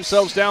find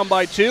themselves down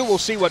by 2. We'll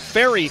see what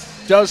Ferry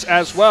does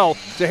as well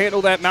to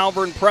handle that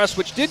Malvern press,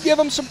 which did give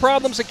them some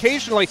problems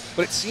occasionally,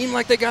 but it seemed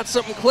like they got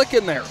something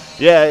clicking there.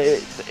 Yeah,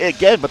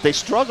 but they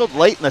struggled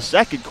late in the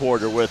second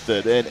quarter with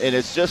it, and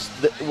it's just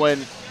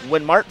when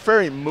Martin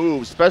Ferry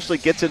moves, especially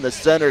gets in the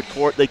center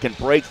court, they can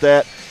break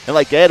that. And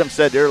like Adam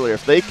said earlier,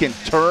 if they can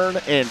turn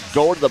and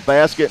go to the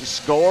basket and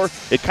score,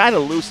 it kind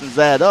of loosens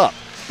that up.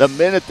 The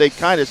minute they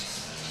kind of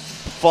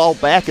fall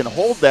back and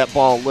hold that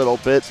ball a little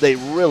bit, they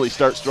really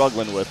start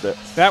struggling with it.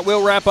 That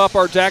will wrap up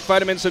our DAC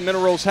Vitamins and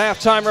Minerals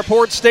halftime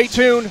report. Stay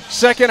tuned.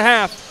 Second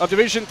half of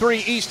Division III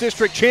East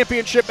District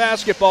Championship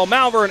Basketball.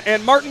 Malvern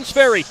and Martins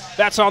Ferry.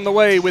 That's on the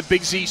way with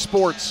Big Z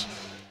Sports.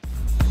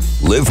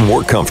 Live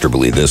more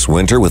comfortably this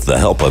winter with the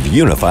help of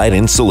Unified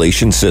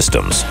Insulation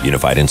Systems.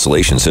 Unified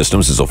Insulation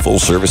Systems is a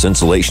full-service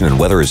insulation and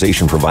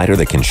weatherization provider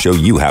that can show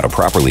you how to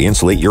properly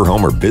insulate your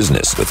home or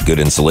business. With good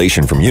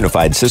insulation from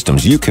Unified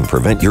Systems, you can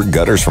prevent your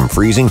gutters from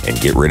freezing and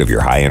get rid of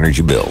your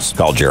high-energy bills.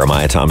 Call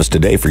Jeremiah Thomas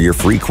today for your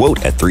free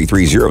quote at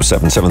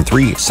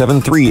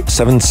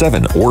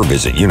 330-773-7377 or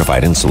visit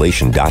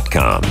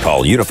unifiedinsulation.com.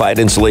 Call Unified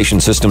Insulation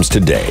Systems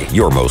today,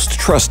 your most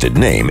trusted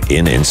name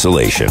in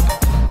insulation.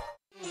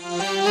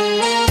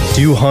 Do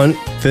Do you hunt,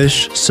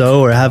 fish,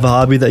 sew, or have a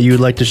hobby that you would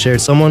like to share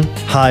with someone?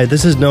 Hi,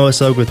 this is Noah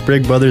Sugg with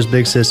Big Brothers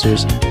Big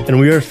Sisters, and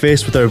we are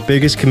faced with our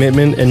biggest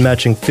commitment in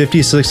matching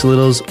 56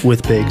 littles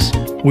with bigs.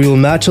 We will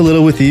match a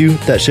little with you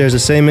that shares the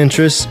same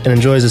interests and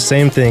enjoys the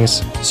same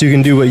things, so you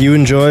can do what you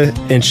enjoy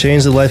and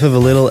change the life of a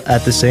little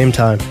at the same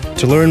time.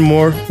 To learn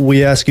more,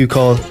 we ask you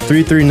call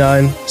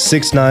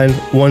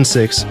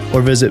 339-6916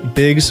 or visit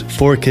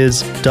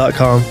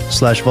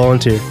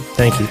bigs4kids.com/volunteer.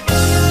 Thank you.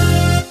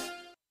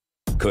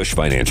 Cush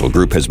Financial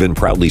Group has been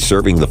proudly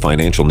serving the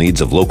financial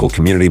needs of local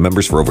community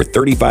members for over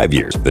 35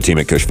 years. The team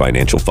at Cush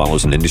Financial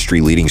follows an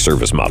industry-leading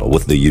service model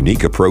with the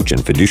unique approach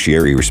and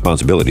fiduciary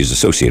responsibilities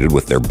associated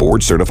with their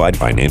board-certified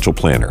financial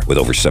planner. With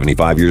over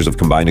 75 years of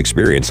combined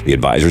experience, the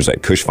advisors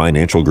at Cush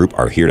Financial Group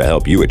are here to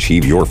help you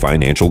achieve your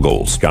financial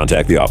goals.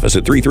 Contact the office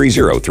at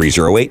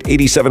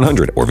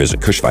 330-308-8700 or visit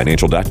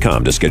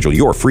cushfinancial.com to schedule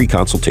your free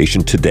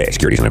consultation today.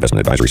 Securities and investment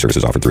advisory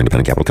services offered through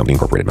Independent Capital Company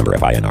Incorporated, member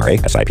FINRA,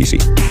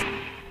 SIPC.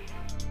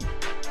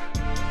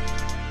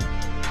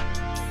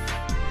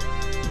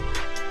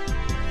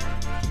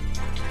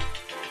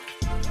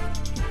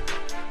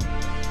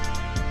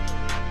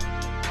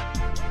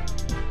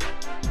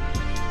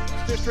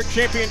 District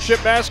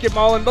Championship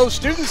basketball in both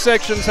student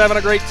sections having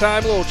a great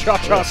time. A little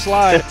cha-cha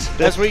slide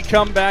as we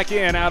come back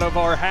in out of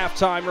our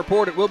halftime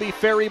report. It will be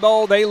Ferry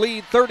ball. They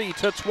lead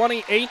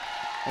 30-28.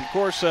 And of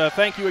course,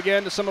 thank you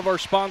again to some of our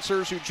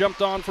sponsors who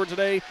jumped on for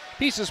today.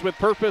 Pieces with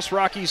Purpose,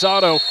 Rocky's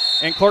Auto,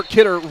 and Clark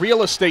Kidder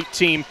Real Estate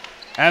Team.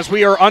 As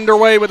we are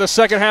underway with the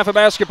second half of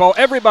basketball,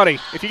 everybody,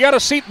 if you got a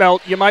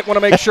seatbelt, you might want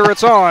to make sure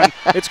it's on.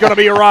 It's going to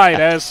be a ride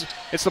as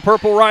it's the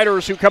Purple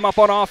Riders who come up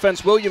on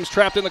offense. Williams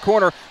trapped in the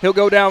corner. He'll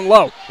go down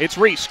low. It's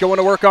Reese going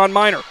to work on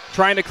Minor,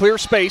 trying to clear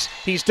space.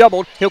 He's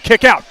doubled. He'll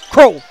kick out.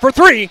 Kroll for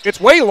three.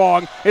 It's way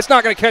long. It's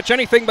not going to catch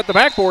anything but the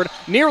backboard.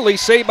 Nearly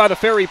saved by the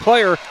Ferry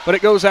player, but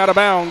it goes out of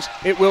bounds.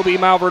 It will be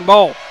Malvern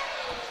ball.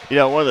 You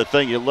know, one of the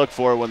things you look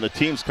for when the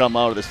teams come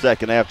out of the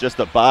second half, just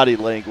the body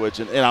language,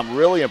 and I'm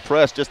really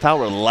impressed just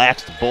how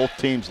relaxed both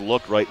teams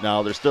look right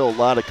now. There's still a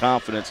lot of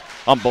confidence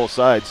on both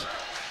sides.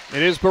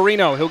 It is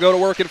Barrino. He'll go to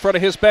work in front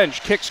of his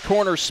bench. Kicks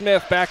corner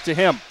Smith back to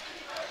him.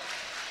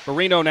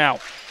 Barrino now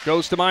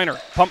goes to Minor.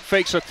 Pump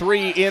fakes a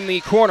three in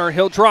the corner.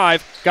 He'll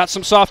drive. Got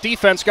some soft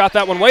defense. Got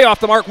that one way off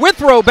the mark.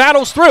 Withrow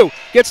battles through.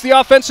 Gets the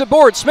offensive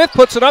board. Smith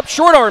puts it up.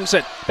 Short arms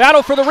it.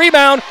 Battle for the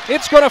rebound.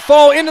 It's going to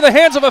fall into the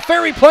hands of a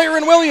Ferry player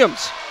in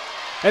Williams.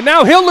 And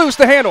now he'll lose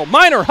the handle.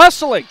 Minor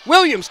hustling.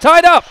 Williams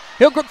tied up.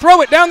 He'll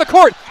throw it down the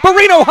court.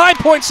 Barrino high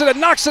points it and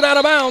knocks it out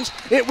of bounds.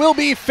 It will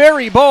be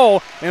Ferry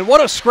ball. And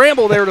what a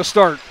scramble there to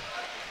start.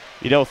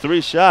 You know, 3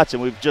 shots,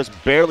 and we've just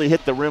barely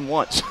hit the rim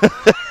once.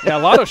 Yeah, a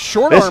lot of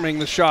short-arming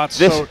the shots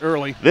so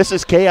early. This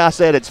is chaos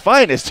at its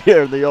finest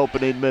here in the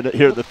opening minute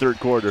here in the third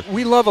quarter.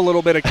 We love a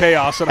little bit of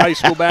chaos in high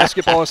school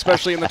basketball,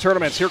 especially in the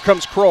tournaments. Here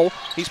comes Kroll.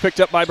 He's picked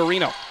up by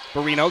Barrino.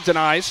 Barrino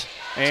denies,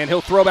 and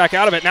he'll throw back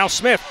out of it. Now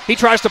Smith, he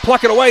tries to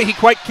pluck it away. He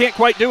can't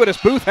quite do it as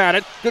Booth had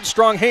it. Good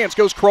strong hands.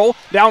 Goes Kroll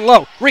down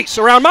low. Reese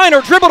around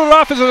Minor, dribbled it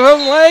off his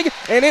own leg,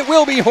 and it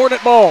will be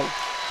Hornet ball.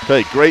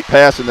 Okay, great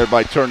pass in there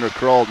by Turner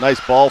Kroll. Nice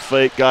ball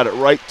fake, got it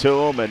right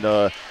to him,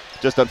 and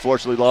just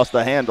unfortunately lost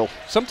the handle.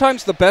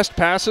 Sometimes the best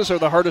passes are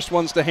the hardest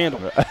ones to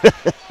handle.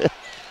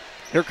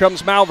 Here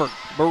comes Malvern.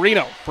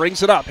 Barrino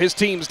brings it up. His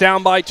team's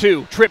down by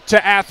 2. Trip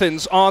to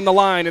Athens on the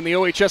line in the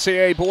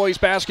OHSAA boys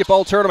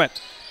basketball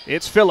tournament.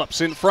 It's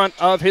Phillips in front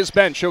of his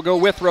bench. He'll go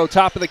Withrow,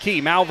 top of the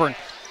key. Malvern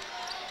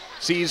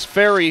sees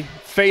Ferry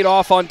fade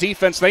off on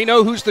defense. They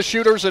know who's the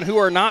shooters and who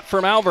are not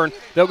for Malvern.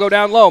 They'll go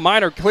down low.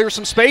 Minor clears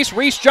some space.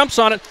 Reese jumps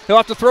on it. He'll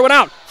have to throw it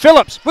out.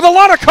 Phillips with a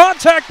lot of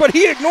contact, but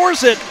he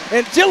ignores it.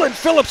 And Dylan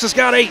Phillips has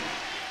got 8.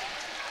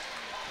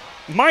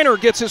 Minor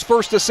gets his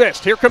first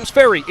assist. Here comes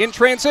Ferry in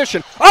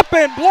transition. Up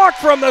and blocked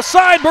from the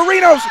side.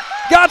 Barrino's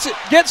got it,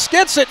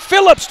 gets it.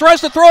 Phillips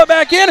tries to throw it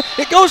back in.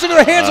 It goes into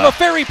the hands of a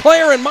Ferry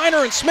player, and Minor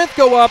and Smith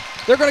go up.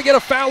 They're going to get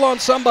a foul on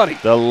somebody.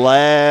 The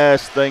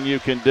last thing you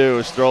can do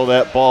is throw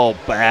that ball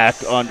back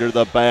under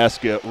the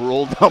basket.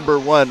 Rule number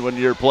 1 when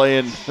you're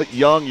playing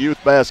young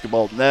youth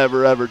basketball.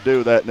 Never, ever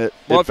do that, and it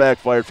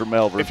backfired for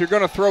Malvern. If you're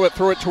going to throw it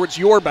towards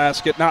your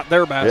basket, not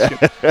their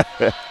basket.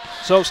 Yeah.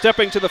 So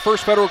stepping to the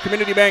First Federal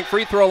Community Bank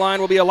free throw line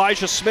will be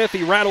Elijah Smith.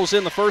 He rattles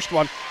in the first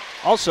one.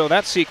 Also,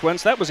 that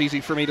sequence, that was easy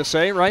for me to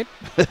say, right?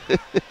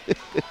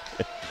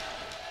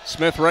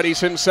 Smith readies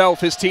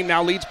himself. His team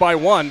now leads by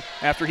 1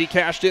 after he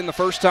cashed in the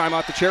first time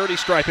off the charity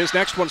stripe. His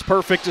next one's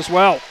perfect as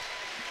well.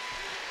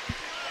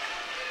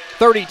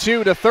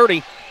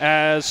 32-30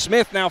 as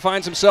Smith now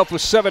finds himself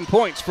with 7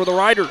 points for the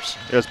Riders.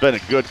 It's been a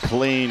good,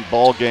 clean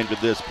ball game to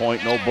this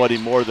point. Nobody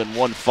more than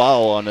 1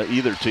 foul on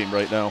either team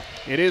right now.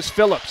 It is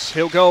Phillips.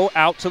 He'll go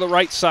out to the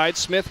right side.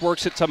 Smith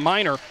works it to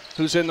Minor,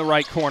 who's in the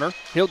right corner.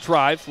 He'll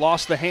drive,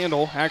 lost the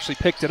handle, actually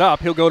picked it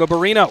up. He'll go to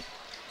Barrino.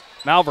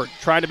 Malvern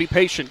trying to be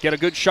patient, get a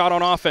good shot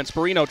on offense.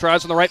 Barrino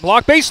drives on the right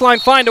block. Baseline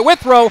find to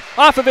Withrow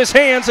off of his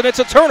hands, and it's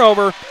a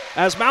turnover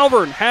as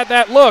Malvern had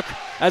that look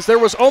as there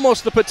was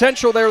almost the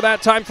potential there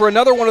that time for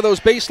another one of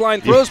those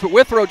baseline throws, but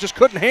Withrow just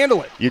couldn't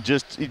handle it. You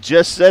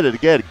just said it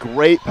again.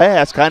 Great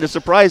pass. Kind of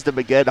surprised him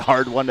again.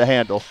 Hard one to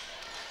handle.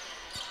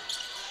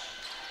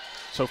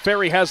 So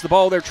Ferry has the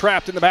ball there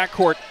trapped in the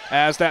backcourt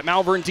as that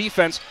Malvern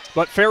defense,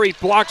 but Ferry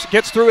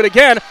gets through it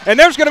again, and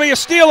there's going to be a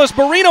steal as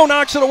Barrino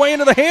knocks it away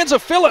into the hands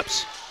of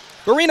Phillips.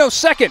 Barrino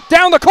second,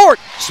 down the court,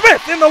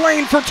 Smith in the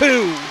lane for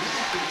two.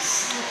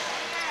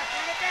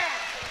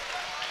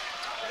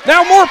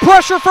 Now more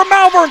pressure from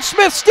Malvern.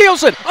 Smith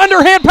steals it.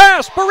 Underhand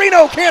pass.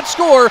 Barrino can't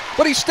score,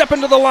 but he's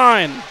stepping to the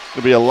line.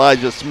 It'll be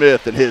Elijah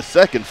Smith and his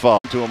second foul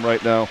to him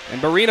right now.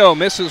 And Barrino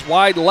misses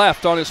wide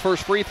left on his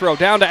first free throw.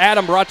 Down to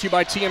Adam, brought to you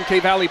by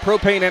TMK Valley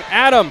Propane. And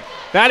Adam,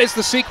 that is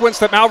the sequence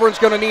that Malvern's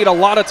going to need a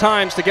lot of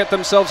times to get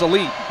themselves a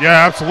lead.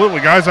 Yeah,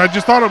 absolutely, guys. I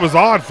just thought it was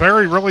odd.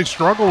 Ferry really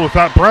struggled with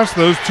that press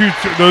those two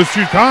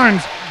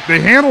times. They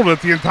handled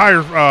it the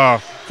entire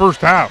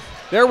first half.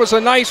 There was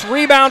a nice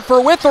rebound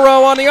for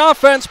Withrow on the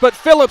offense, but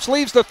Phillips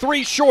leaves the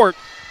three short,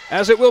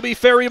 as it will be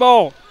Ferry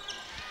ball.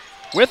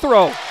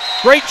 Withrow,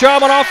 great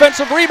job on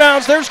offensive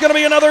rebounds. There's going to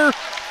be another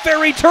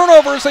Ferry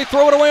turnover as they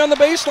throw it away on the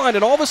baseline,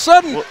 and all of a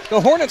sudden,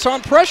 the Hornets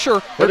on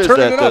pressure. They're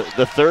turning it up.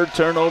 The third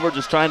turnover,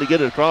 just trying to get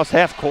it across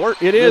half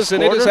court? It is,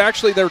 and it is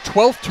actually their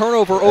 12th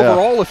turnover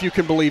overall, if you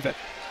can believe it.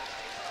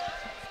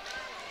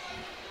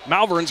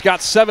 Malvern's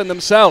got 7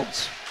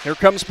 themselves. Here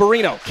comes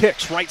Barrino,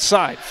 kicks right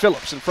side.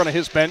 Phillips in front of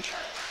his bench.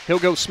 He'll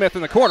go Smith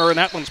in the corner, and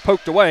that one's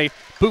poked away.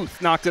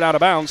 Booth knocked it out of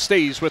bounds,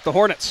 stays with the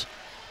Hornets.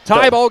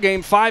 Tie ball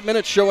game, 5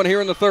 minutes showing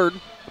here in the third.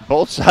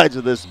 Both sides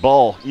of this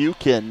ball, you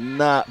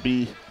cannot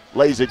be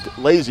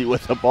lazy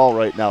with the ball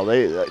right now.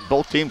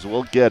 Both teams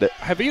will get it.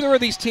 Have either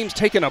of these teams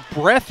taken a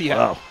breath yet?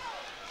 Wow.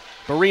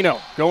 Barrino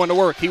going to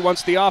work. He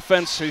wants the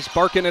offense. He's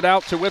barking it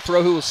out to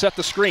Withrow, who will set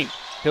the screen.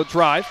 He'll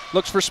drive,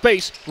 looks for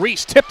space.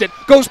 Reese tipped it,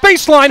 goes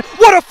baseline.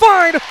 What a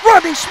find!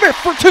 Rodney Smith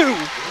for two.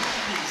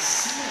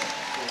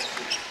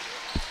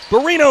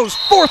 Barrino's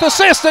fourth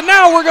assist, and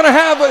now we're going to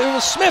have, it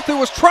was Smith who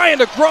was trying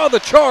to draw the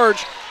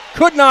charge.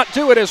 Could not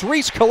do it as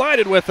Reese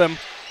collided with him.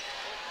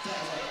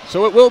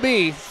 So it will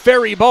be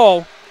Ferry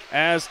ball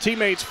as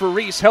teammates for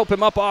Reese help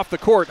him up off the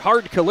court.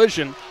 Hard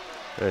collision.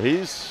 Yeah,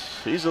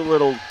 he's a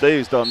little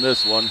dazed on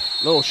this one.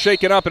 A little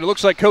shaken up, and it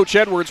looks like Coach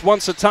Edwards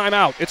wants a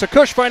timeout. It's a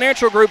Cush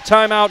Financial Group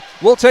timeout.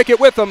 We'll take it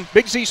with them.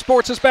 Big Z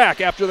Sports is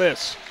back after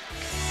this.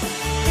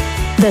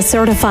 The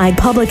certified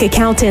public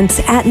accountants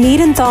at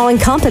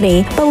Niedenthal &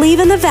 Company believe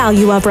in the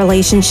value of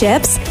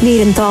relationships.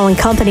 Niedenthal &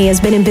 Company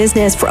has been in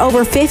business for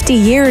over 50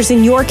 years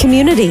in your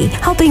community,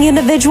 helping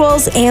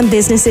individuals and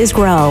businesses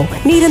grow.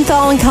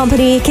 Niedenthal &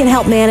 Company can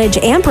help manage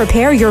and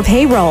prepare your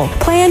payroll,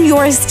 plan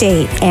your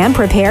estate, and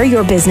prepare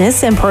your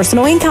business and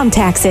personal income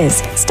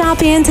taxes.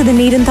 Stop in to the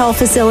Niedenthal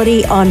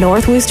facility on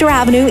North Worcester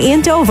Avenue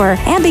in Dover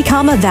and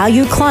become a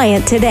valued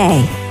client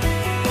today.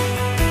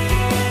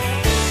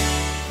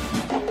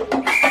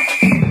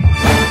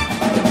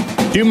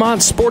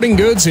 Dumont Sporting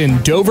Goods in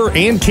Dover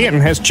and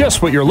Canton has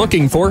just what you're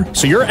looking for,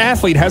 so your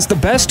athlete has the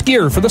best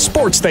gear for the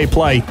sports they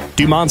play.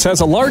 Dumont's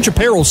has a large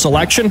apparel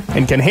selection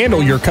and can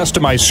handle your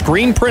customized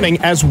screen printing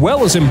as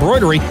well as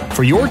embroidery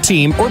for your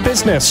team or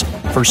business.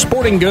 For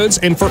sporting goods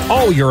and for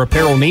all your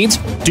apparel needs,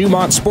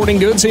 Dumont Sporting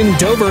Goods in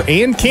Dover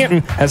and Canton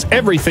has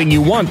everything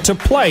you want to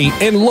play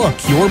and look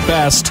your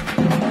best.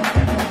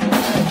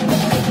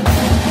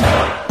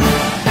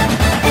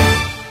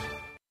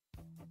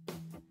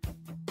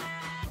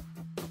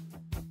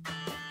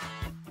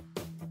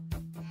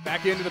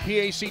 Back into the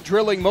PAC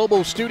Drilling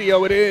Mobile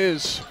Studio, it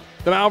is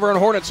the Malvern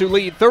Hornets who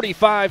lead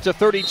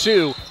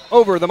 35-32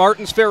 over the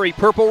Martins Ferry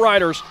Purple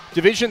Riders.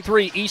 Division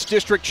III East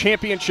District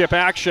Championship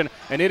action,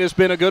 and it has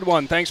been a good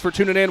one. Thanks for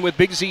tuning in with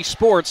Big Z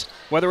Sports,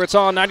 whether it's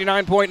on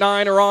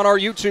 99.9 or on our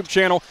YouTube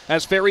channel,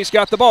 as Ferry's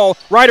got the ball.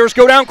 Riders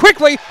go down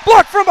quickly,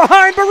 blocked from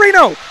behind,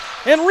 Barrino.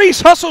 And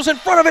Reese hustles in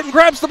front of it and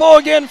grabs the ball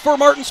again for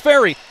Martins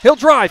Ferry. He'll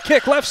drive,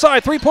 kick, left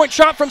side, three-point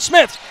shot from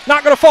Smith.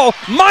 Not going to fall.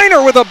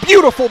 Minor with a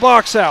beautiful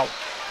box out.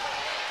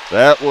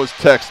 That was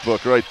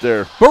textbook right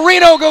there.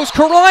 Barrino goes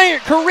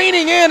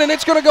careening in, and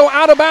it's going to go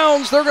out of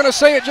bounds. They're going to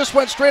say it just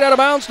went straight out of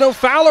bounds. No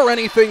foul or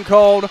anything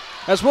called,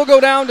 as we'll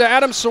go down to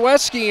Adam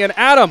Sawecki. And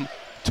Adam,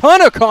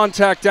 ton of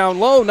contact down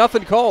low,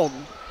 nothing called.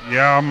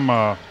 Yeah, I'm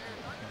a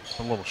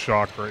little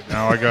shocked right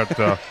now. I got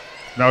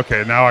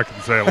okay, now I can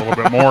say a little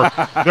bit more.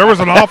 There was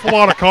an awful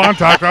lot of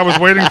contact. I was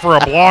waiting for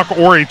a block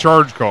or a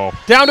charge call.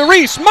 Down to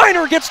Reese.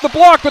 Minor gets the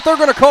block, but they're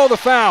going to call the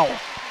foul.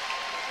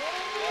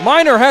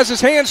 Minor has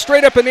his hand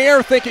straight up in the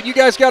air thinking, you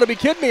guys got to be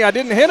kidding me, I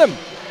didn't hit him.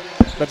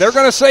 But they're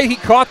going to say he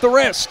caught the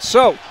wrist.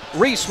 So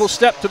Reese will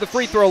step to the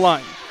free throw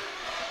line.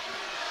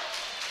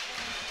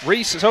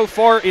 Reese, so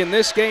far in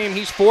this game,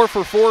 he's 4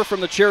 for 4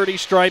 from the charity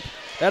stripe.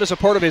 That is a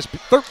part of his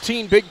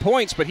 13 big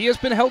points, but he has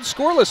been held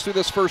scoreless through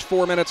this first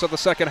 4 minutes of the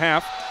second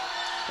half.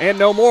 And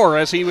no more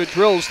as he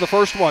drills the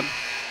first one.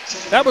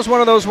 That was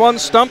one of those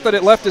ones stumped that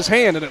it left his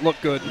hand and it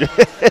looked good.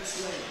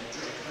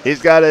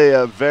 He's got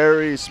a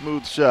very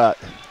smooth shot.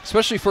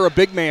 Especially for a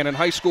big man in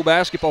high school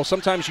basketball,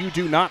 sometimes you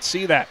do not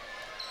see that.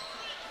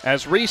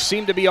 as Reese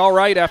seemed to be all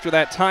right after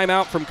that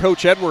timeout from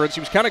Coach Edwards.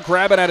 He was kind of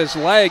grabbing at his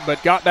leg,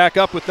 but got back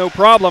up with no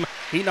problem.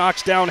 He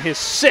knocks down his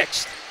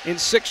 6th in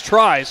 6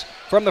 tries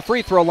from the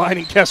free throw line,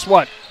 and guess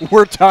what?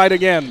 We're tied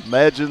again.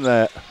 Imagine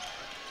that.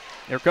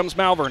 Here comes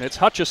Malvern. It's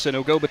Hutchison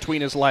who'll go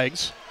between his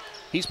legs.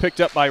 He's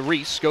picked up by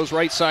Reese. Goes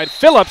right side.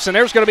 Phillips, and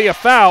there's going to be a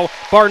foul.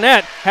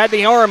 Barnett had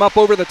the arm up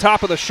over the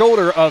top of the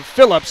shoulder of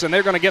Phillips, and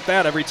they're going to get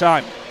that every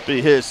time.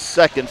 Be his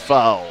 2nd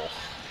foul.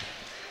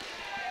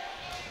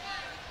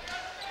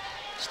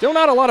 Still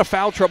not a lot of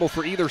foul trouble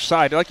for either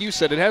side. Like you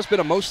said, it has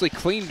been a mostly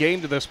clean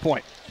game to this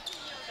point.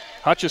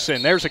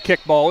 Hutchison, there's a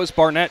kickball as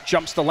Barnett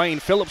jumps the lane.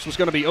 Phillips was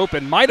going to be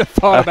open. Might have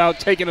thought about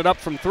taking it up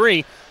from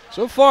 3.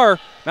 So far,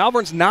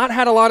 Malvern's not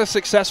had a lot of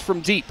success from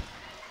deep.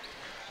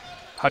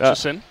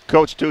 Hutchison.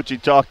 Coach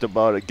Tucci talked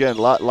about it. Again,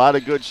 a lot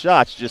of good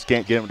shots, just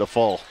can't get him to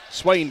fall.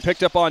 Swain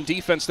picked up on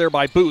defense there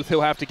by Booth.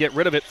 He'll have to get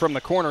rid of it from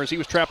the corner as he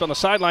was trapped on the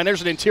sideline.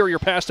 There's an interior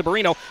pass to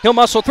Barino. He'll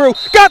muscle through.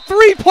 Got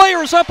 3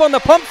 players up on the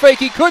pump fake.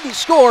 He couldn't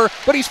score,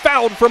 but he's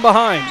fouled from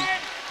behind.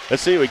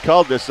 Let's see who he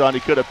called this on. He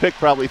could have picked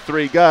probably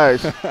 3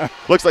 guys.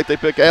 Looks like they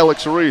pick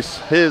Alex Reese,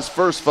 his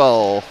 1st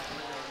foul.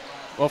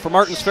 Well, for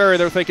Martins Ferry,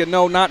 they're thinking,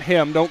 no, not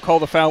him. Don't call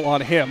the foul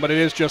on him, but it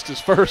is just his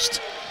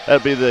 1st.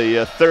 That'd be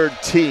the 3rd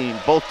team.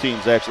 Both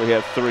teams actually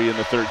have 3 in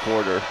the 3rd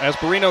quarter. As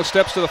Barino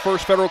steps to the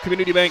First Federal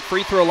Community Bank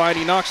free throw line,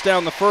 he knocks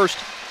down the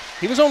 1st.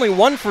 He was only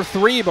 1 for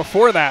 3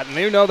 before that, and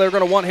they know they're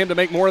going to want him to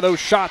make more of those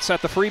shots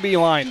at the freebie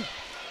line.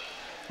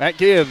 That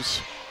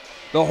gives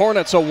the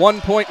Hornets a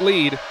 1-point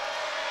lead.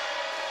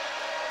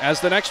 As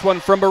the next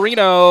one from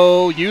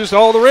Barino used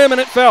all the rim,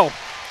 and it fell.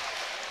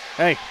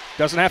 Hey,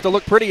 doesn't have to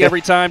look pretty every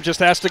time, just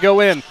has to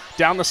go in.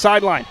 Down the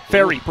sideline,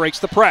 Ferry breaks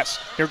the press.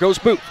 Here goes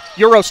Booth,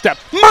 Euro step.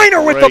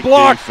 Minor with the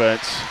block.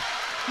 Defense.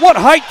 What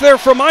height there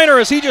for Minor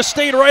as he just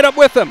stayed right up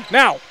with him.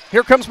 Now,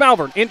 here comes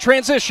Malvern in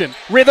transition.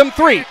 Rhythm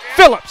 3,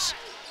 Phillips.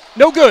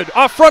 No good,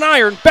 off front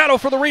iron. Battle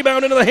for the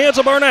rebound into the hands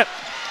of Barnett.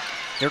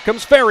 Here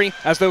comes Ferry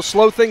as they'll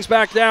slow things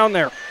back down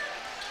there.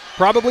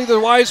 Probably the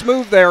wise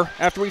move there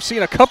after we've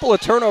seen a couple of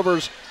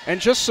turnovers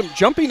and just some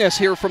jumpiness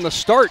here from the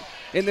start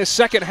in this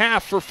second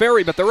half for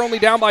Ferry, but they're only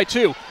down by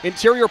 2.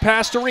 Interior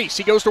pass to Reese.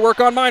 He goes to work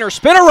on Minor.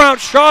 Spin around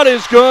shot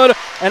is good,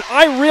 and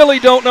I really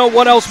don't know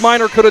what else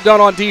Minor could have done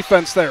on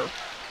defense there.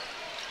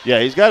 Yeah,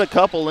 he's got a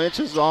couple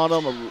inches on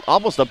him,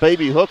 almost a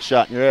baby hook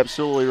shot, and you're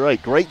absolutely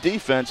right. Great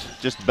defense,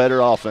 just better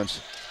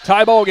offense.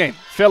 Tie ball game.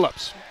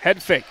 Phillips,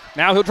 head fake.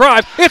 Now he'll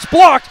drive. It's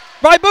blocked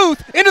by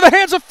Booth into the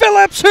hands of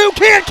Phillips, who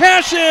can't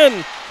cash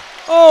in.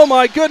 Oh,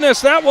 my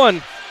goodness, that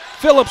one.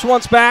 Phillips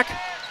wants back.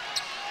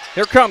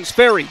 Here comes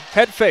Ferry,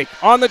 head fake,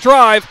 on the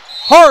drive.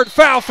 Hard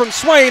foul from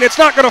Swain. It's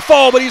not going to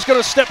fall, but he's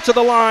going to step to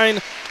the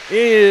line,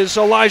 is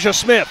Elijah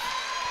Smith.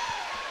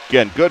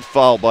 Again, good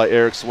foul by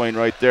Eric Swain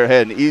right there.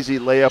 Had an easy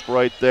layup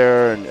right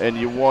there, and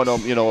you want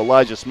him,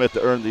 Elijah Smith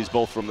to earn these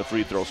both from the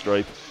free throw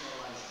stripe.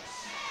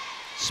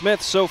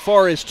 Smith so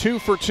far is 2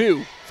 for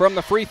 2 from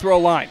the free throw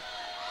line.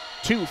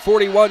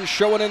 2:41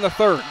 showing in the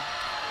 3rd.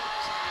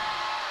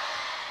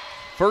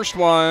 First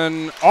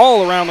one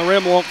all around the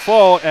rim won't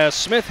fall as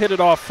Smith hit it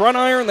off front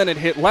iron, then it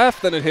hit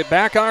left, then it hit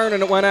back iron,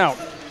 and it went out.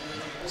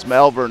 It's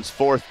Malvern's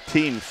 4th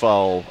team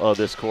foul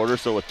this quarter,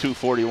 so with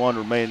 2:41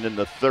 remaining in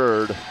the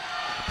 3rd, the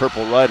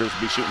Purple Riders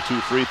will be shooting 2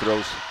 free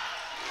throws.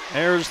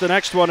 There's the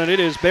next one, and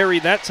it is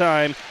buried that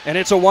time, and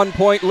it's a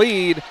 1-point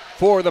lead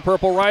for the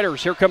Purple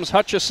Riders. Here comes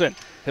Hutchison.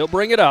 He'll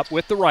bring it up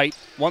with the right,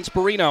 wants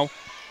Barino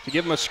to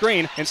give him a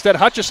screen. Instead,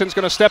 Hutchison's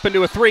going to step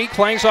into a 3,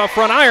 clangs off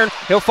front iron.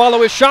 He'll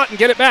follow his shot and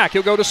get it back.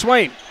 He'll go to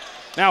Swain.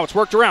 Now it's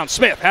worked around.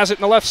 Smith has it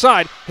in the left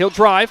side. He'll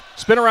drive,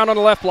 spin around on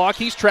the left block.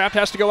 He's trapped,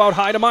 has to go out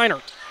high to Minor.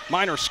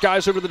 Minor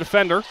skies over the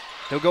defender.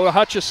 He'll go to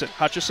Hutchison.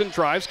 Hutchison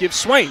drives, gives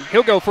Swain.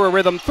 He'll go for a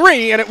rhythm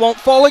 3, and it won't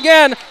fall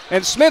again.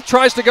 And Smith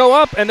tries to go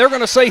up, and they're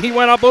going to say he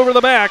went up over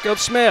the back of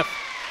Smith.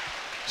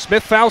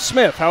 Smith fouls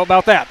Smith. How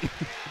about that?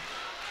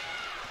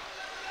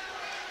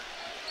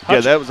 Yeah,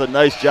 that was a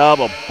nice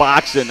job of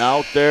boxing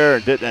out there,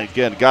 and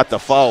again got the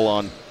foul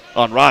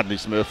on Rodney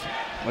Smith.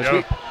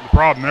 Yeah, the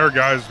problem there,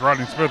 guys,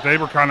 Rodney Smith, they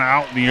were kind of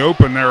out in the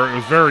open there. It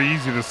was very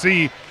easy to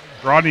see.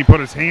 Rodney put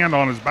his hand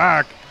on his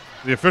back.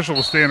 The official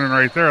was standing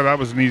right there. That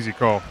was an easy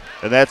call.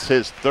 And that's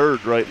his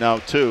 3rd right now,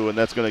 too, and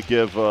that's going to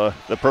give the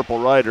Purple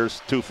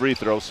Riders 2 free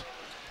throws.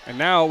 And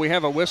now we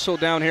have a whistle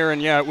down here,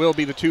 and, yeah, it will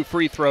be the 2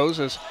 free throws.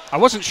 As I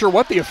wasn't sure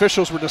what the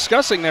officials were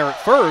discussing there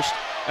at first.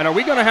 And are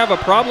we going to have a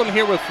problem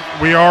here with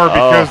 – We are,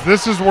 because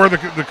this is where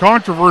the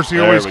controversy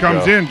always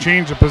comes in,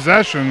 change of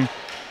possession.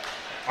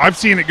 I've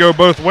seen it go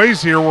both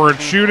ways here where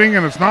it's shooting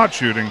and it's not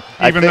shooting,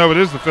 even though it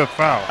is the 5th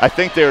foul. I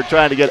think they were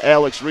trying to get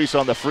Alex Reese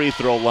on the free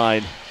throw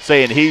line,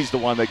 saying he's the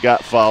one that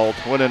got fouled,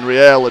 when in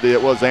reality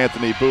it was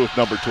Anthony Booth,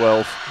 number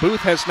 12.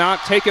 Booth has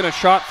not taken a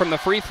shot from the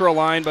free throw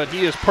line, but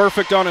he is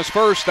perfect on his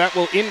first. That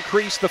will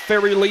increase the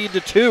Ferry lead to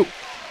 2.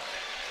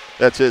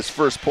 That's his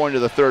first point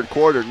of the 3rd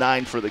quarter,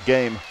 9 for the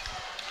game.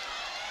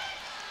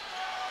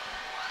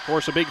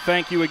 course, a big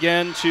thank you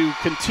again to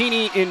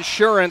Contini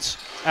Insurance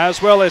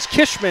as well as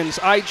Kishman's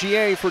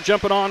IGA for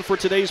jumping on for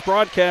today's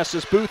broadcast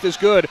as Booth is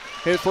good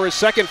for his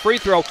second free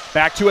throw.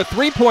 Back to a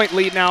three-point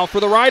lead now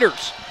for the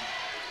Riders.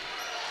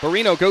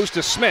 Barrino goes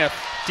to Smith.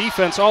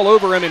 Defense all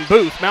over him in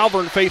Booth.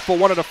 Malvern faithful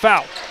wanted a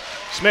foul.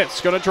 Smith's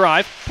going to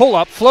drive, pull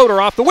up,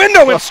 floater off the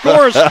window and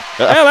scores. Yeah,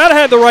 that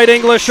had the right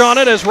English on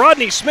it as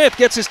Rodney Smith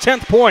gets his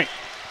 10th point.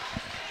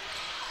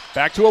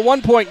 Back to a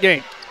one-point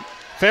game.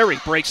 Ferry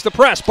breaks the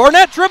press.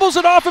 Barnett dribbles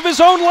it off of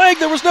his own leg.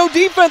 There was no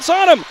defense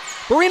on him.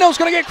 Barrino's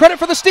going to get credit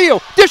for the steal.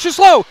 Dishes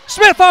low.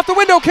 Smith off the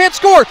window, can't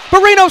score.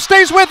 Barrino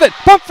stays with it.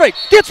 Pump fake,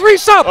 gets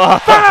Reese up.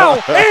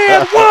 Foul,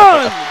 and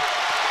one.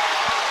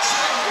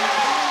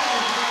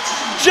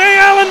 J.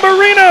 Allen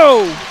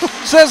Barrino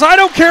says, I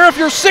don't care if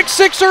you're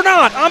 6'6" or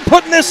not. I'm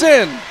putting this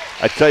in.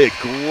 I tell you,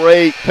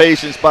 great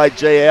patience by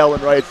Jay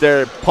Allen right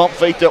there. Pump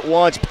faked it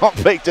once, pump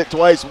faked it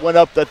twice, went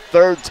up the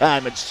third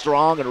time and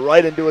strong and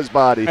right into his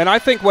body. And I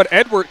think what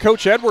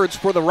Coach Edwards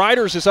for the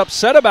Riders is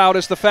upset about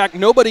is the fact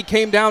nobody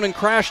came down and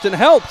crashed and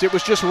helped. It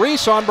was just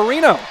Reese on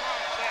Barrino.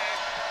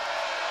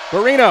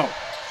 Barrino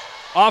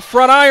off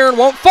front iron,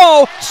 won't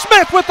fall.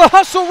 Smith with the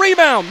hustle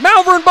rebound.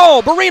 Malvern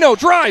ball. Barrino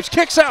drives,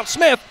 kicks out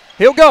Smith.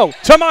 He'll go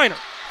to Minor.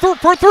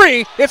 For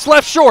three, it's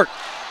left short.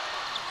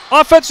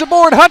 Offensive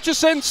board,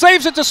 Hutchison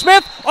saves it to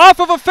Smith off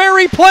of a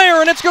Ferry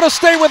player, and it's going to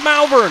stay with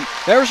Malvern.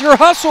 There's your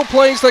hustle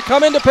plays that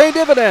come in to pay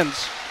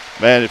dividends.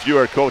 Man, if you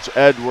are Coach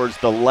Edwards,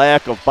 the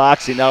lack of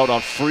boxing out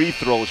on free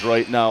throws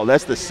right now,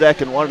 that's the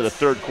second one of the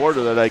third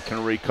quarter that I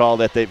can recall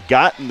that they've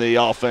gotten the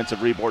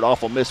offensive rebound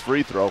off a missed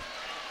free throw.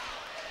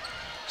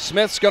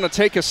 Smith's going to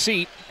take a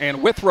seat,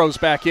 and Withrow's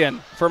back in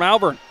for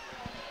Malvern.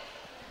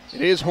 It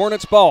is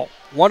Hornets ball.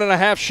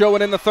 1.5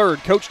 showing in the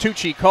third. Coach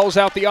Tucci calls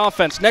out the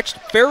offense. Next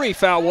Ferry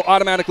foul will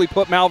automatically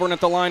put Malvern at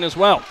the line as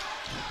well.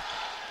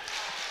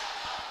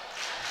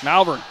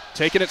 Malvern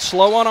taking it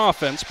slow on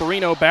offense.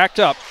 Barrino backed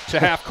up to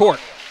half court.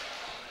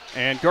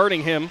 And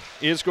guarding him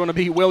is going to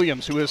be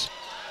Williams, who is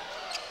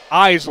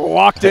eyes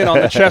locked in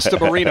on the chest of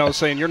Barrino,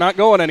 saying, you're not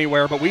going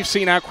anywhere, but we've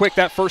seen how quick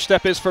that first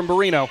step is from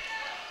Barrino.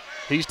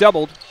 He's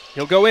doubled.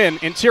 He'll go in,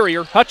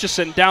 interior,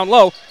 Hutchison down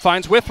low,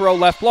 finds Withrow,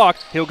 left block.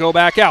 He'll go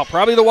back out.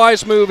 Probably the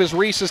wise move as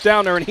Reese is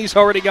down there, and he's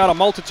already got a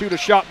multitude of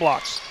shot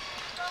blocks.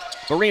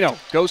 Barrino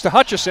goes to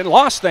Hutchison,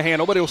 lost the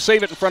handle, but he'll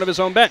save it in front of his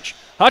own bench.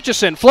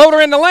 Hutchison,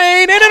 floater in the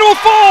lane, and it'll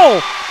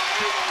fall!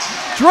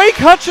 Drake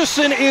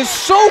Hutchison is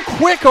so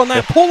quick on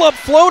that pull-up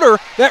floater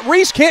that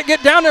Reese can't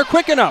get down there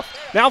quick enough.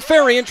 Now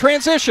Ferry in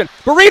transition.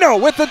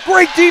 Barrino with the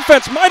great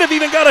defense, might have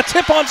even got a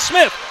tip on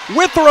Smith.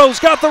 Withrow's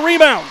got the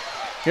rebound.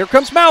 Here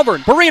comes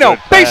Malvern. Barrino,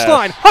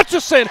 baseline.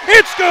 Hutchison,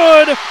 it's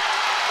good.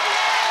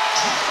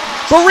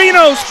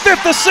 Barrino's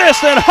 5th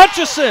assist, and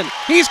Hutchison,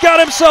 he's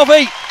got himself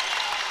 8.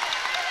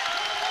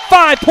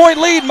 5-point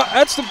lead.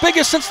 That's the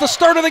biggest since the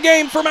start of the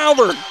game for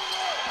Malvern.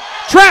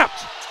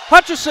 Trapped.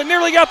 Hutchison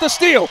nearly got the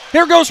steal.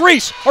 Here goes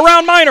Reese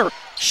around Minor.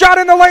 Shot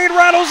in the lane,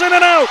 rattles in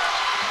and out.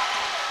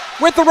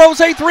 With the Rose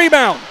 8th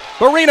rebound.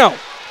 Barrino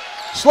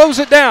slows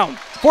it down.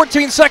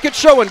 14-second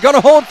showing. Going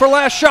to hold for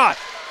last shot.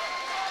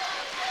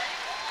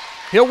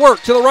 He'll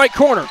work to the right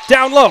corner.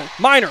 Down low.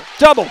 Minor.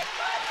 Double.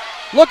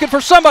 Looking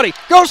for somebody.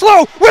 Goes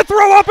low.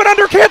 Withrow up and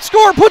under. Can't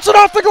score. Puts it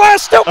off the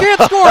glass. Still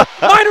can't score.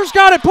 Minor's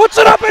got it. Puts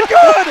it up and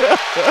good.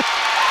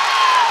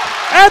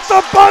 At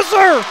the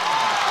buzzer.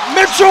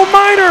 Mitchell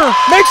Minor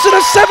makes it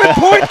a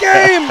 7-point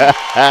game.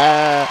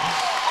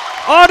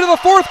 On to the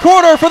fourth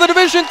quarter for the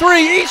Division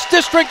III East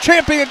District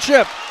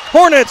Championship.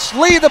 Hornets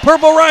lead the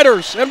Purple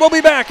Riders, and we'll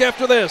be back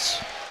after this.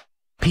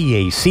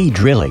 PAC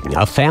Drilling,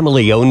 a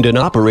family-owned and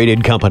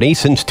operated company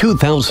since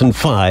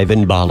 2005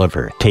 in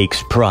Bolivar,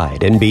 takes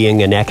pride in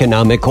being an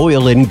economic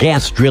oil and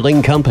gas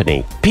drilling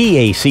company.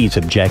 PAC's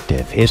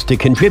objective is to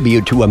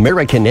contribute to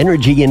American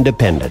energy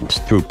independence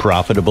through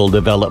profitable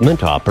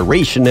development,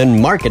 operation,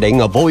 and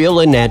marketing of oil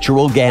and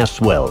natural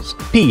gas wells.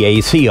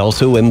 PAC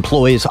also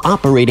employs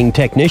operating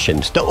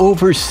technicians to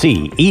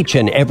oversee each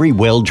and every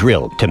well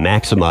drilled to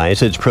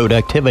maximize its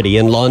productivity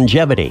and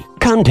longevity.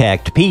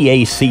 Contact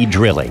PAC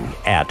Drilling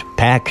at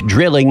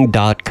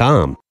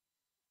pacdrilling.com.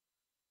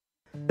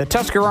 The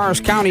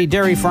Tuscarawas County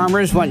dairy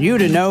farmers want you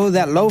to know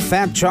that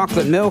low-fat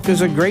chocolate milk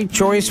is a great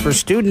choice for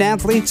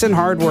student-athletes and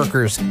hard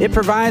workers. It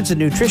provides the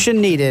nutrition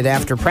needed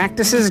after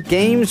practices,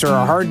 games, or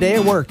a hard day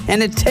at work,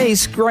 and it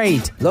tastes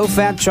great.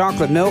 Low-fat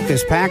chocolate milk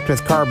is packed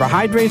with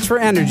carbohydrates for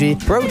energy,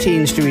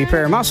 proteins to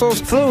repair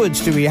muscles,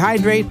 fluids to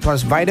rehydrate,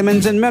 plus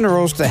vitamins and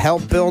minerals to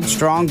help build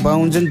strong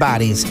bones and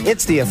bodies.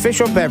 It's the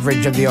official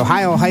beverage of the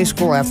Ohio High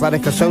School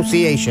Athletic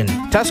Association.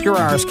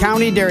 Tuscarawas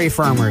County Dairy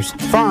Farmers.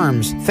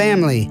 Farms,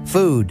 family,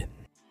 food.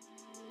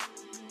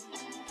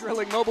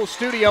 Drilling Mobile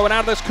Studio, and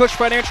out of this Cush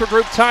Financial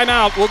Group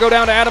timeout, we'll go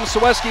down to Adam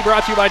Saweski,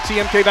 brought to you by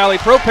TMK Valley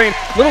Propane.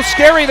 A little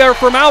scary there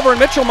for Malvern.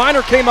 Mitchell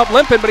Minor came up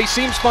limping, but he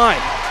seems fine.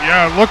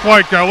 Yeah, it looks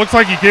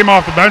like he came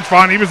off the bench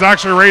fine. He was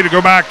actually ready to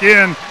go back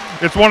in.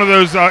 It's one of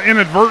those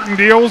inadvertent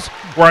deals.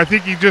 where I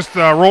think he just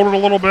rolled it a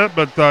little bit,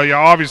 but yeah,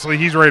 obviously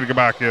he's ready to go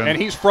back in.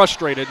 And he's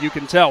frustrated, you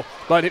can tell.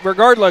 But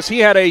regardless, he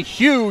had a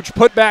huge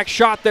putback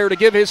shot there to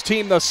give his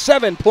team the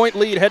 7-point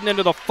lead heading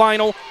into the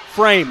final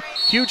frame.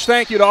 Huge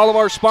thank you to all of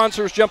our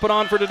sponsors jumping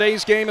on for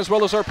today's game, as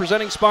well as our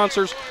presenting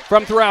sponsors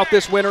from throughout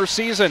this winter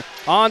season.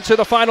 On to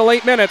the final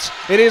 8 minutes.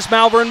 It is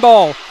Malvern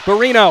ball.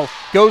 Barino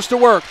goes to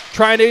work,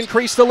 trying to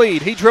increase the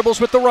lead. He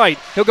dribbles with the right.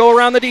 He'll go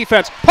around the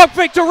defense. Pump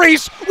fake to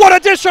Reese. What a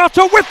dish off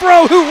to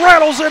Withrow, who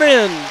rattles it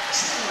in.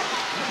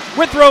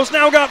 Withrow's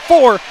now got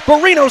 4.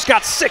 Barino's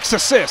got 6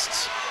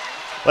 assists.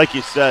 Like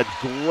you said,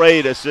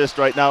 great assist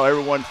right now.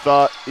 Everyone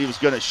thought he was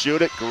going to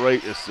shoot it.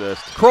 Great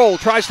assist. Kroll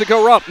tries to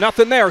go up.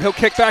 Nothing there. He'll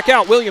kick back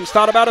out. Williams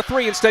thought about a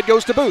 3. Instead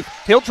goes to Booth.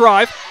 He'll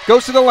drive.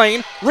 Goes to the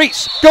lane.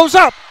 Reese goes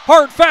up.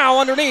 Hard foul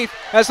underneath,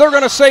 as they're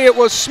going to say it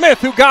was Smith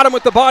who got him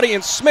with the body,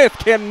 and Smith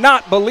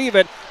cannot believe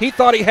it. He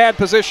thought he had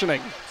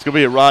positioning. It's going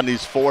to be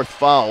Rodney's 4th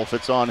foul if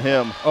it's on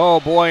him. Oh,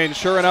 boy, and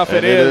sure enough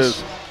it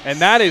is. And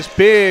that is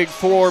big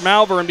for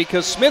Malvern,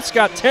 because Smith's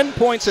got 10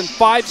 points and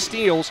 5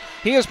 steals.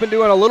 He has been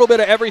doing a little bit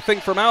of everything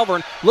for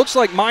Malvern. Looks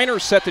like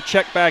Minor's set to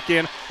check back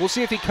in. We'll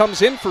see if he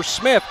comes in for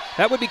Smith.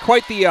 That would be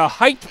quite the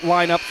height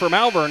lineup for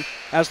Malvern,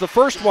 as the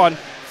first one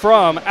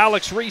from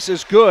Alex Reese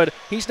is good.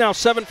 He's now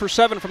 7 for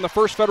 7 from the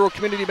First Federal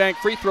Community Bank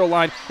free throw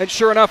line. And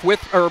sure enough,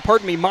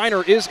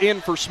 Minor is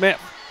in for Smith.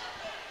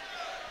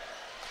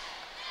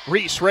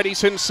 Reese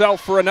readies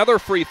himself for another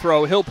free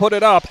throw. He'll put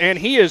it up, and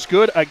he is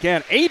good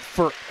again. 8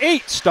 for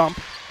 8, Stump.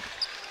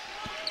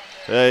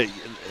 Hey,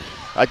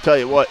 I tell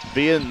you what,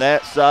 being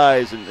that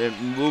size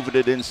and moving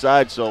it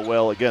inside so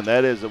well, again,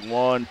 that is a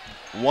one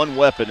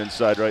weapon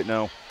inside right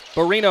now.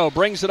 Barino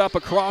brings it up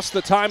across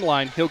the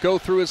timeline. He'll go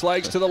through his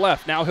legs to the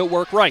left. Now he'll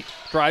work right.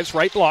 Drives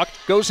right block.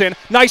 Goes in.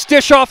 Nice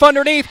dish off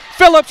underneath.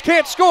 Phillips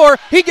can't score.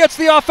 He gets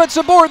the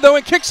offensive board, though,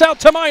 and kicks out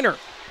to Minor.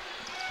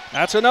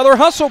 That's another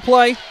hustle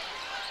play.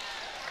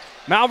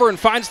 Malvern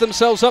finds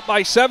themselves up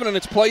by 7, and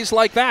it's plays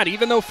like that.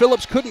 Even though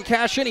Phillips couldn't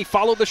cash in, he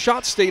followed the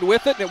shot, stayed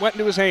with it, and it went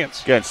into his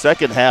hands. Again,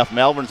 second half,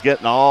 Malvern's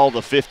getting all the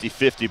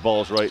 50-50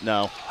 balls right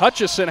now.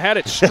 Hutchison had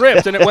it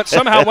stripped, and it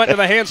somehow went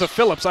into the hands of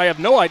Phillips. I have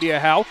no idea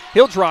how.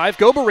 He'll drive,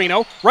 go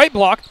Barino, right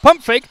block,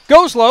 pump fake,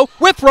 goes low,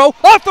 Withrow,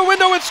 off the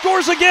window and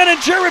scores again,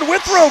 and Jared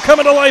Withrow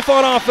coming to life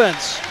on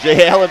offense.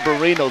 J. Allen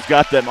Barino's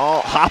got them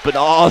all hopping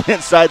all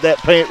inside that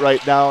paint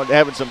right now and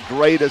having some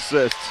great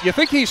assists. You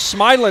think he's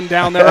smiling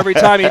down there every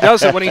time he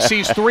does it when he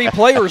sees 3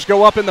 players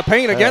go up in the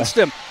paint against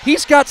him.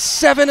 He's got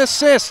 7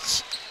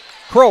 assists.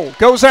 Kroll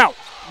goes out.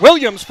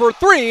 Williams for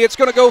 3. It's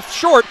going to go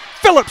short.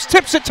 Phillips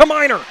tips it to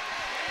Minor.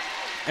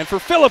 And for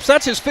Phillips,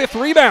 that's his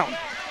 5th rebound.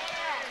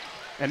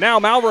 And now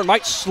Malvern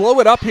might slow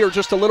it up here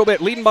just a little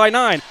bit, leading by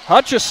 9.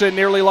 Hutchison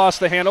nearly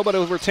lost the handle, but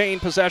he'll retain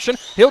possession.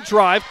 He'll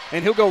drive,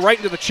 and he'll go right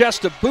into the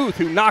chest of Booth,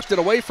 who knocked it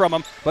away from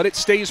him, but it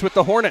stays with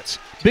the Hornets.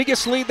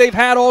 Biggest lead they've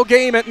had all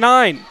game at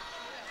 9.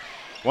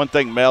 One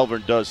thing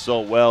Malvern does so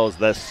well is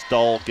that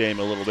stall game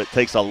a little bit.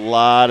 Takes a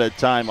lot of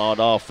time on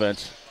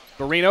offense.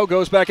 Barino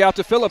goes back out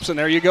to Phillips, and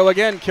there you go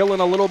again,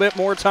 killing a little bit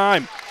more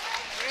time.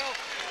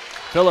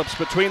 Phillips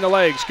between the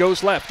legs,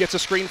 goes left, gets a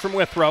screen from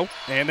Withrow,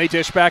 and they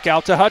dish back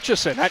out to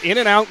Hutchison. That in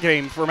and out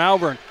game for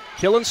Malvern.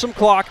 Killing some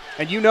clock,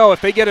 and you know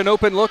if they get an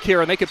open look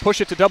here and they could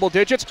push it to double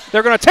digits,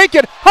 they're going to take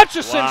it.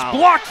 Hutchison's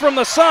blocked from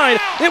the side.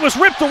 It was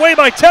ripped away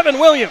by Tevin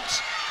Williams.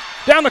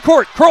 Down the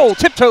court, Kroll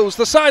tiptoes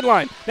the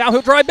sideline. Now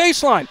he'll drive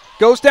baseline.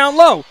 Goes down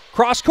low,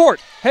 cross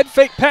court, head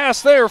fake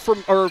pass there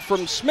from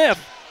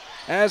Smith,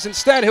 as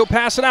instead he'll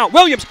pass it out.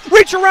 Williams,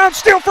 reach around,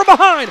 steal from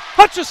behind.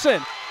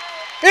 Hutchison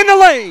in the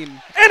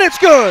lane, and it's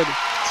good.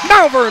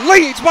 Malvern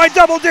leads by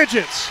double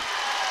digits.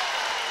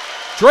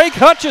 Drake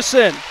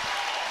Hutchison,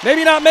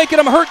 maybe not making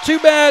him hurt too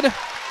bad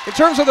in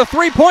terms of the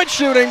three-point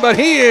shooting, but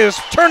he is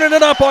turning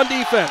it up on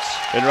defense.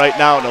 And right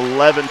now an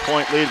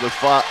 11-point lead with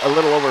a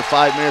little over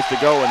 5 minutes to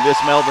go, and this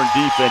Malvern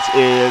defense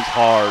is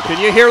hard.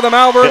 Can you hear the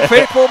Malvern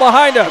faithful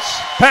behind us?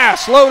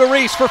 Pass low to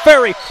Reese for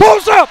Ferry.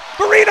 Pulls up.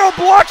 Marino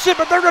blocks it,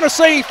 but they're going to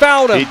say he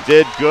fouled him. He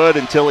did good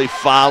until he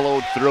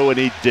followed through, and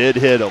he did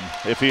hit him.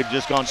 If he had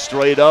just gone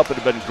straight up, it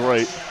would have been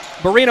great.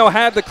 Barino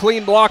had the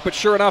clean block, but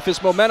sure enough,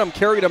 his momentum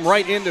carried him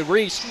right into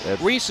Reese.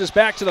 Reese is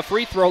back to the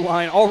free throw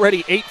line,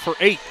 already 8 for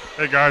 8.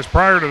 Hey, guys,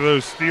 prior to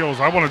those steals,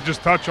 I want to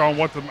just touch on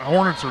what the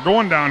Hornets are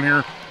doing down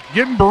here.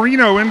 Getting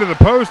Barino into the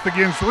post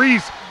against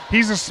Reese.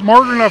 He's a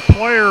smart enough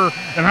player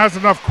and has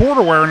enough court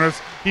awareness.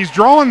 He's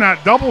drawing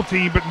that double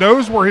team, but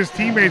knows where his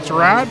teammates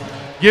are at,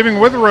 giving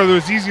Withrow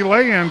those easy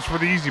lay-ins for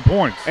the easy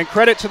points. And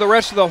credit to the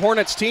rest of the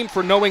Hornets team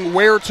for knowing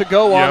where to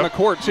go on the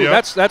court, too.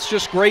 That's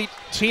just great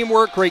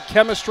teamwork, great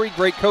chemistry,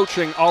 great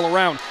coaching all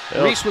around.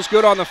 Reese was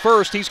good on the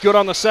first. He's good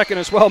on the second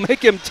as well.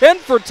 Make him 10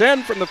 for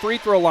 10 from the free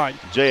throw line.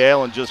 Jay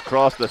Allen just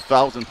crossed the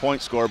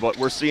 1,000-point score, but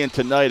we're seeing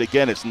tonight,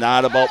 again, it's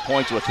not about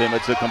points with him.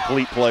 It's a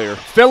complete player.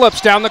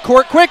 Phillips down the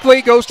court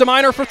quickly, goes to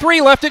Minor for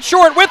 3, left it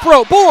short.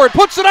 Withrow, board,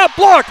 puts it up,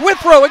 blocked.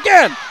 Withrow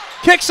again.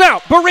 Kicks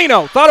out.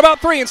 Barino thought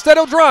about 3. Instead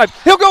he'll drive.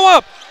 He'll go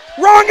up.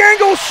 Wrong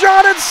angle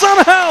shot, and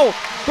somehow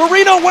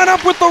Barino went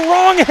up with the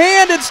wrong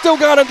hand and still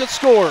got him to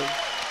score.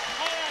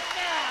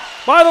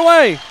 By the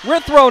way,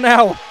 Withrow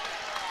now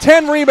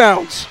 10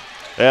 rebounds.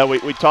 Yeah,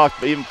 we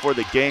talked even before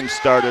the game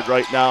started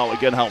right now,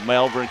 again, how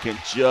Malvern can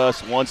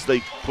just, once they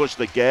push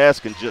the gas,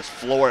 can just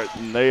floor it,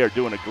 and they are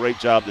doing a great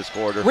job this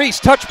quarter. Reese,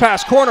 touch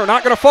pass, corner,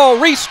 not going to fall.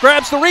 Reese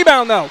grabs the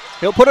rebound, though.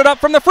 He'll put it up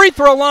from the free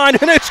throw line,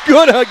 and it's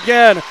good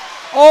again.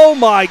 Oh,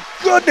 my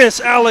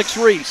goodness, Alex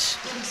Reese.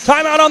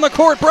 Timeout on the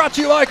court brought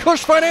to you by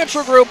Cush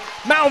Financial Group.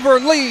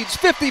 Malvern leads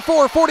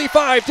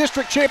 54-45.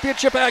 District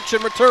championship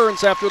action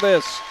returns after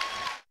this.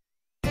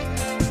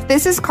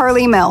 This is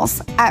Carly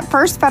Mills. At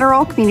First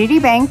Federal Community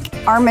Bank,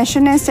 our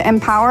mission is to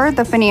empower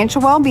the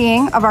financial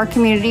well-being of our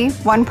community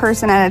one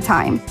person at a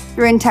time.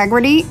 Through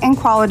integrity and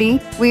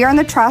quality, we earn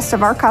the trust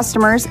of our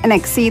customers and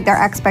exceed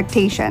their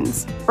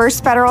expectations.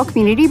 First Federal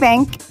Community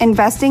Bank,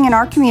 investing in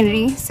our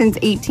community since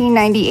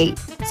 1898.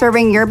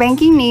 Serving your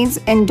banking needs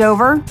in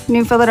Dover,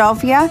 New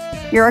Philadelphia,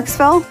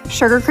 Yorksville,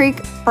 Sugar Creek,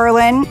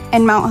 Berlin,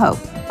 and Mount Hope.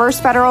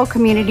 First Federal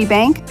Community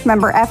Bank,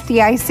 member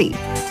FDIC.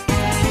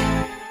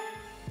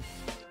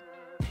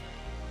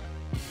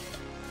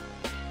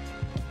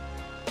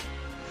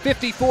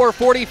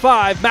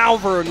 (54-45),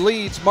 Malvern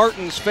leads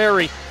Martins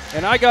Ferry.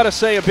 And I got to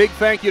say a big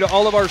thank you to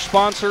all of our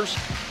sponsors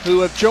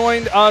who have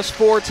joined us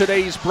for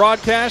today's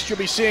broadcast. You'll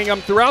be seeing them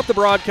throughout the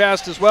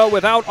broadcast as well.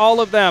 Without all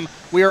of them,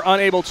 we are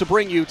unable to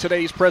bring you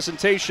today's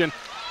presentation.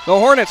 The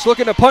Hornets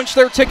looking to punch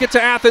their ticket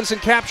to Athens and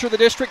capture the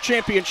district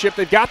championship.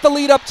 They've got the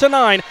lead up to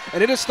 9,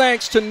 and it is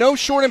thanks to no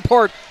short in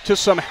part to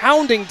some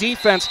hounding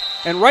defense,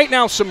 and right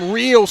now some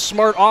real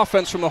smart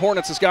offense from the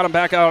Hornets has got them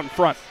back out in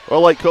front.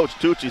 Well, like Coach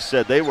Tucci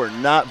said, they were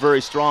not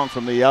very strong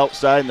from the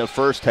outside in the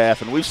first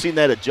half, and we've seen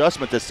that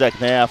adjustment the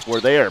second half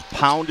where they are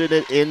pounding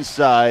it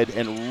inside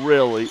and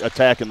really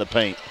attacking the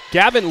paint.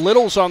 Gavin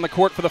Little's on the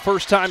court for the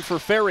first time for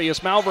Ferry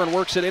as Malvern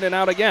works it in and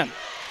out again.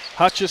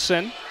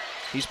 Hutchison.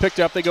 He's picked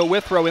up. They go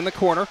Withrow in the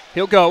corner.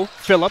 He'll go.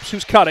 Phillips,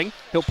 who's cutting.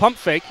 He'll pump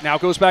fake. Now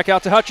goes back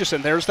out to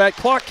Hutchison. There's that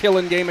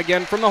clock-killing game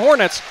again from the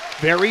Hornets.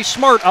 Very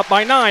smart, up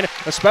by 9,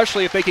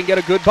 especially if they can get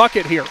a good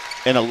bucket here.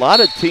 And a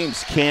lot of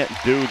teams can't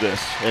do this,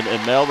 and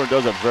Malvern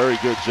does a very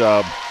good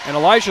job. And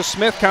Elijah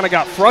Smith kind of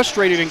got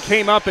frustrated and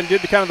came up and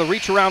did the kind of the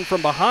reach around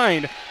from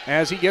behind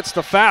as he gets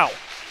the foul.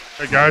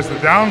 Hey, guys, the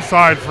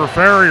downside for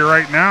Ferry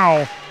right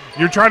now,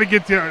 you're trying to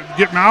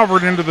get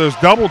Malvern into those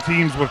double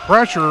teams with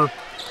pressure.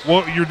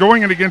 Well, you're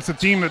doing it against a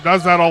team that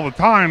does that all the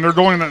time. They're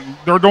doing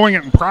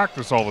it in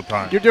practice all the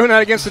time. You're doing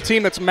that against a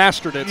team that's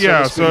mastered it.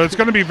 Yeah, so it's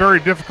going to be very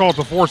difficult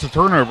to force a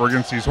turnover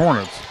against these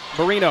Hornets.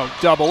 Marino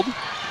doubled.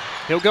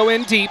 He'll go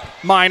in deep.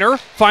 Minor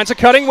finds a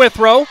cutting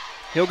Withrow.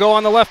 He'll go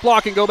on the left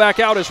block and go back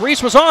out as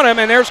Reese was on him,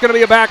 and there's going to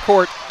be a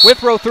backcourt.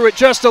 Withrow threw it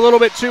just a little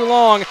bit too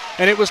long,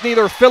 and it was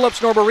neither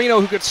Phillips nor Marino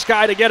who could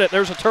sky to get it.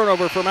 There's a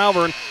turnover for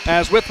Malvern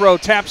as Withrow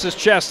taps his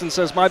chest and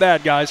says, my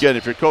bad, guys. Again,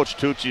 if you're Coach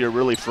Tucci, you're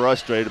really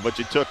frustrated, but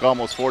you took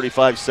almost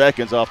 45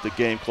 seconds off the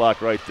game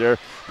clock right there.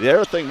 The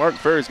other thing Martin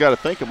Ferry's got to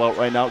think about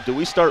right now, do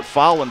we start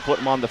fouling, put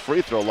them on the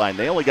free throw line?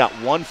 They only got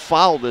 1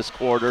 foul this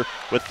quarter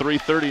with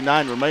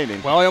 3:39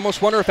 remaining. Well, I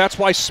almost wonder if that's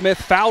why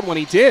Smith fouled when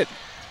he did.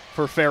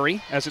 For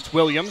Ferry, as it's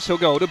Williams, he'll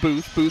go to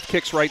Booth. Booth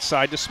kicks right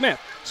side to Smith.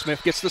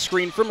 Smith gets the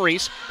screen from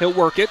Reese. He'll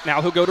work it.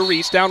 Now he'll go to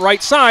Reese down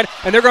right side,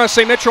 and they're going to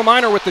say Mitchell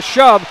Minor with the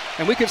shove,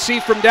 and we can see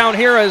from down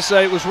here as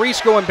it was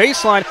Reese going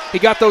baseline, he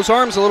got those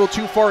arms a little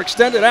too far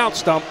extended out,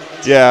 Stump.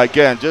 Yeah,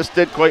 again, just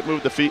didn't quite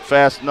move the feet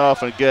fast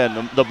enough, and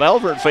again, the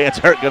Malvern fans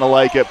aren't going to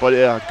like it, but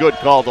yeah, good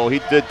call, though.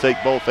 He did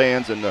take both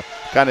hands and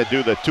kind of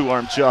do the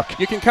 2-arm chuck.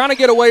 You can kind of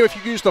get away if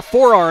you use the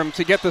forearm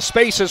to get the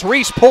space as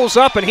Reese pulls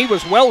up, and he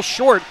was well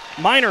short.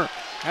 Minor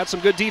had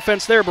some good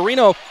defense there.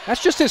 Barino,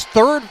 that's just his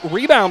 3rd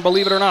rebound,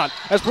 believe it or not.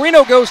 As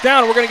Barino goes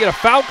down, we're going to get a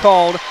foul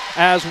called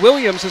as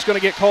Williams is going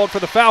to get called for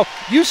the foul.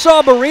 You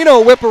saw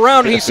Barino whip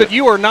around, and he said,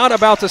 you are not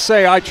about to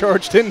say I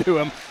charged into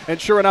him.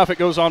 And sure enough, it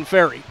goes on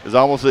Ferry. It's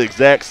almost the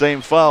exact same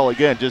foul.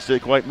 Again, just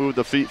didn't quite move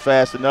the feet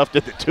fast enough,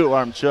 did the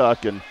 2-arm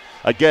chuck. And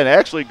again,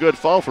 actually good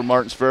fall for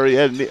Martins Ferry.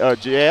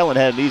 Jay Allen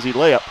had an easy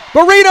layup.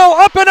 Barino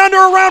up and under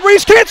around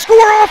Reese. Can't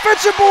score,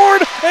 offensive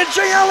board. And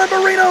Jay Allen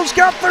Barino's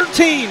got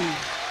 13.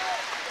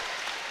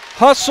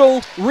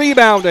 Hustle,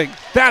 rebounding.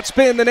 That's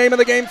been the name of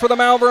the game for the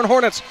Malvern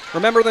Hornets.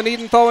 Remember the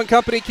Niedenthal and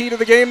Company key to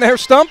the game there,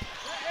 Stump?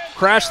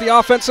 Crash the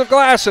offensive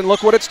glass, and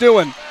look what it's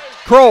doing.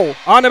 Kroll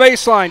on the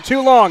baseline,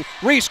 too long.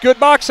 Reese, good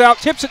box out,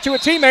 tips it to a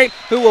teammate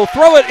who will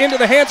throw it into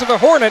the hands of the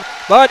Hornet,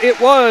 but it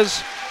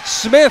was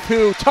Smith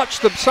who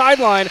touched the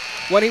sideline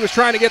when he was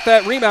trying to get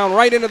that rebound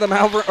right into the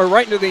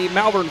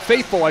Malvern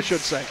faithful, I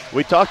should say.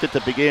 We talked at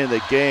the beginning of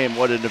the game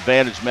what an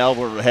advantage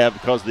Malvern would have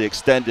because of the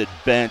extended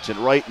bench, and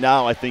right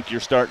now I think you're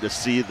starting to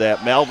see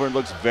that. Malvern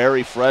looks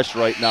very fresh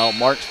right now.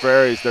 Martins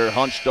Ferry, they're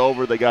hunched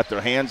over, they got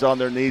their hands on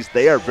their knees.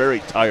 They are very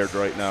tired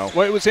right now.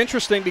 Well, it was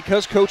interesting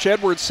because Coach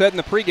Edwards said in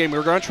the pregame we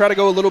were going to try to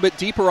go a little bit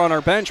deeper on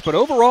our bench, but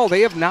overall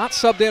they have not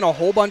subbed in a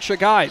whole bunch of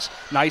guys.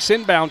 Nice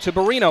inbound to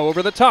Barino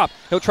over the top.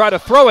 He'll try to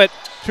throw it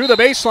through the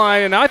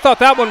baseline, and I thought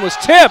that one was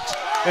tipped.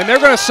 and they're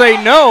going to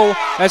say no,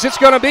 as it's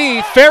going to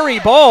be Ferry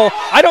ball.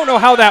 I don't know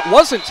how that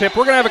wasn't tipped.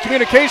 We're going to have a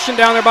communication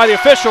down there by the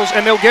officials,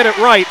 and they'll get it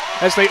right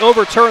as they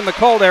overturn the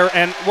call there,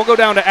 and we'll go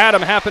down to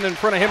Adam Happen in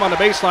front of him on the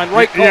baseline.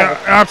 Right call.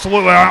 Yeah,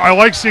 absolutely. I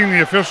like seeing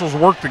the officials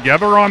work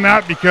together on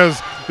that,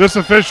 because this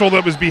official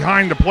that was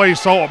behind the play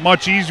saw it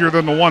much easier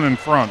than the one in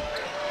front.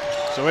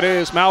 So it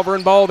is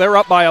Malvern ball. They're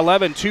up by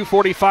 11,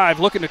 2:45,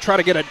 looking to try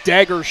to get a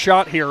dagger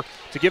shot here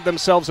to give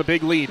themselves a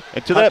big lead.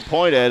 And to that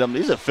point, Adam,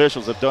 these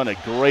officials have done a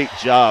great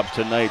job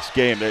tonight's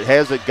game. It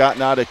hasn't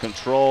gotten out of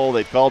control.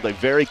 They've called a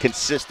very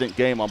consistent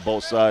game on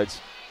both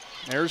sides.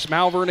 There's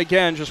Malvern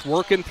again, just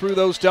working through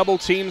those double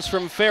teams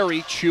from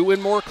Ferry,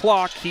 chewing more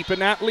clock, keeping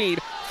that lead.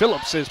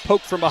 Phillips is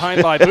poked from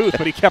behind by Booth,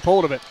 but he kept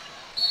hold of it.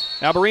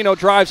 Now Barrino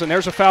drives, and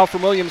there's a foul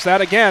from Williams.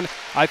 That, again,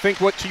 I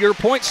think what to your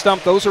point,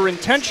 Stump, those are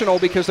intentional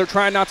because they're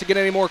trying not to get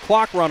any more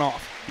clock run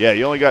off. Yeah,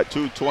 you only got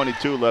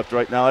 2:22 left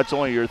right now. That's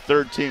only your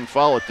third team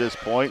foul at this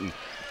point, and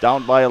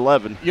down by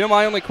 11. You know,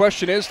 my only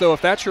question is, though,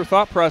 if that's your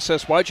thought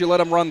process, why'd you let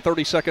them run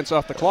 30 seconds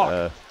off the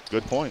clock?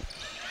 Good point.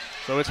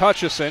 So it's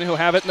Hutchison who'll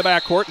have it in the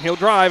backcourt, and he'll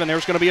drive, and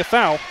there's going to be a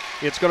foul.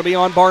 It's going to be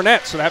on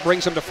Barnett, so that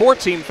brings him to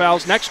 14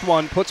 fouls. Next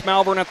one puts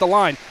Malvern at the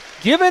line.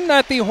 Given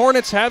that the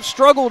Hornets have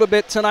struggled a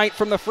bit tonight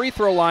from the free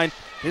throw line,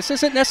 this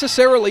isn't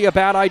necessarily a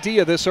bad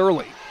idea this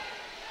early.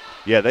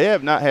 Yeah, they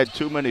have not had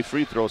too many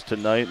free throws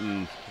tonight,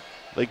 and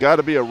they got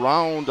to be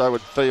around, I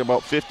would say,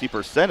 about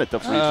 50% at the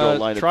free throw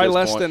line. Try at this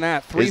less point. than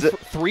that.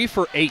 3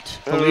 for 8,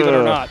 believe it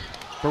or not.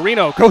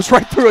 Barrino goes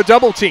right through a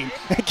double team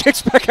and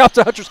kicks back out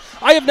to Hutchison.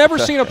 I have never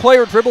seen a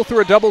player dribble through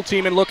a double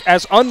team and look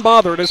as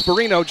unbothered as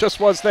Barrino just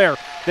was there.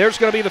 There's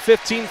going to be the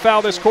 15th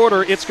foul this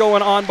quarter. It's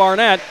going on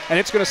Barnett, and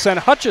it's going to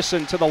send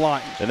Hutchison to the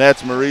line. And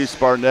that's Maurice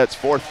Barnett's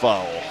fourth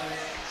foul.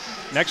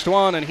 Next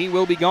one, and he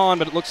will be gone,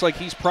 but it looks like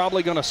he's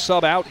probably going to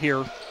sub out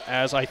here,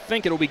 as I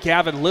think it'll be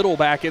Gavin Little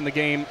back in the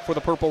game for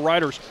the Purple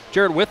Riders.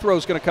 Jared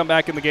Withrow's going to come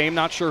back in the game.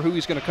 Not sure who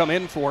he's going to come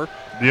in for.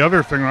 The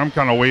other thing I'm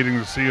kind of waiting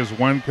to see is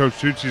when Coach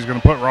Tucci is going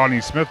to put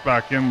Rodney Smith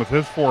back in with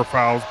his 4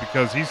 fouls,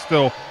 because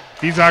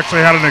he's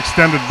actually had an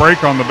extended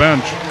break on the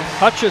bench.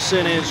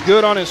 Hutchison is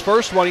good on his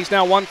first one. He's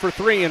now 1 for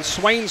 3, and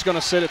Swain's going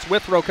to sit. It's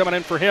Withrow coming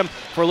in for him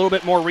for a little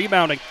bit more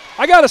rebounding.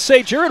 I got to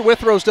say, Jared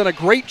Withrow's done a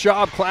great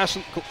job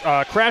crashing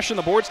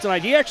the boards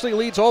tonight. He actually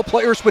leads all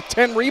players with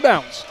 10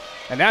 rebounds,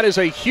 and that is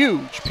a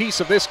huge piece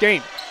of this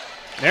game.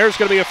 There's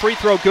going to be a free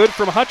throw good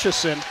from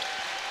Hutchison.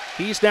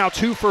 He's now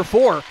 2 for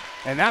 4,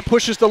 and that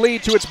pushes the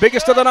lead to its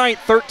biggest of the night,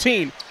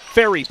 13.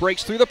 Ferry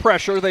breaks through the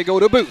pressure. They go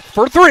to Booth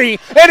for 3,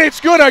 and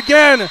it's good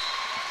again.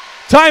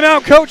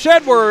 Timeout, Coach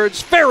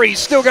Edwards. Ferry's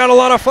still got a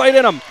lot of fight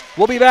in him.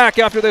 We'll be back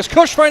after this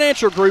Cush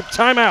Financial Group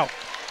timeout.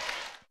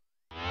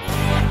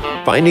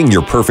 Finding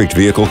your perfect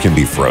vehicle can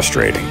be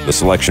frustrating. The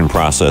selection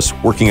process,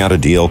 working out a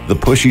deal, the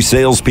pushy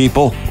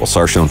salespeople. Well,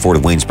 Sarshone Ford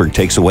of Waynesburg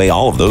takes away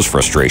all of those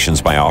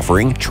frustrations by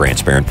offering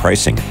transparent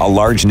pricing, a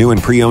large new and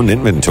pre-owned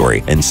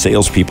inventory, and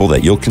salespeople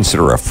that you'll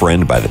consider a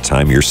friend by the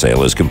time your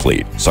sale is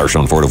complete.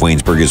 Sarshone Ford of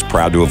Waynesburg is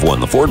proud to have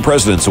won the Ford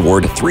President's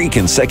Award 3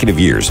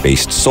 consecutive years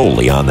based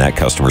solely on that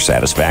customer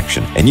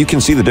satisfaction. And you can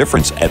see the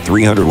difference at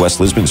 300 West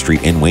Lisbon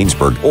Street in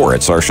Waynesburg or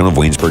at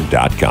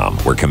SarshoneofWaynesburg.com,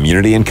 where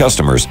community and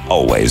customers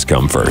always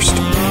come first.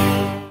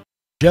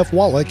 Jeff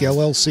Wallach,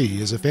 LLC,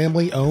 is a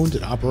family-owned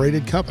and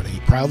operated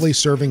company proudly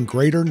serving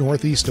greater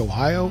Northeast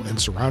Ohio and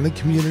surrounding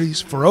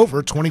communities for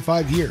over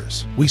 25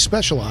 years. We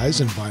specialize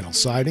in vinyl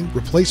siding,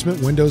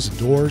 replacement windows and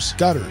doors,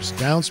 gutters,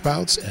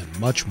 downspouts, and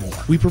much more.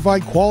 We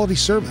provide quality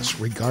service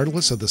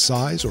regardless of the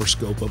size or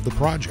scope of the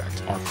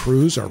project. Our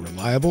crews are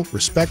reliable,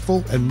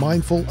 respectful, and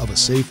mindful of a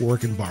safe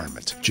work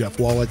environment. Jeff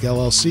Wallach,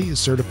 LLC is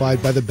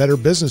certified by the Better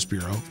Business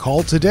Bureau.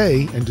 Call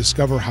today and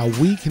discover how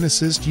we can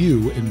assist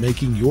you in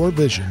making your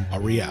vision a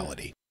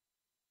reality.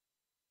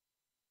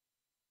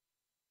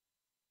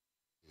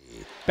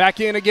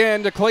 Back in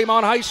again to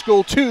Claymont High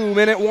School.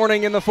 2-minute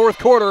warning in the fourth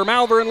quarter.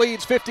 Malvern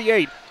leads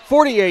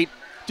 58-48.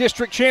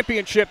 District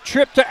championship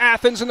trip to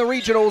Athens in the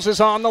regionals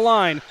is on the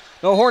line.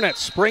 The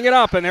Hornets bring it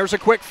up, and there's a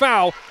quick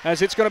foul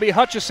as it's going to be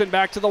Hutchison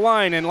back to the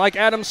line. And like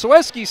Adam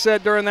Sweski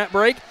said during that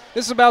break,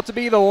 this is about to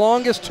be the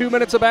longest 2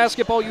 minutes of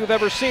basketball you've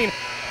ever seen.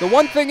 The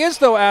one thing is,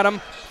 though, Adam,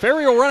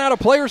 Ferry will run out of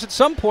players at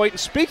some point. And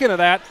speaking of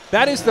that,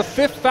 that is the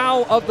 5th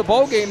foul of the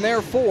ballgame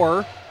there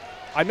for,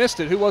 I missed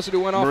it. Who was it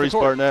who went off the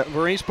court?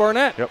 Maurice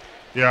Barnett. Yep.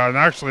 Yeah, and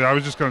actually, I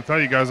was just going to tell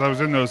you guys, I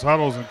was in those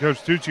huddles, and Coach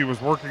Tucci was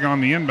working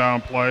on the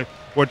inbound play,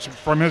 which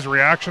from his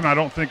reaction, I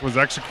don't think was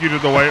executed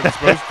the way it was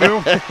supposed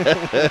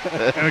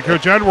to. And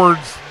Coach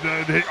Edwards,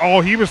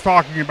 all he was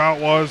talking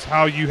about was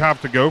how you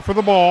have to go for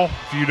the ball.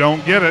 If you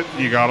don't get it,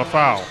 you got to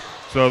foul.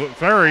 So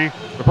Ferry,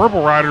 the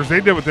Purple Riders,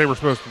 they did what they were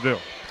supposed to do.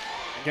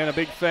 Again, a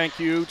big thank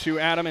you to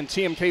Adam and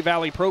TMK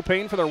Valley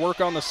Propane for their work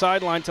on the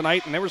sideline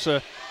tonight. And I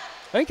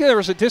think there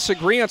was a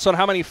disagreement on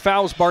how many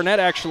fouls Barnett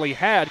actually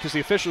had because the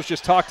officials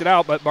just talked it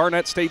out, but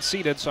Barnett stayed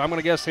seated, so I'm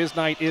going to guess his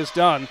night is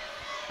done.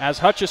 As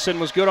Hutchison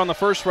was good on the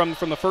first run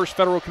from the First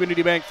Federal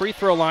Community Bank free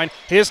throw line,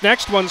 his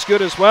next one's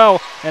good as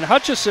well, and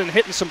Hutchison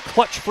hitting some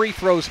clutch free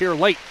throws here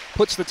late,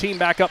 puts the team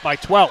back up by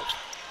 12.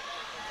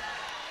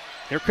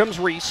 Here comes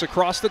Reese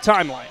across the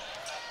timeline.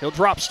 He'll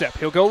drop step.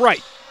 He'll go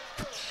right.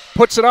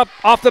 Puts it up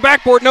off the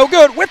backboard. No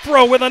good.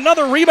 Withrow with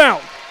another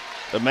rebound.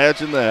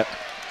 Imagine that.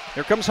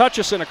 Here comes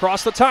Hutchison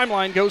across the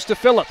timeline. Goes to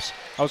Phillips.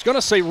 I was going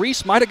to say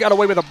Reese might have got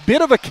away with a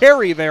bit of a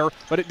carry there,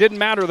 but it didn't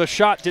matter. The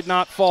shot did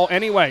not fall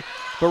anyway.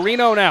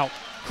 Barrino now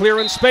clear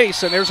in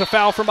space, and there's a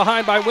foul from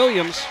behind by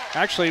Williams.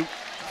 Actually,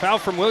 foul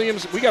from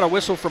Williams. We got a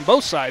whistle from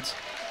both sides.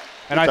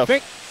 And I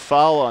think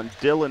foul on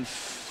Dylan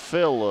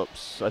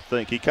Phillips, I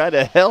think. He kind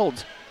of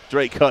held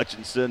Drake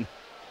Hutchinson.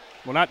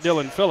 Well, not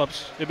Dylan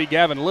Phillips. It'd be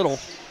Gavin Little,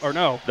 or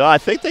no. No, I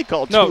think they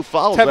called two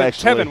fouls,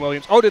 actually. Tevin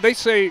Williams. Oh, did they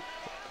say?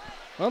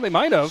 Well, they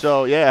might have.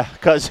 So, yeah,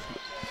 because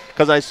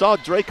I saw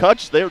Drake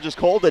Hutch, they were just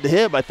holding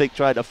him, I think,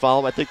 trying to foul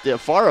him. I think the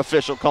FAR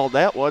official called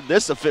that one.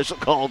 This official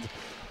called.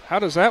 How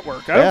does that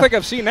work? I don't think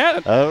I've seen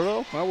that. I don't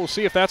know. Well, we'll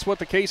see if that's what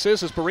the case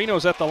is, as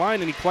Barrino's at the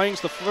line, and he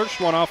clangs the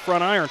first one off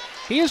front iron.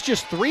 He is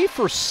just 3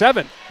 for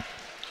 7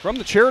 from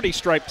the charity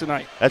stripe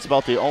tonight. That's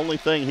about the only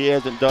thing he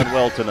hasn't done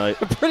well tonight.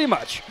 Pretty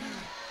much.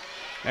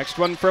 Next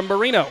one from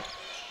Barrino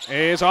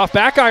is off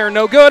back iron,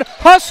 no good.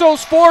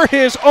 Hustles for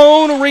his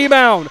own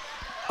rebound.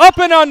 Up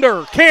and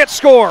under, can't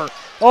score.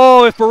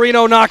 Oh, if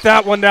Barrino knocked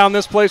that one down,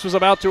 this place was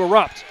about to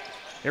erupt.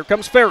 Here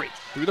comes Ferry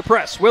through the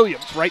press.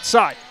 Williams, right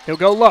side. He'll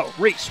go low.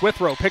 Reese,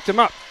 Withrow, picked him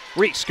up.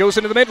 Reese goes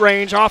into the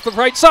mid-range, off the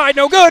right side,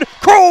 no good.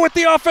 Kroll with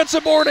the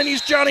offensive board, and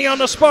he's Johnny on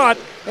the spot.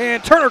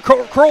 And Turner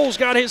Kroll's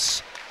got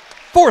his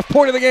 4th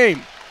point of the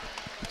game.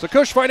 It's a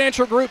Cush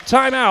Financial Group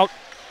timeout,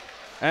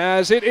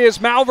 as it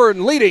is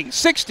Malvern leading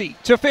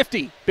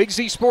 60-50. Big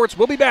Z Sports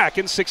will be back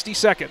in 60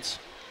 seconds.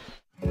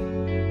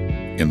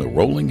 In the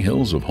rolling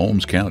hills of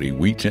Holmes County,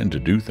 we tend to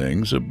do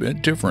things a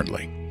bit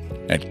differently.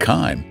 At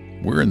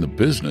Kime, we're in the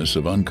business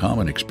of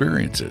uncommon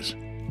experiences,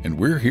 and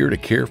we're here to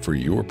care for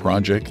your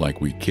project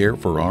like we care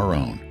for our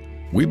own.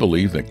 We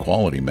believe that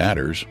quality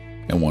matters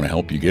and want to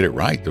help you get it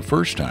right the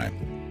first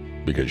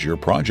time, because your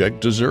project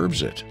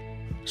deserves it.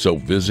 So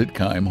visit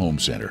Kime Home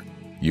Center,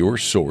 your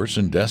source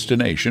and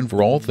destination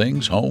for all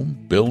things home,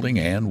 building,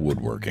 and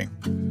woodworking.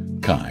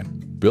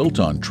 Kime, built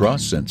on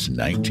trust since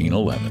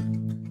 1911.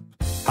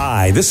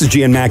 Hi, this is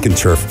Gian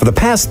McInturf. For the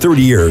past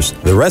 30 years,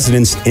 the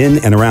residents in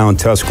and around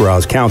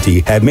Tuscarawas County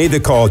have made the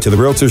call to the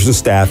realtors and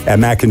staff at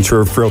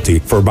McInturf Realty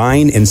for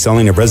buying and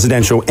selling of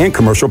residential and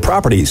commercial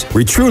properties.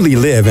 We truly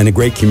live in a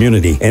great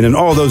community, and in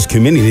all those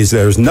communities,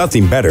 there's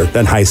nothing better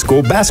than high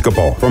school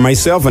basketball. For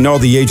myself and all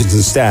the agents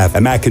and staff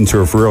at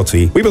McInturf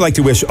Realty, we would like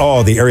to wish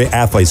all the area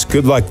athletes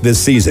good luck this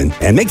season,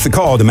 and make the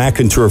call to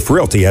McInturf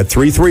Realty at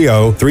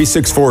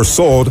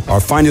 330-364-SOLD,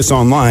 or find us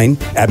online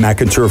at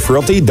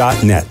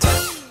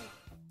McInturfRealty.net.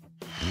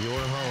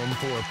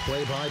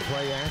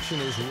 Play-by-play action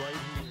is right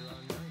here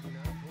on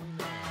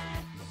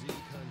 99.9 Z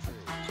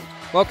Country.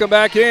 Welcome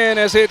back in,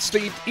 as it's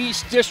the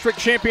East District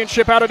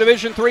Championship out of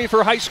Division III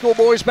for high school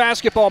boys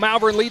basketball.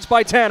 Malvern leads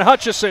by 10.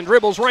 Hutchison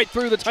dribbles right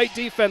through the tight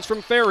defense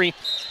from Ferry,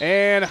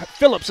 and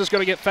Phillips is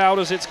going to get fouled,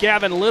 as it's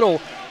Gavin Little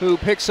who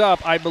picks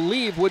up, I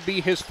believe, would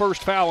be his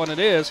first foul, and it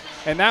is,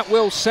 and that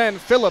will send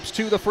Phillips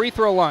to the free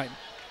throw line.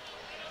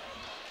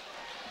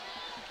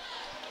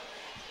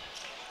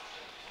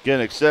 Again,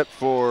 except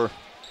for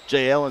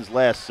Jay Allen's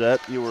last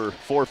set, you were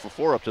 4 for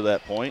 4 up to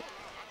that point.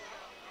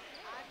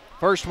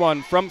 First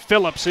one from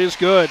Phillips is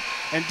good.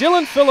 And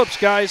Dylan Phillips,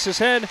 guys, has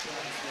had,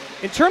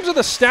 in terms of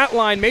the stat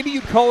line, maybe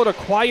you'd call it a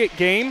quiet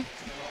game.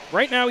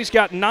 Right now he's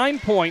got 9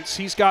 points.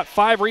 He's got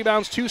 5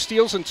 rebounds, 2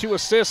 steals, and 2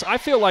 assists. I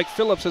feel like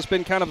Phillips has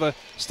been kind of a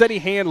steady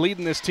hand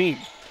leading this team.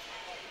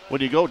 When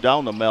you go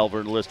down the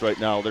Malvern list right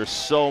now, there's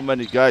so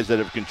many guys that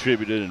have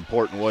contributed in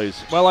important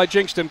ways. Well, I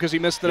jinxed him because he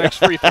missed the next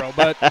free throw.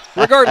 But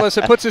regardless,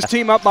 it puts his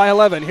team up by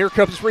 11. Here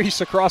comes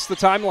Reese across the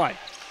timeline.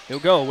 He'll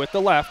go with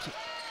the left.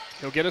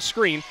 He'll get a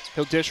screen.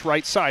 He'll dish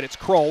right side. It's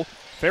Kroll.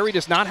 Ferry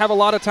does not have a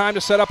lot of time to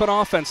set up an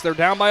offense. They're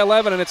down by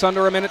 11, and it's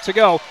under a minute to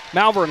go.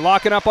 Malvern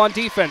locking up on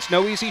defense.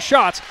 No easy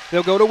shots.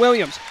 They'll go to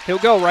Williams. He'll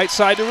go right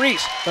side to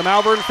Reese. The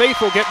Malvern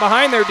faithful get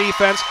behind their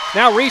defense.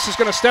 Now Reese is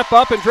going to step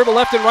up and dribble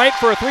left and right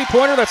for a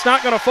three-pointer that's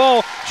not going to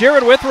fall.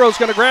 Jared Withrow's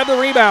going to grab the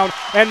rebound,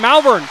 and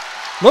Malvern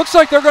looks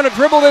like they're going to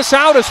dribble this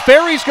out as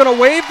Ferry's going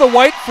to wave the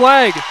white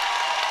flag.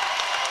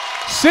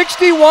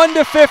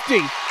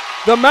 61-50.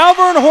 The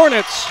Malvern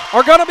Hornets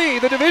are going to be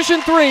the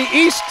Division III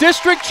East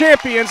District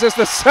champions, as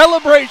the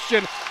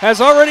celebration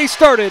has already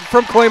started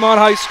from Claymont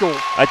High School.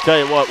 I tell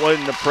you what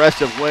an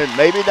impressive win.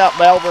 Maybe not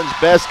Malvern's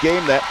best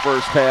game that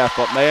first half,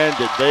 but man,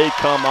 did they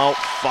come out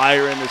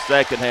fire in the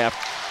second half.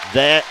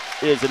 That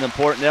is an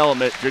important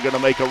element if you're going to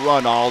make a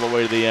run all the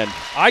way to the end.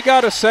 I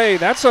got to say,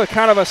 that's a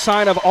kind of a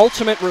sign of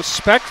ultimate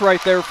respect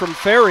right there from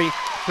Ferry,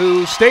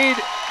 who stayed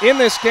in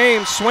this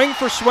game swing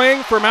for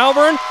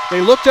Malvern.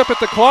 They looked up at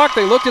the clock.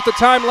 They looked at the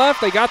time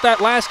left. They got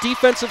that last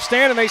defensive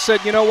stand, and they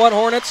said, you know what,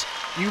 Hornets,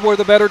 you were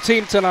the better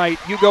team tonight.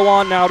 You go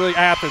on now to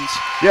Athens.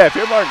 Yeah, if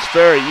you're Martins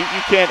Ferry,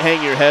 you can't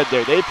hang your head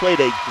there. They played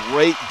a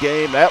great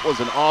game. That was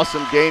an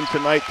awesome game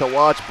tonight to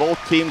watch.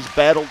 Both teams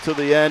battled to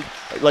the end.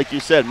 Like you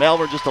said,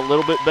 Malvern just a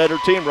little bit better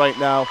team right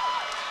now.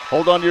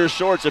 hold on to your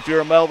shorts if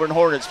you're a Malvern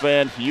Hornets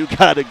fan. You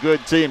got a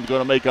good team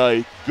going to make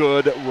a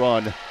good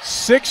run.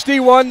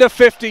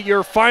 61-50,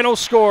 your final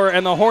score,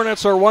 and the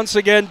Hornets are once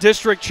again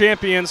district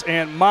champions.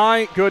 And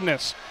my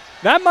goodness,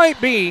 that might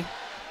be,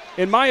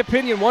 in my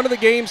opinion, one of the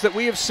games that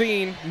we have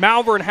seen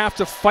Malvern have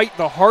to fight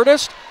the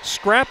hardest,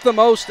 scrap the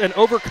most, and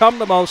overcome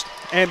the most.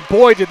 And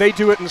boy, did they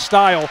do it in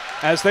style,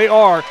 as they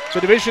are the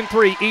Division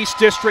III East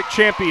District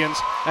champions,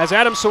 as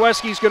Adam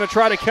Soweski is going to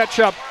try to catch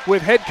up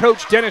with head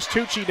coach Dennis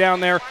Tucci down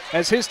there,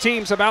 as his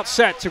team's about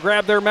set to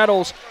grab their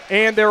medals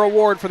and their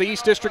award for the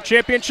East District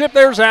Championship.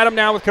 There's Adam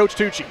now with Coach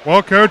Tucci.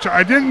 Well, Coach,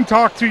 I didn't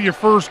talk to you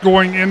first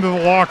going into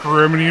the locker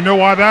room, and you know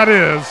why that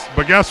is.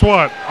 But guess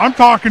what? I'm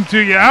talking to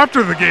you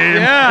after the game,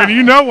 and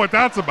you know what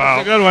that's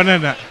about. That's a good one,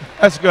 isn't it?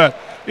 That's good.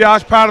 Yeah, I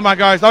was proud of my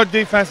guys. Our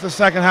defense in the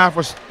second half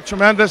was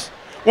tremendous.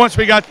 Once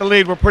we got the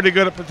lead, we're pretty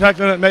good at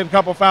protecting it, made a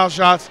couple foul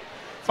shots,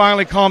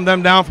 finally calmed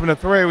them down from the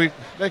three.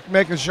 They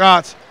making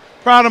shots.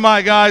 Proud of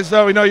my guys,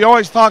 though. You know, you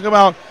always talk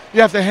about you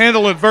have to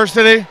handle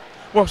adversity.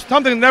 Well,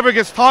 something that never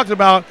gets talked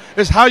about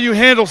is how you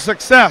handle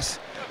success.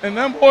 And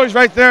them boys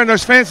right there in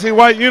those fancy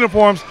white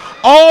uniforms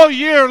all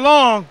year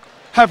long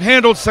have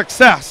handled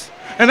success.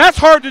 And that's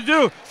hard to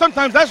do.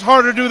 Sometimes that's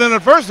harder to do than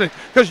adversity,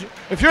 because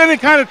if you're any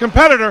kind of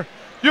competitor,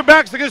 your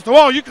back's against the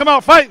wall, you come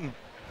out fighting.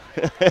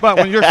 But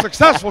when you're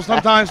successful,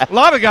 sometimes a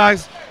lot of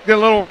guys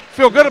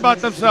feel good about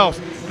themselves.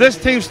 This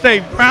team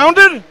stayed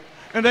grounded,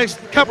 and they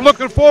kept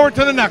looking forward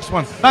to the next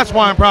one. That's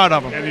why I'm proud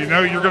of them. And you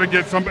know you're going to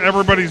get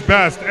everybody's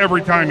best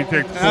every time you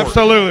take the court.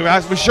 Absolutely.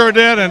 We sure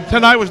did, and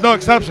tonight was no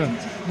exception.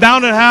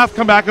 Down at half,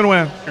 come back and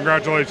win.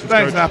 Congratulations,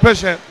 Thanks, Coach. I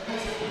appreciate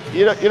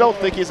it. You don't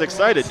think he's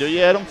excited, do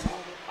you, Adam?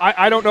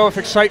 I don't know if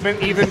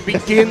excitement even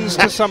begins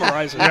to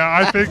summarize it.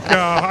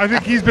 Yeah, I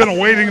think he's been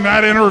awaiting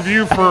that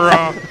interview for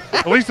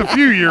at least a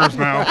few years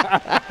now.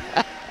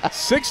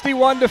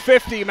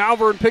 61-50,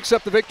 Malvern picks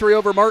up the victory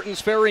over Martins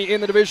Ferry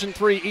in the Division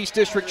III East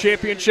District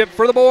Championship.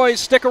 For the boys,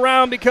 stick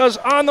around, because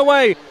on the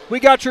way, we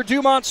got your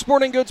Dumont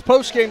Sporting Goods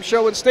postgame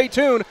show, and stay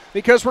tuned,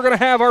 because we're going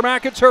to have our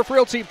Mac and Turf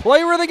Realty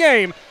player of the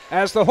game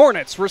as the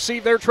Hornets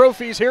receive their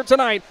trophies here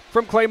tonight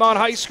from Claymont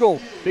High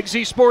School. Big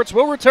Z Sports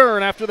will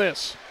return after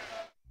this.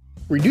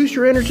 Reduce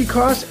your energy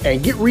costs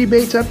and get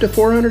rebates up to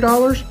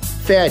 $400?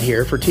 Thad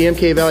here for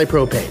TMK Valley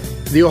Propane.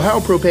 The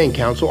Ohio Propane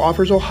Council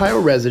offers Ohio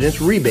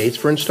residents rebates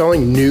for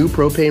installing new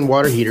propane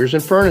water heaters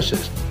and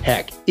furnaces.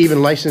 Heck,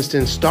 even licensed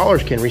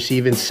installers can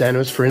receive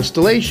incentives for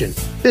installation.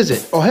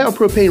 Visit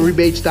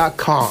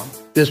OhioPropaneRebates.com.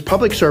 This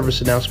public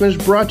service announcement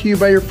is brought to you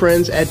by your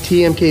friends at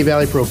TMK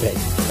Valley Propane.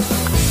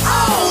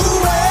 All the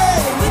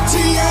way to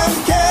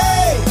TMK,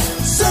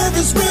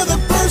 service with a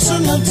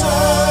personal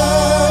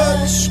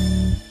touch.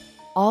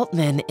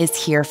 Altman is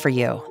here for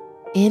you,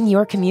 in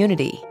your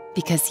community,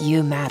 because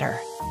you matter.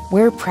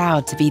 We're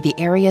proud to be the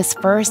area's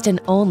first and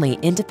only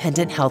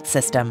independent health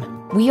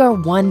system. We are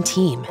one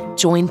team,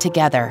 joined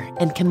together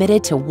and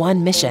committed to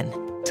one mission,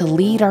 to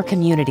lead our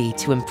community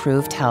to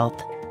improved health.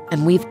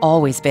 And we've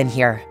always been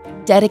here,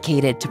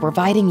 dedicated to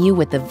providing you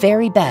with the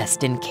very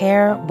best in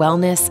care,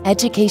 wellness,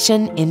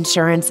 education,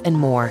 insurance, and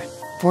more.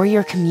 For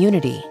your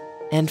community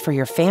and for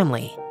your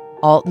family,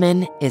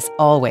 Altman is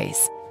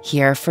always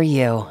here for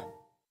you.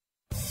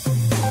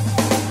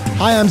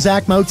 Hi, I'm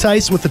Zach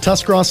Motice with the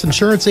Tuscarawas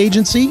Insurance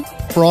Agency.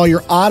 For all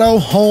your auto,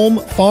 home,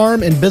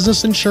 farm, and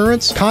business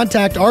insurance,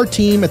 contact our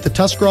team at the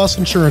Tuscarawas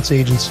Insurance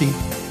Agency,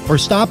 or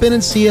stop in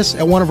and see us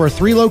at one of our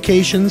 3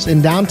 locations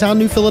in downtown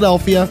New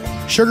Philadelphia,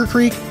 Sugar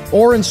Creek,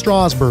 or in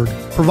Strasburg,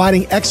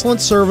 providing excellent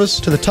service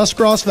to the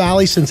Tuscarawas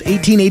Valley since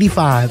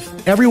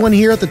 1885. Everyone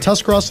here at the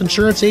Tuscarawas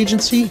Insurance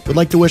Agency would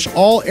like to wish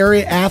all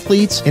area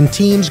athletes and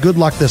teams good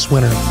luck this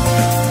winter.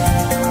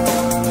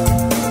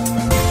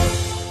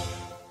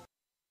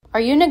 Are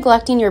you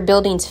neglecting your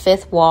building's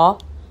 5th wall?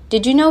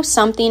 Did you know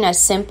something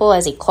as simple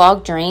as a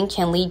clogged drain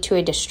can lead to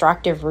a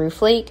destructive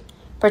roof leak?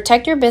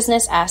 Protect your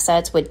business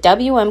assets with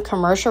WM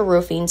Commercial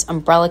Roofing's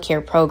Umbrella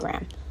Care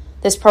program.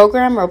 This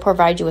program will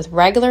provide you with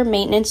regular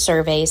maintenance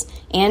surveys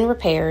and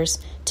repairs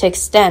to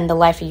extend the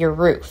life of your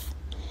roof.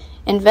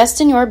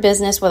 Invest in your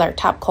business with our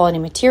top quality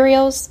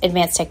materials,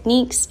 advanced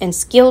techniques, and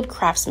skilled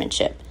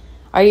craftsmanship.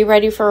 Are you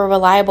ready for a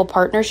reliable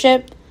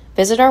partnership?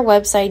 Visit our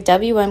website,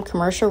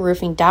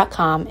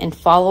 wmcommercialroofing.com, and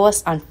follow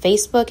us on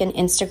Facebook and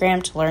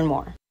Instagram to learn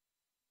more.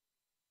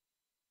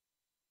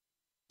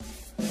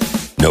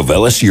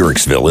 Novelis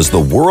Uriksville is the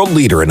world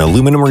leader in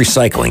aluminum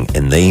recycling,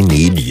 and they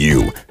need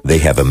you. They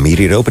have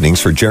immediate openings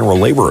for general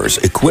laborers,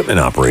 equipment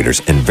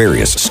operators, and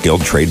various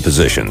skilled trade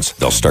positions.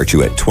 They'll start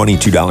you at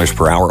 $22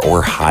 per hour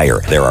or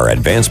higher. There are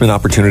advancement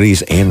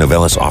opportunities, and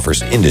Novelis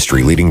offers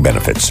industry-leading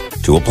benefits.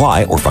 To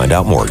apply or find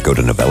out more, go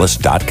to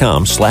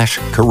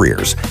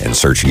novelis.com/careers and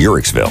search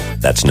Uriksville.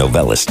 That's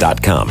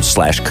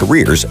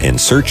novelis.com/careers and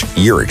search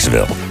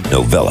Uriksville.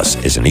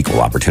 Novelis is an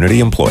equal opportunity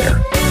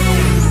employer.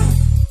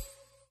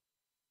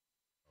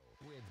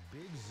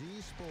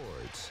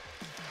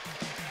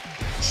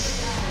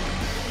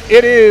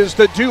 It is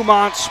the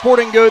Dumont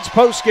Sporting Goods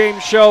postgame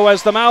show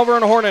as the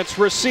Malvern Hornets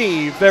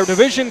receive their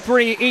Division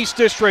III East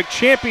District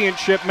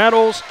Championship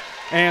medals.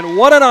 And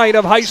what a night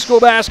of high school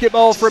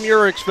basketball from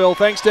Uricksville.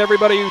 Thanks to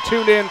everybody who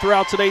tuned in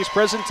throughout today's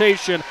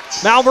presentation.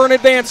 Malvern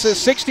advances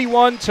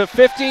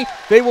 61-50.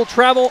 They will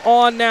travel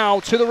on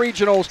now to the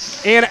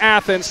regionals in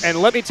Athens.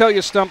 And let me tell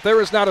you, Stump, there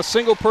is not a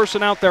single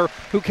person out there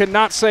who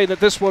cannot say that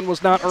this one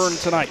was not earned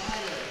tonight.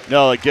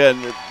 No,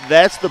 again,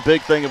 that's the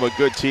big thing of a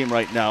good team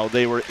right now.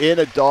 They were in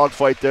a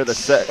dogfight there in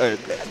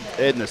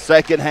the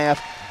second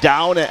half,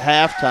 down at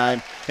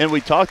halftime. And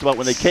we talked about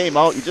when they came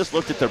out, you just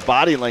looked at their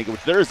body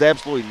language. There is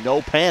absolutely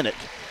no panic.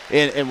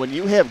 And when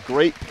you have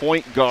great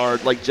point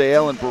guard like J.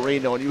 Allen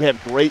Barino, and you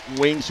have great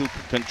wings who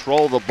can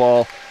control the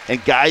ball,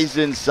 and guys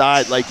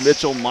inside like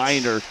Mitchell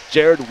Minor,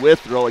 Jared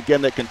Withrow,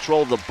 again, that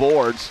control the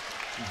boards,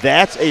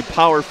 that's a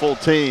powerful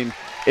team.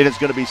 It is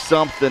going to be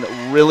something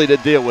really to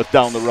deal with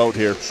down the road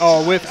here.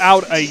 Oh,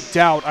 without a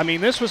doubt. I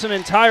mean, this was an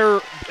entire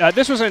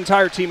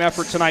team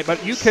effort tonight,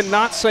 but you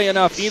cannot say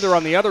enough either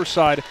on the other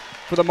side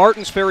for the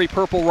Martins Ferry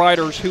Purple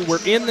Riders, who were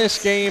in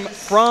this game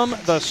from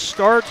the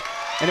start,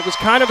 and it was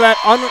kind of that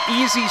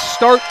uneasy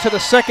start to the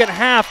second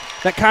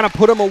half that kind of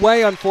put them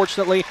away,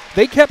 unfortunately.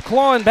 They kept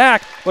clawing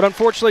back, but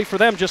unfortunately for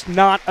them, just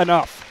not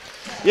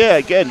enough. Yeah,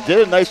 again,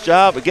 did a nice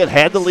job. Again,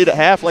 had the lead at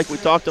half like we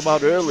talked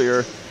about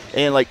earlier.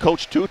 And like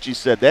Coach Tucci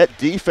said, that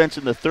defense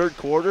in the third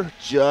quarter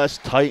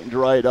just tightened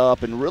right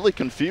up and really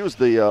confused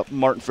the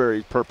Martin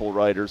Ferry Purple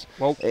Riders.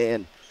 Well,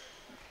 and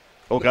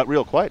got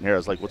real quiet in here. I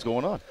was like, what's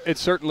going on? It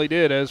certainly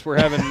did, as we're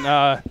having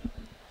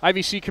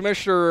IVC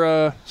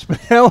Commissioner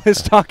Spinell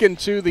is talking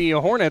to the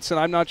Hornets, and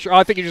I'm not sure.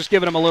 I think he's just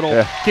giving them a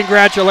little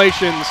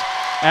congratulations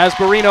as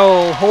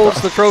Barino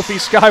holds the trophy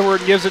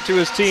skyward and gives it to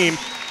his team.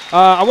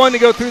 I wanted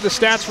to go through the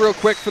stats real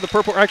quick for the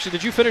Purple. Actually,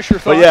 did you finish your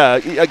thought?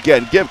 But yeah,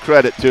 again, give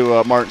credit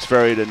to Martins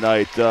Ferry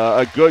tonight.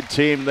 A good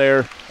team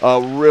there.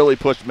 Really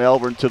pushed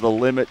Malvern to the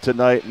limit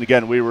tonight. And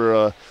again, we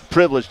were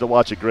privileged to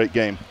watch a great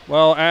game.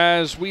 Well,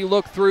 as we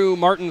look through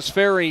Martins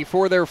Ferry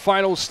for their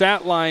final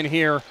stat line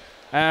here,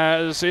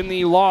 as in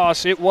the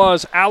loss, it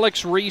was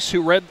Alex Reese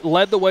who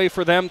led the way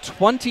for them,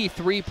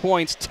 23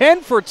 points,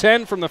 10 for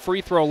 10 from the free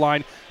throw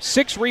line,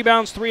 6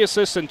 rebounds, 3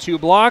 assists, and 2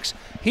 blocks.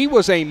 He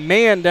was a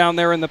man down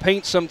there in the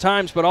paint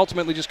sometimes, but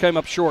ultimately just came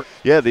up short.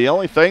 Yeah, the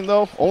only thing,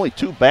 though, only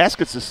 2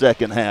 baskets the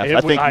second half. I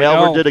think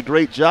Malvern did a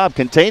great job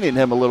containing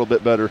him a little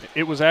bit better.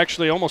 It was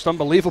actually almost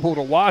unbelievable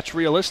to watch,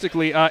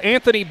 realistically.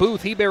 Anthony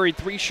Booth, he buried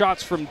 3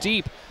 shots from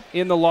deep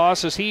in the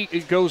loss as he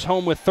goes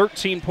home with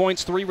 13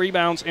 points, 3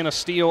 rebounds, and a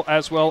steal,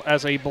 as well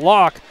as a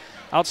block.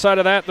 Outside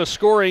of that, the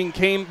scoring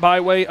came by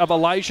way of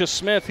Elijah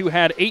Smith, who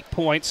had 8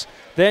 points.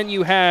 Then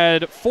you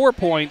had 4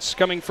 points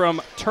coming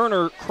from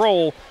Turner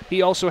Kroll.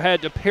 He also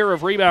had a pair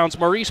of rebounds.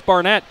 Maurice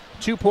Barnett,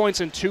 2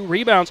 points and 2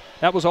 rebounds.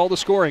 That was all the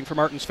scoring for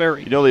Martins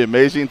Ferry. You know the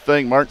amazing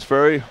thing, Martins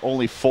Ferry,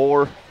 only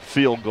 4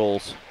 field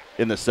goals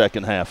in the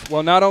second half.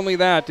 Well, not only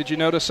that, did you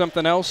notice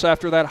something else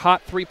after that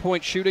hot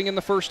 3-point shooting in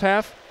the first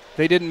half?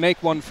 They didn't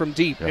make one from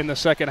deep in the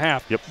second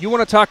half. Yep. You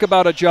want to talk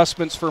about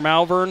adjustments for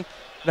Malvern?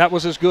 That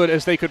was as good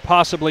as they could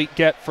possibly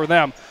get for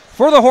them.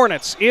 For the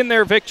Hornets, in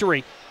their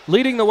victory,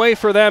 leading the way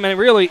for them, and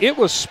really it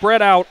was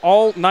spread out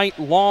all night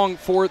long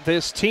for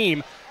this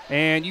team.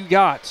 And you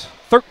got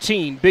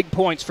 13 big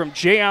points from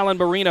J. Allen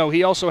Barino.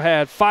 He also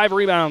had 5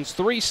 rebounds,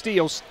 3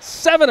 steals,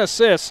 7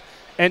 assists,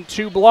 and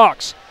 2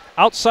 blocks.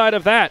 Outside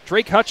of that,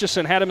 Drake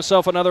Hutchison had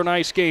himself another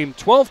nice game.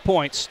 12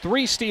 points,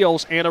 3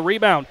 steals, and a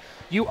rebound.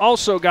 You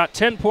also got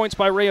 10 points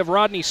by way of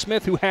Rodney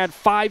Smith, who had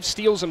 5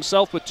 steals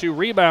himself with 2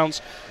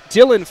 rebounds.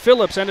 Dylan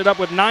Phillips ended up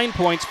with 9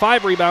 points,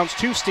 5 rebounds,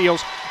 2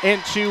 steals,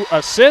 and 2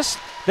 assists.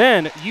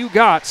 Then you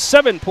got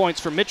 7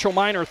 points from Mitchell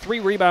Minor, 3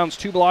 rebounds,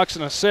 2 blocks,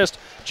 and an assist.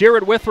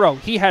 Jared Withrow,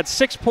 he had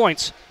 6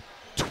 points,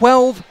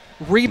 12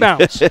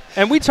 rebounds.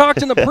 And we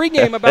talked in the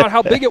pregame about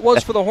how big it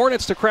was for the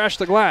Hornets to crash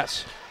the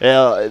glass.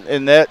 Yeah,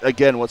 and that,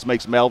 again, what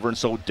makes Malvern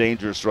so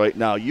dangerous right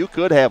now. You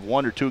could have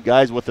 1 or 2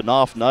 guys with an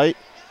off night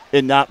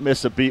and not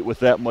miss a beat with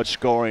that much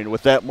scoring,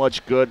 with that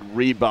much good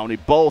rebounding.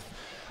 Both.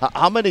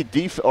 How many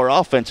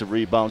offensive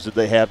rebounds did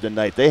they have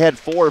tonight? They had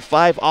 4 or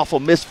 5 off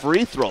of missed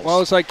free throws.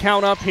 Well, as I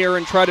count up here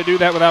and try to do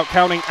that without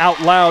counting out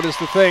loud is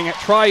the thing.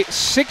 Try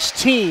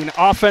 16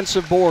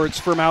 offensive boards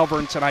for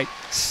Malvern tonight.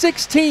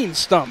 16,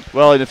 Stump.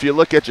 Well, and if you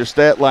look at your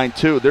stat line,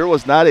 too, there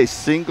was not a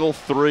single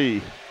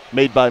 3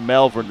 made by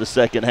Malvern the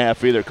second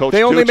half either. Coach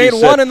they only Tucci made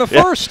said, 1 in the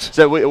first.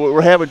 Said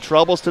we're having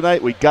troubles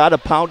tonight. We got to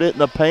pound it in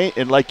the paint.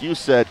 And like you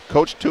said,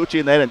 Coach Tucci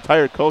and that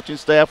entire coaching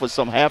staff with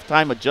some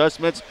halftime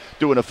adjustments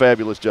doing a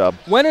fabulous job.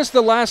 When is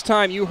the last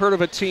time you heard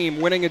of a team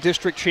winning a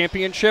district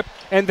championship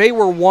and they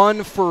were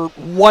 1 for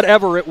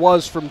whatever it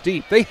was from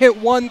deep? They hit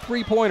 1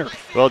 3-pointer.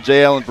 Well,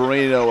 J. Allen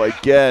Barino,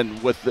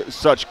 again, with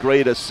such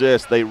great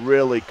assists, they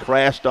really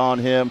crashed on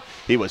him.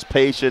 He was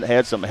patient,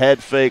 had some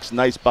head fakes,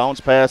 nice bounce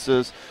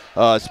passes.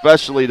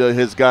 Especially to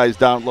his guys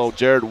down low.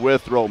 Jared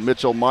Withrow,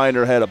 Mitchell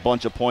Minor had a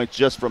bunch of points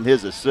just from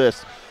his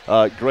assists.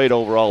 great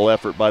overall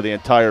effort by the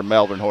entire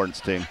Malvern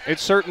Hornets team. It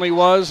certainly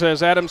was,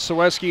 as Adam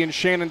Sawecki and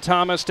Shannon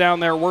Thomas down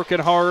there working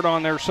hard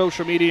on their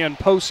social media and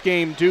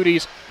post-game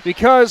duties.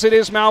 Because it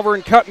is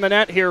Malvern cutting the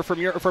net here from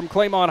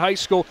Claymont High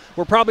School,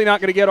 we're probably not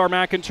going to get our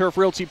Mac and Turf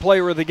Realty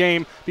Player of the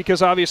Game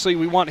because obviously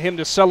we want him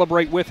to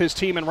celebrate with his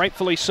team, and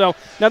rightfully so.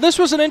 Now, this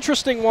was an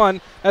interesting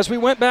one as we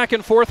went back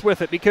and forth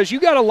with it because you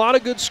got a lot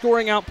of good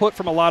scoring output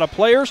from a lot of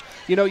players.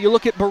 You know, you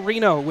look at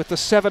Barino with the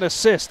 7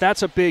 assists.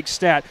 That's a big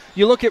stat.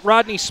 You look at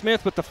Rodney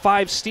Smith with the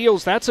 5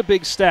 steals. That's a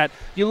big stat.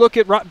 You look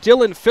at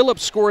Dylan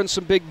Phillips scoring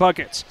some big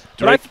buckets.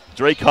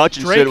 Drake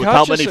Hutchinson with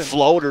how many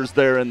floaters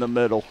there in the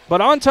middle.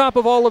 But on top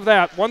of all of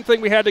that, one thing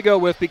we had to go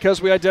with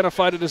because we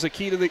identified it as a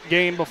key to the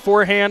game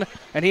beforehand,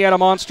 and he had a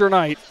monster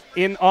night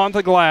on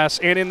the glass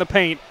and in the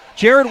paint.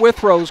 Jared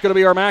Withrow is going to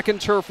be our Mac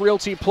and Turf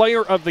Realty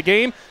Player of the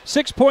Game.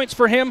 6 points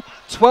for him,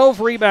 12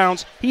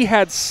 rebounds. He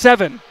had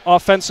 7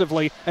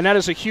 offensively, and that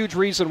is a huge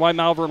reason why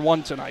Malvern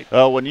won tonight.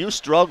 When you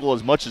struggle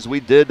as much as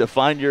we did to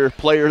find your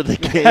player of the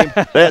game,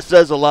 that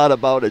says a lot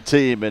about a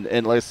team.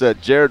 And like I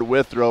said, Jared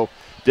Withrow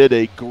did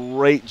a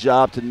great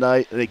job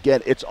tonight. And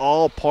again, it's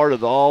all part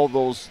of all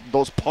those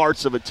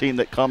parts of a team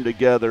that come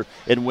together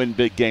and win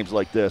big games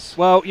like this.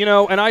 Well, you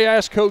know, and I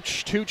asked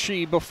Coach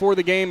Tucci before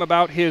the game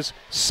about his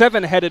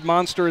 7-headed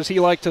monster, as he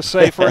liked to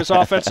say, for his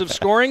offensive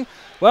scoring.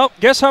 Well,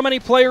 guess how many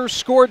players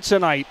scored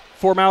tonight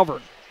for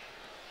Malvern?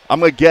 I'm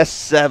going to guess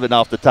 7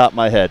 off the top of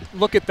my head.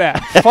 Look at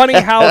that. Funny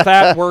how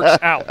that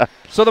works out.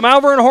 So the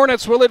Malvern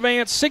Hornets will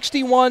advance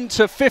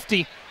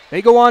 61-50.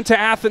 They go on to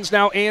Athens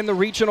now and the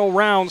regional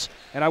rounds,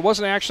 and I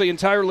wasn't actually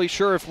entirely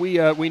sure if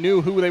we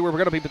knew who they were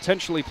going to be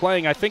potentially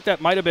playing. I think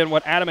that might have been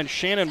what Adam and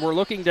Shannon were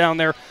looking down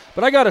there.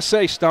 But I got to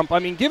say, Stump, I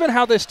mean, given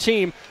how this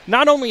team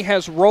not only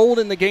has rolled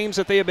in the games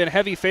that they have been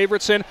heavy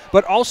favorites in,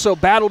 but also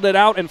battled it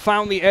out and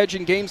found the edge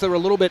in games that were a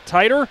little bit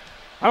tighter,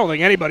 I don't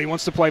think anybody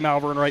wants to play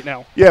Malvern right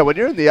now. Yeah, when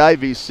you're in the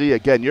IVC,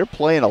 again, you're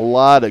playing a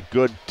lot of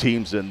good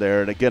teams in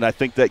there. And, again, I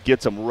think that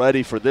gets them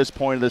ready for this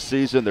point of the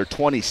season. They're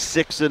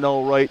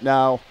 26-0 right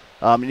now.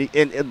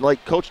 And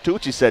like Coach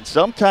Tucci said,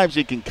 sometimes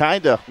it can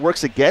kind of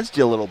works against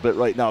you a little bit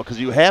right now because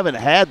you haven't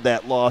had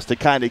that loss to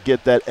kind of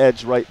get that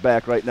edge right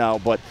back right now.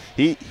 But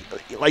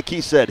like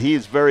he said, he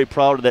is very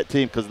proud of that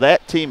team because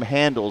that team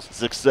handles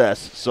success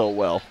so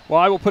well. Well,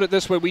 I will put it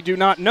this way. We do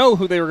not know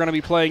who they are going to be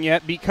playing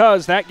yet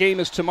because that game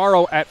is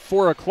tomorrow at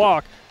 4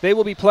 o'clock. They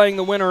will be playing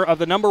the winner of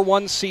the number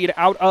 1 seed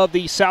out of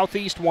the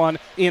Southeast one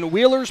in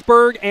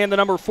Wheelersburg and the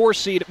number 4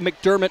 seed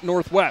McDermott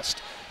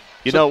Northwest.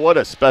 You know, what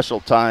a special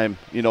time,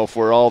 you know,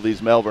 for all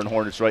these Malvern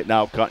Hornets right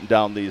now cutting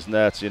down these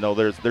nets. You know,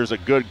 there's a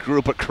good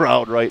group of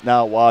crowd right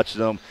now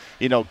watching them.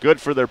 You know, good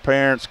for their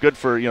parents, good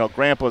for, you know,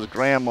 grandpas,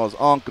 grandmas,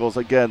 uncles.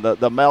 Again,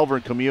 the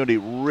Malvern community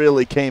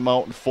really came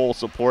out in full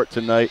support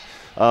tonight.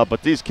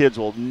 But these kids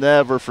will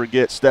never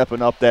forget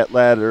stepping up that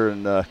ladder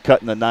and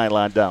cutting the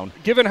 9-line down.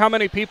 Given how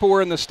many people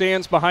were in the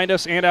stands behind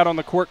us and out on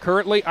the court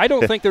currently, I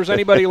don't think there's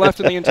anybody left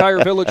in the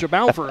entire village of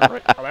Malvern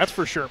right now, that's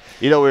for sure.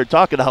 You know, we were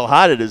talking how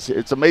hot it is.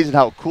 It's amazing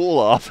how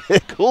cool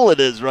it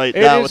is right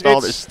now with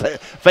all this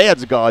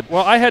fans gone.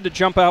 Well, I had to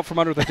jump out from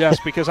under the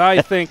desk because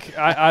I think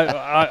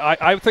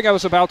I think I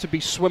was about to be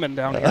swimming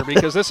down here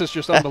because this is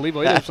just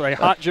unbelievable. It is a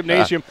hot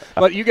gymnasium,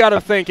 but you got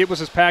to think it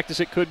was as packed as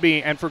it could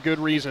be, and for good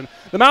reason.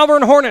 The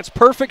Malvern Hornets'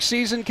 perfect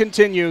season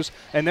continues,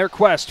 and their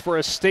quest for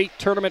a state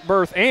tournament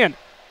berth and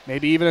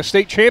maybe even a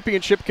state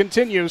championship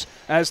continues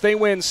as they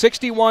win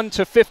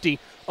 61-50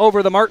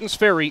 over the Martins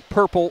Ferry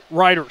Purple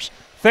Riders.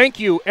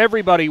 Thank you,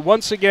 everybody,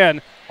 once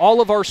again,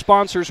 all of our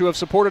sponsors who have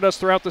supported us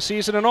throughout the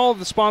season and all of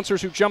the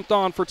sponsors who jumped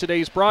on for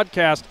today's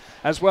broadcast,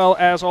 as well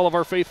as all of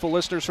our faithful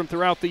listeners from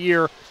throughout the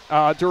year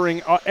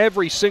during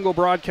every single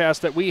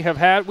broadcast that we have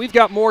had. We've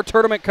got more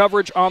tournament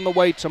coverage on the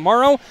way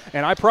tomorrow,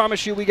 and I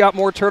promise you we got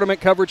more tournament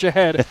coverage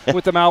ahead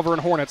with the Malvern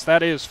Hornets.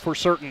 That is for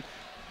certain.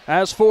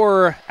 As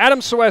for Adam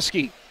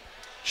Sawecki,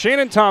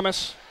 Shannon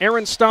Thomas,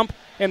 Aaron Stump,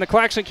 and the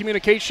Claxon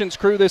Communications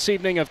crew this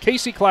evening of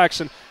Casey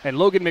Claxon and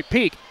Logan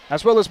McPeak,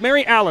 as well as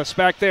Mary Alice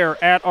back there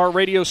at our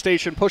radio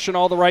station pushing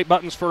all the right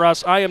buttons for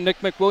us. I am Nick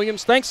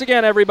McWilliams. Thanks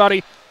again,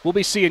 everybody. We'll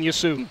be seeing you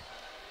soon.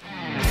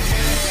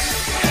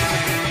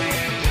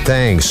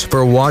 Thanks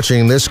for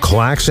watching this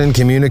Claxon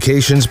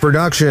Communications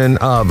production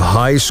of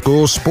High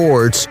School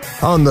Sports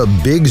on the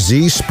Big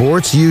Z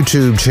Sports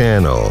YouTube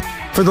channel.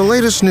 For the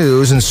latest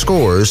news and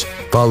scores,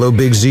 follow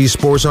Big Z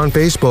Sports on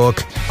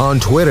Facebook, on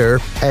Twitter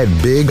at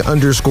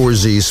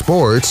 @Big_Z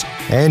Sports,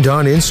 and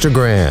on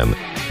Instagram.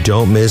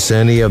 Don't miss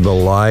any of the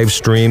live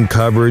stream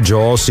coverage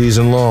all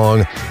season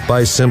long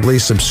by simply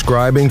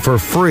subscribing for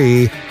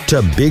free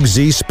to Big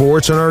Z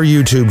Sports on our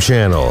YouTube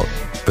channel.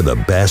 For the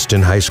best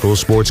in high school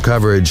sports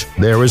coverage,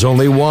 there is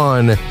only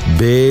one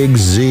Big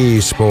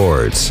Z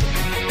Sports.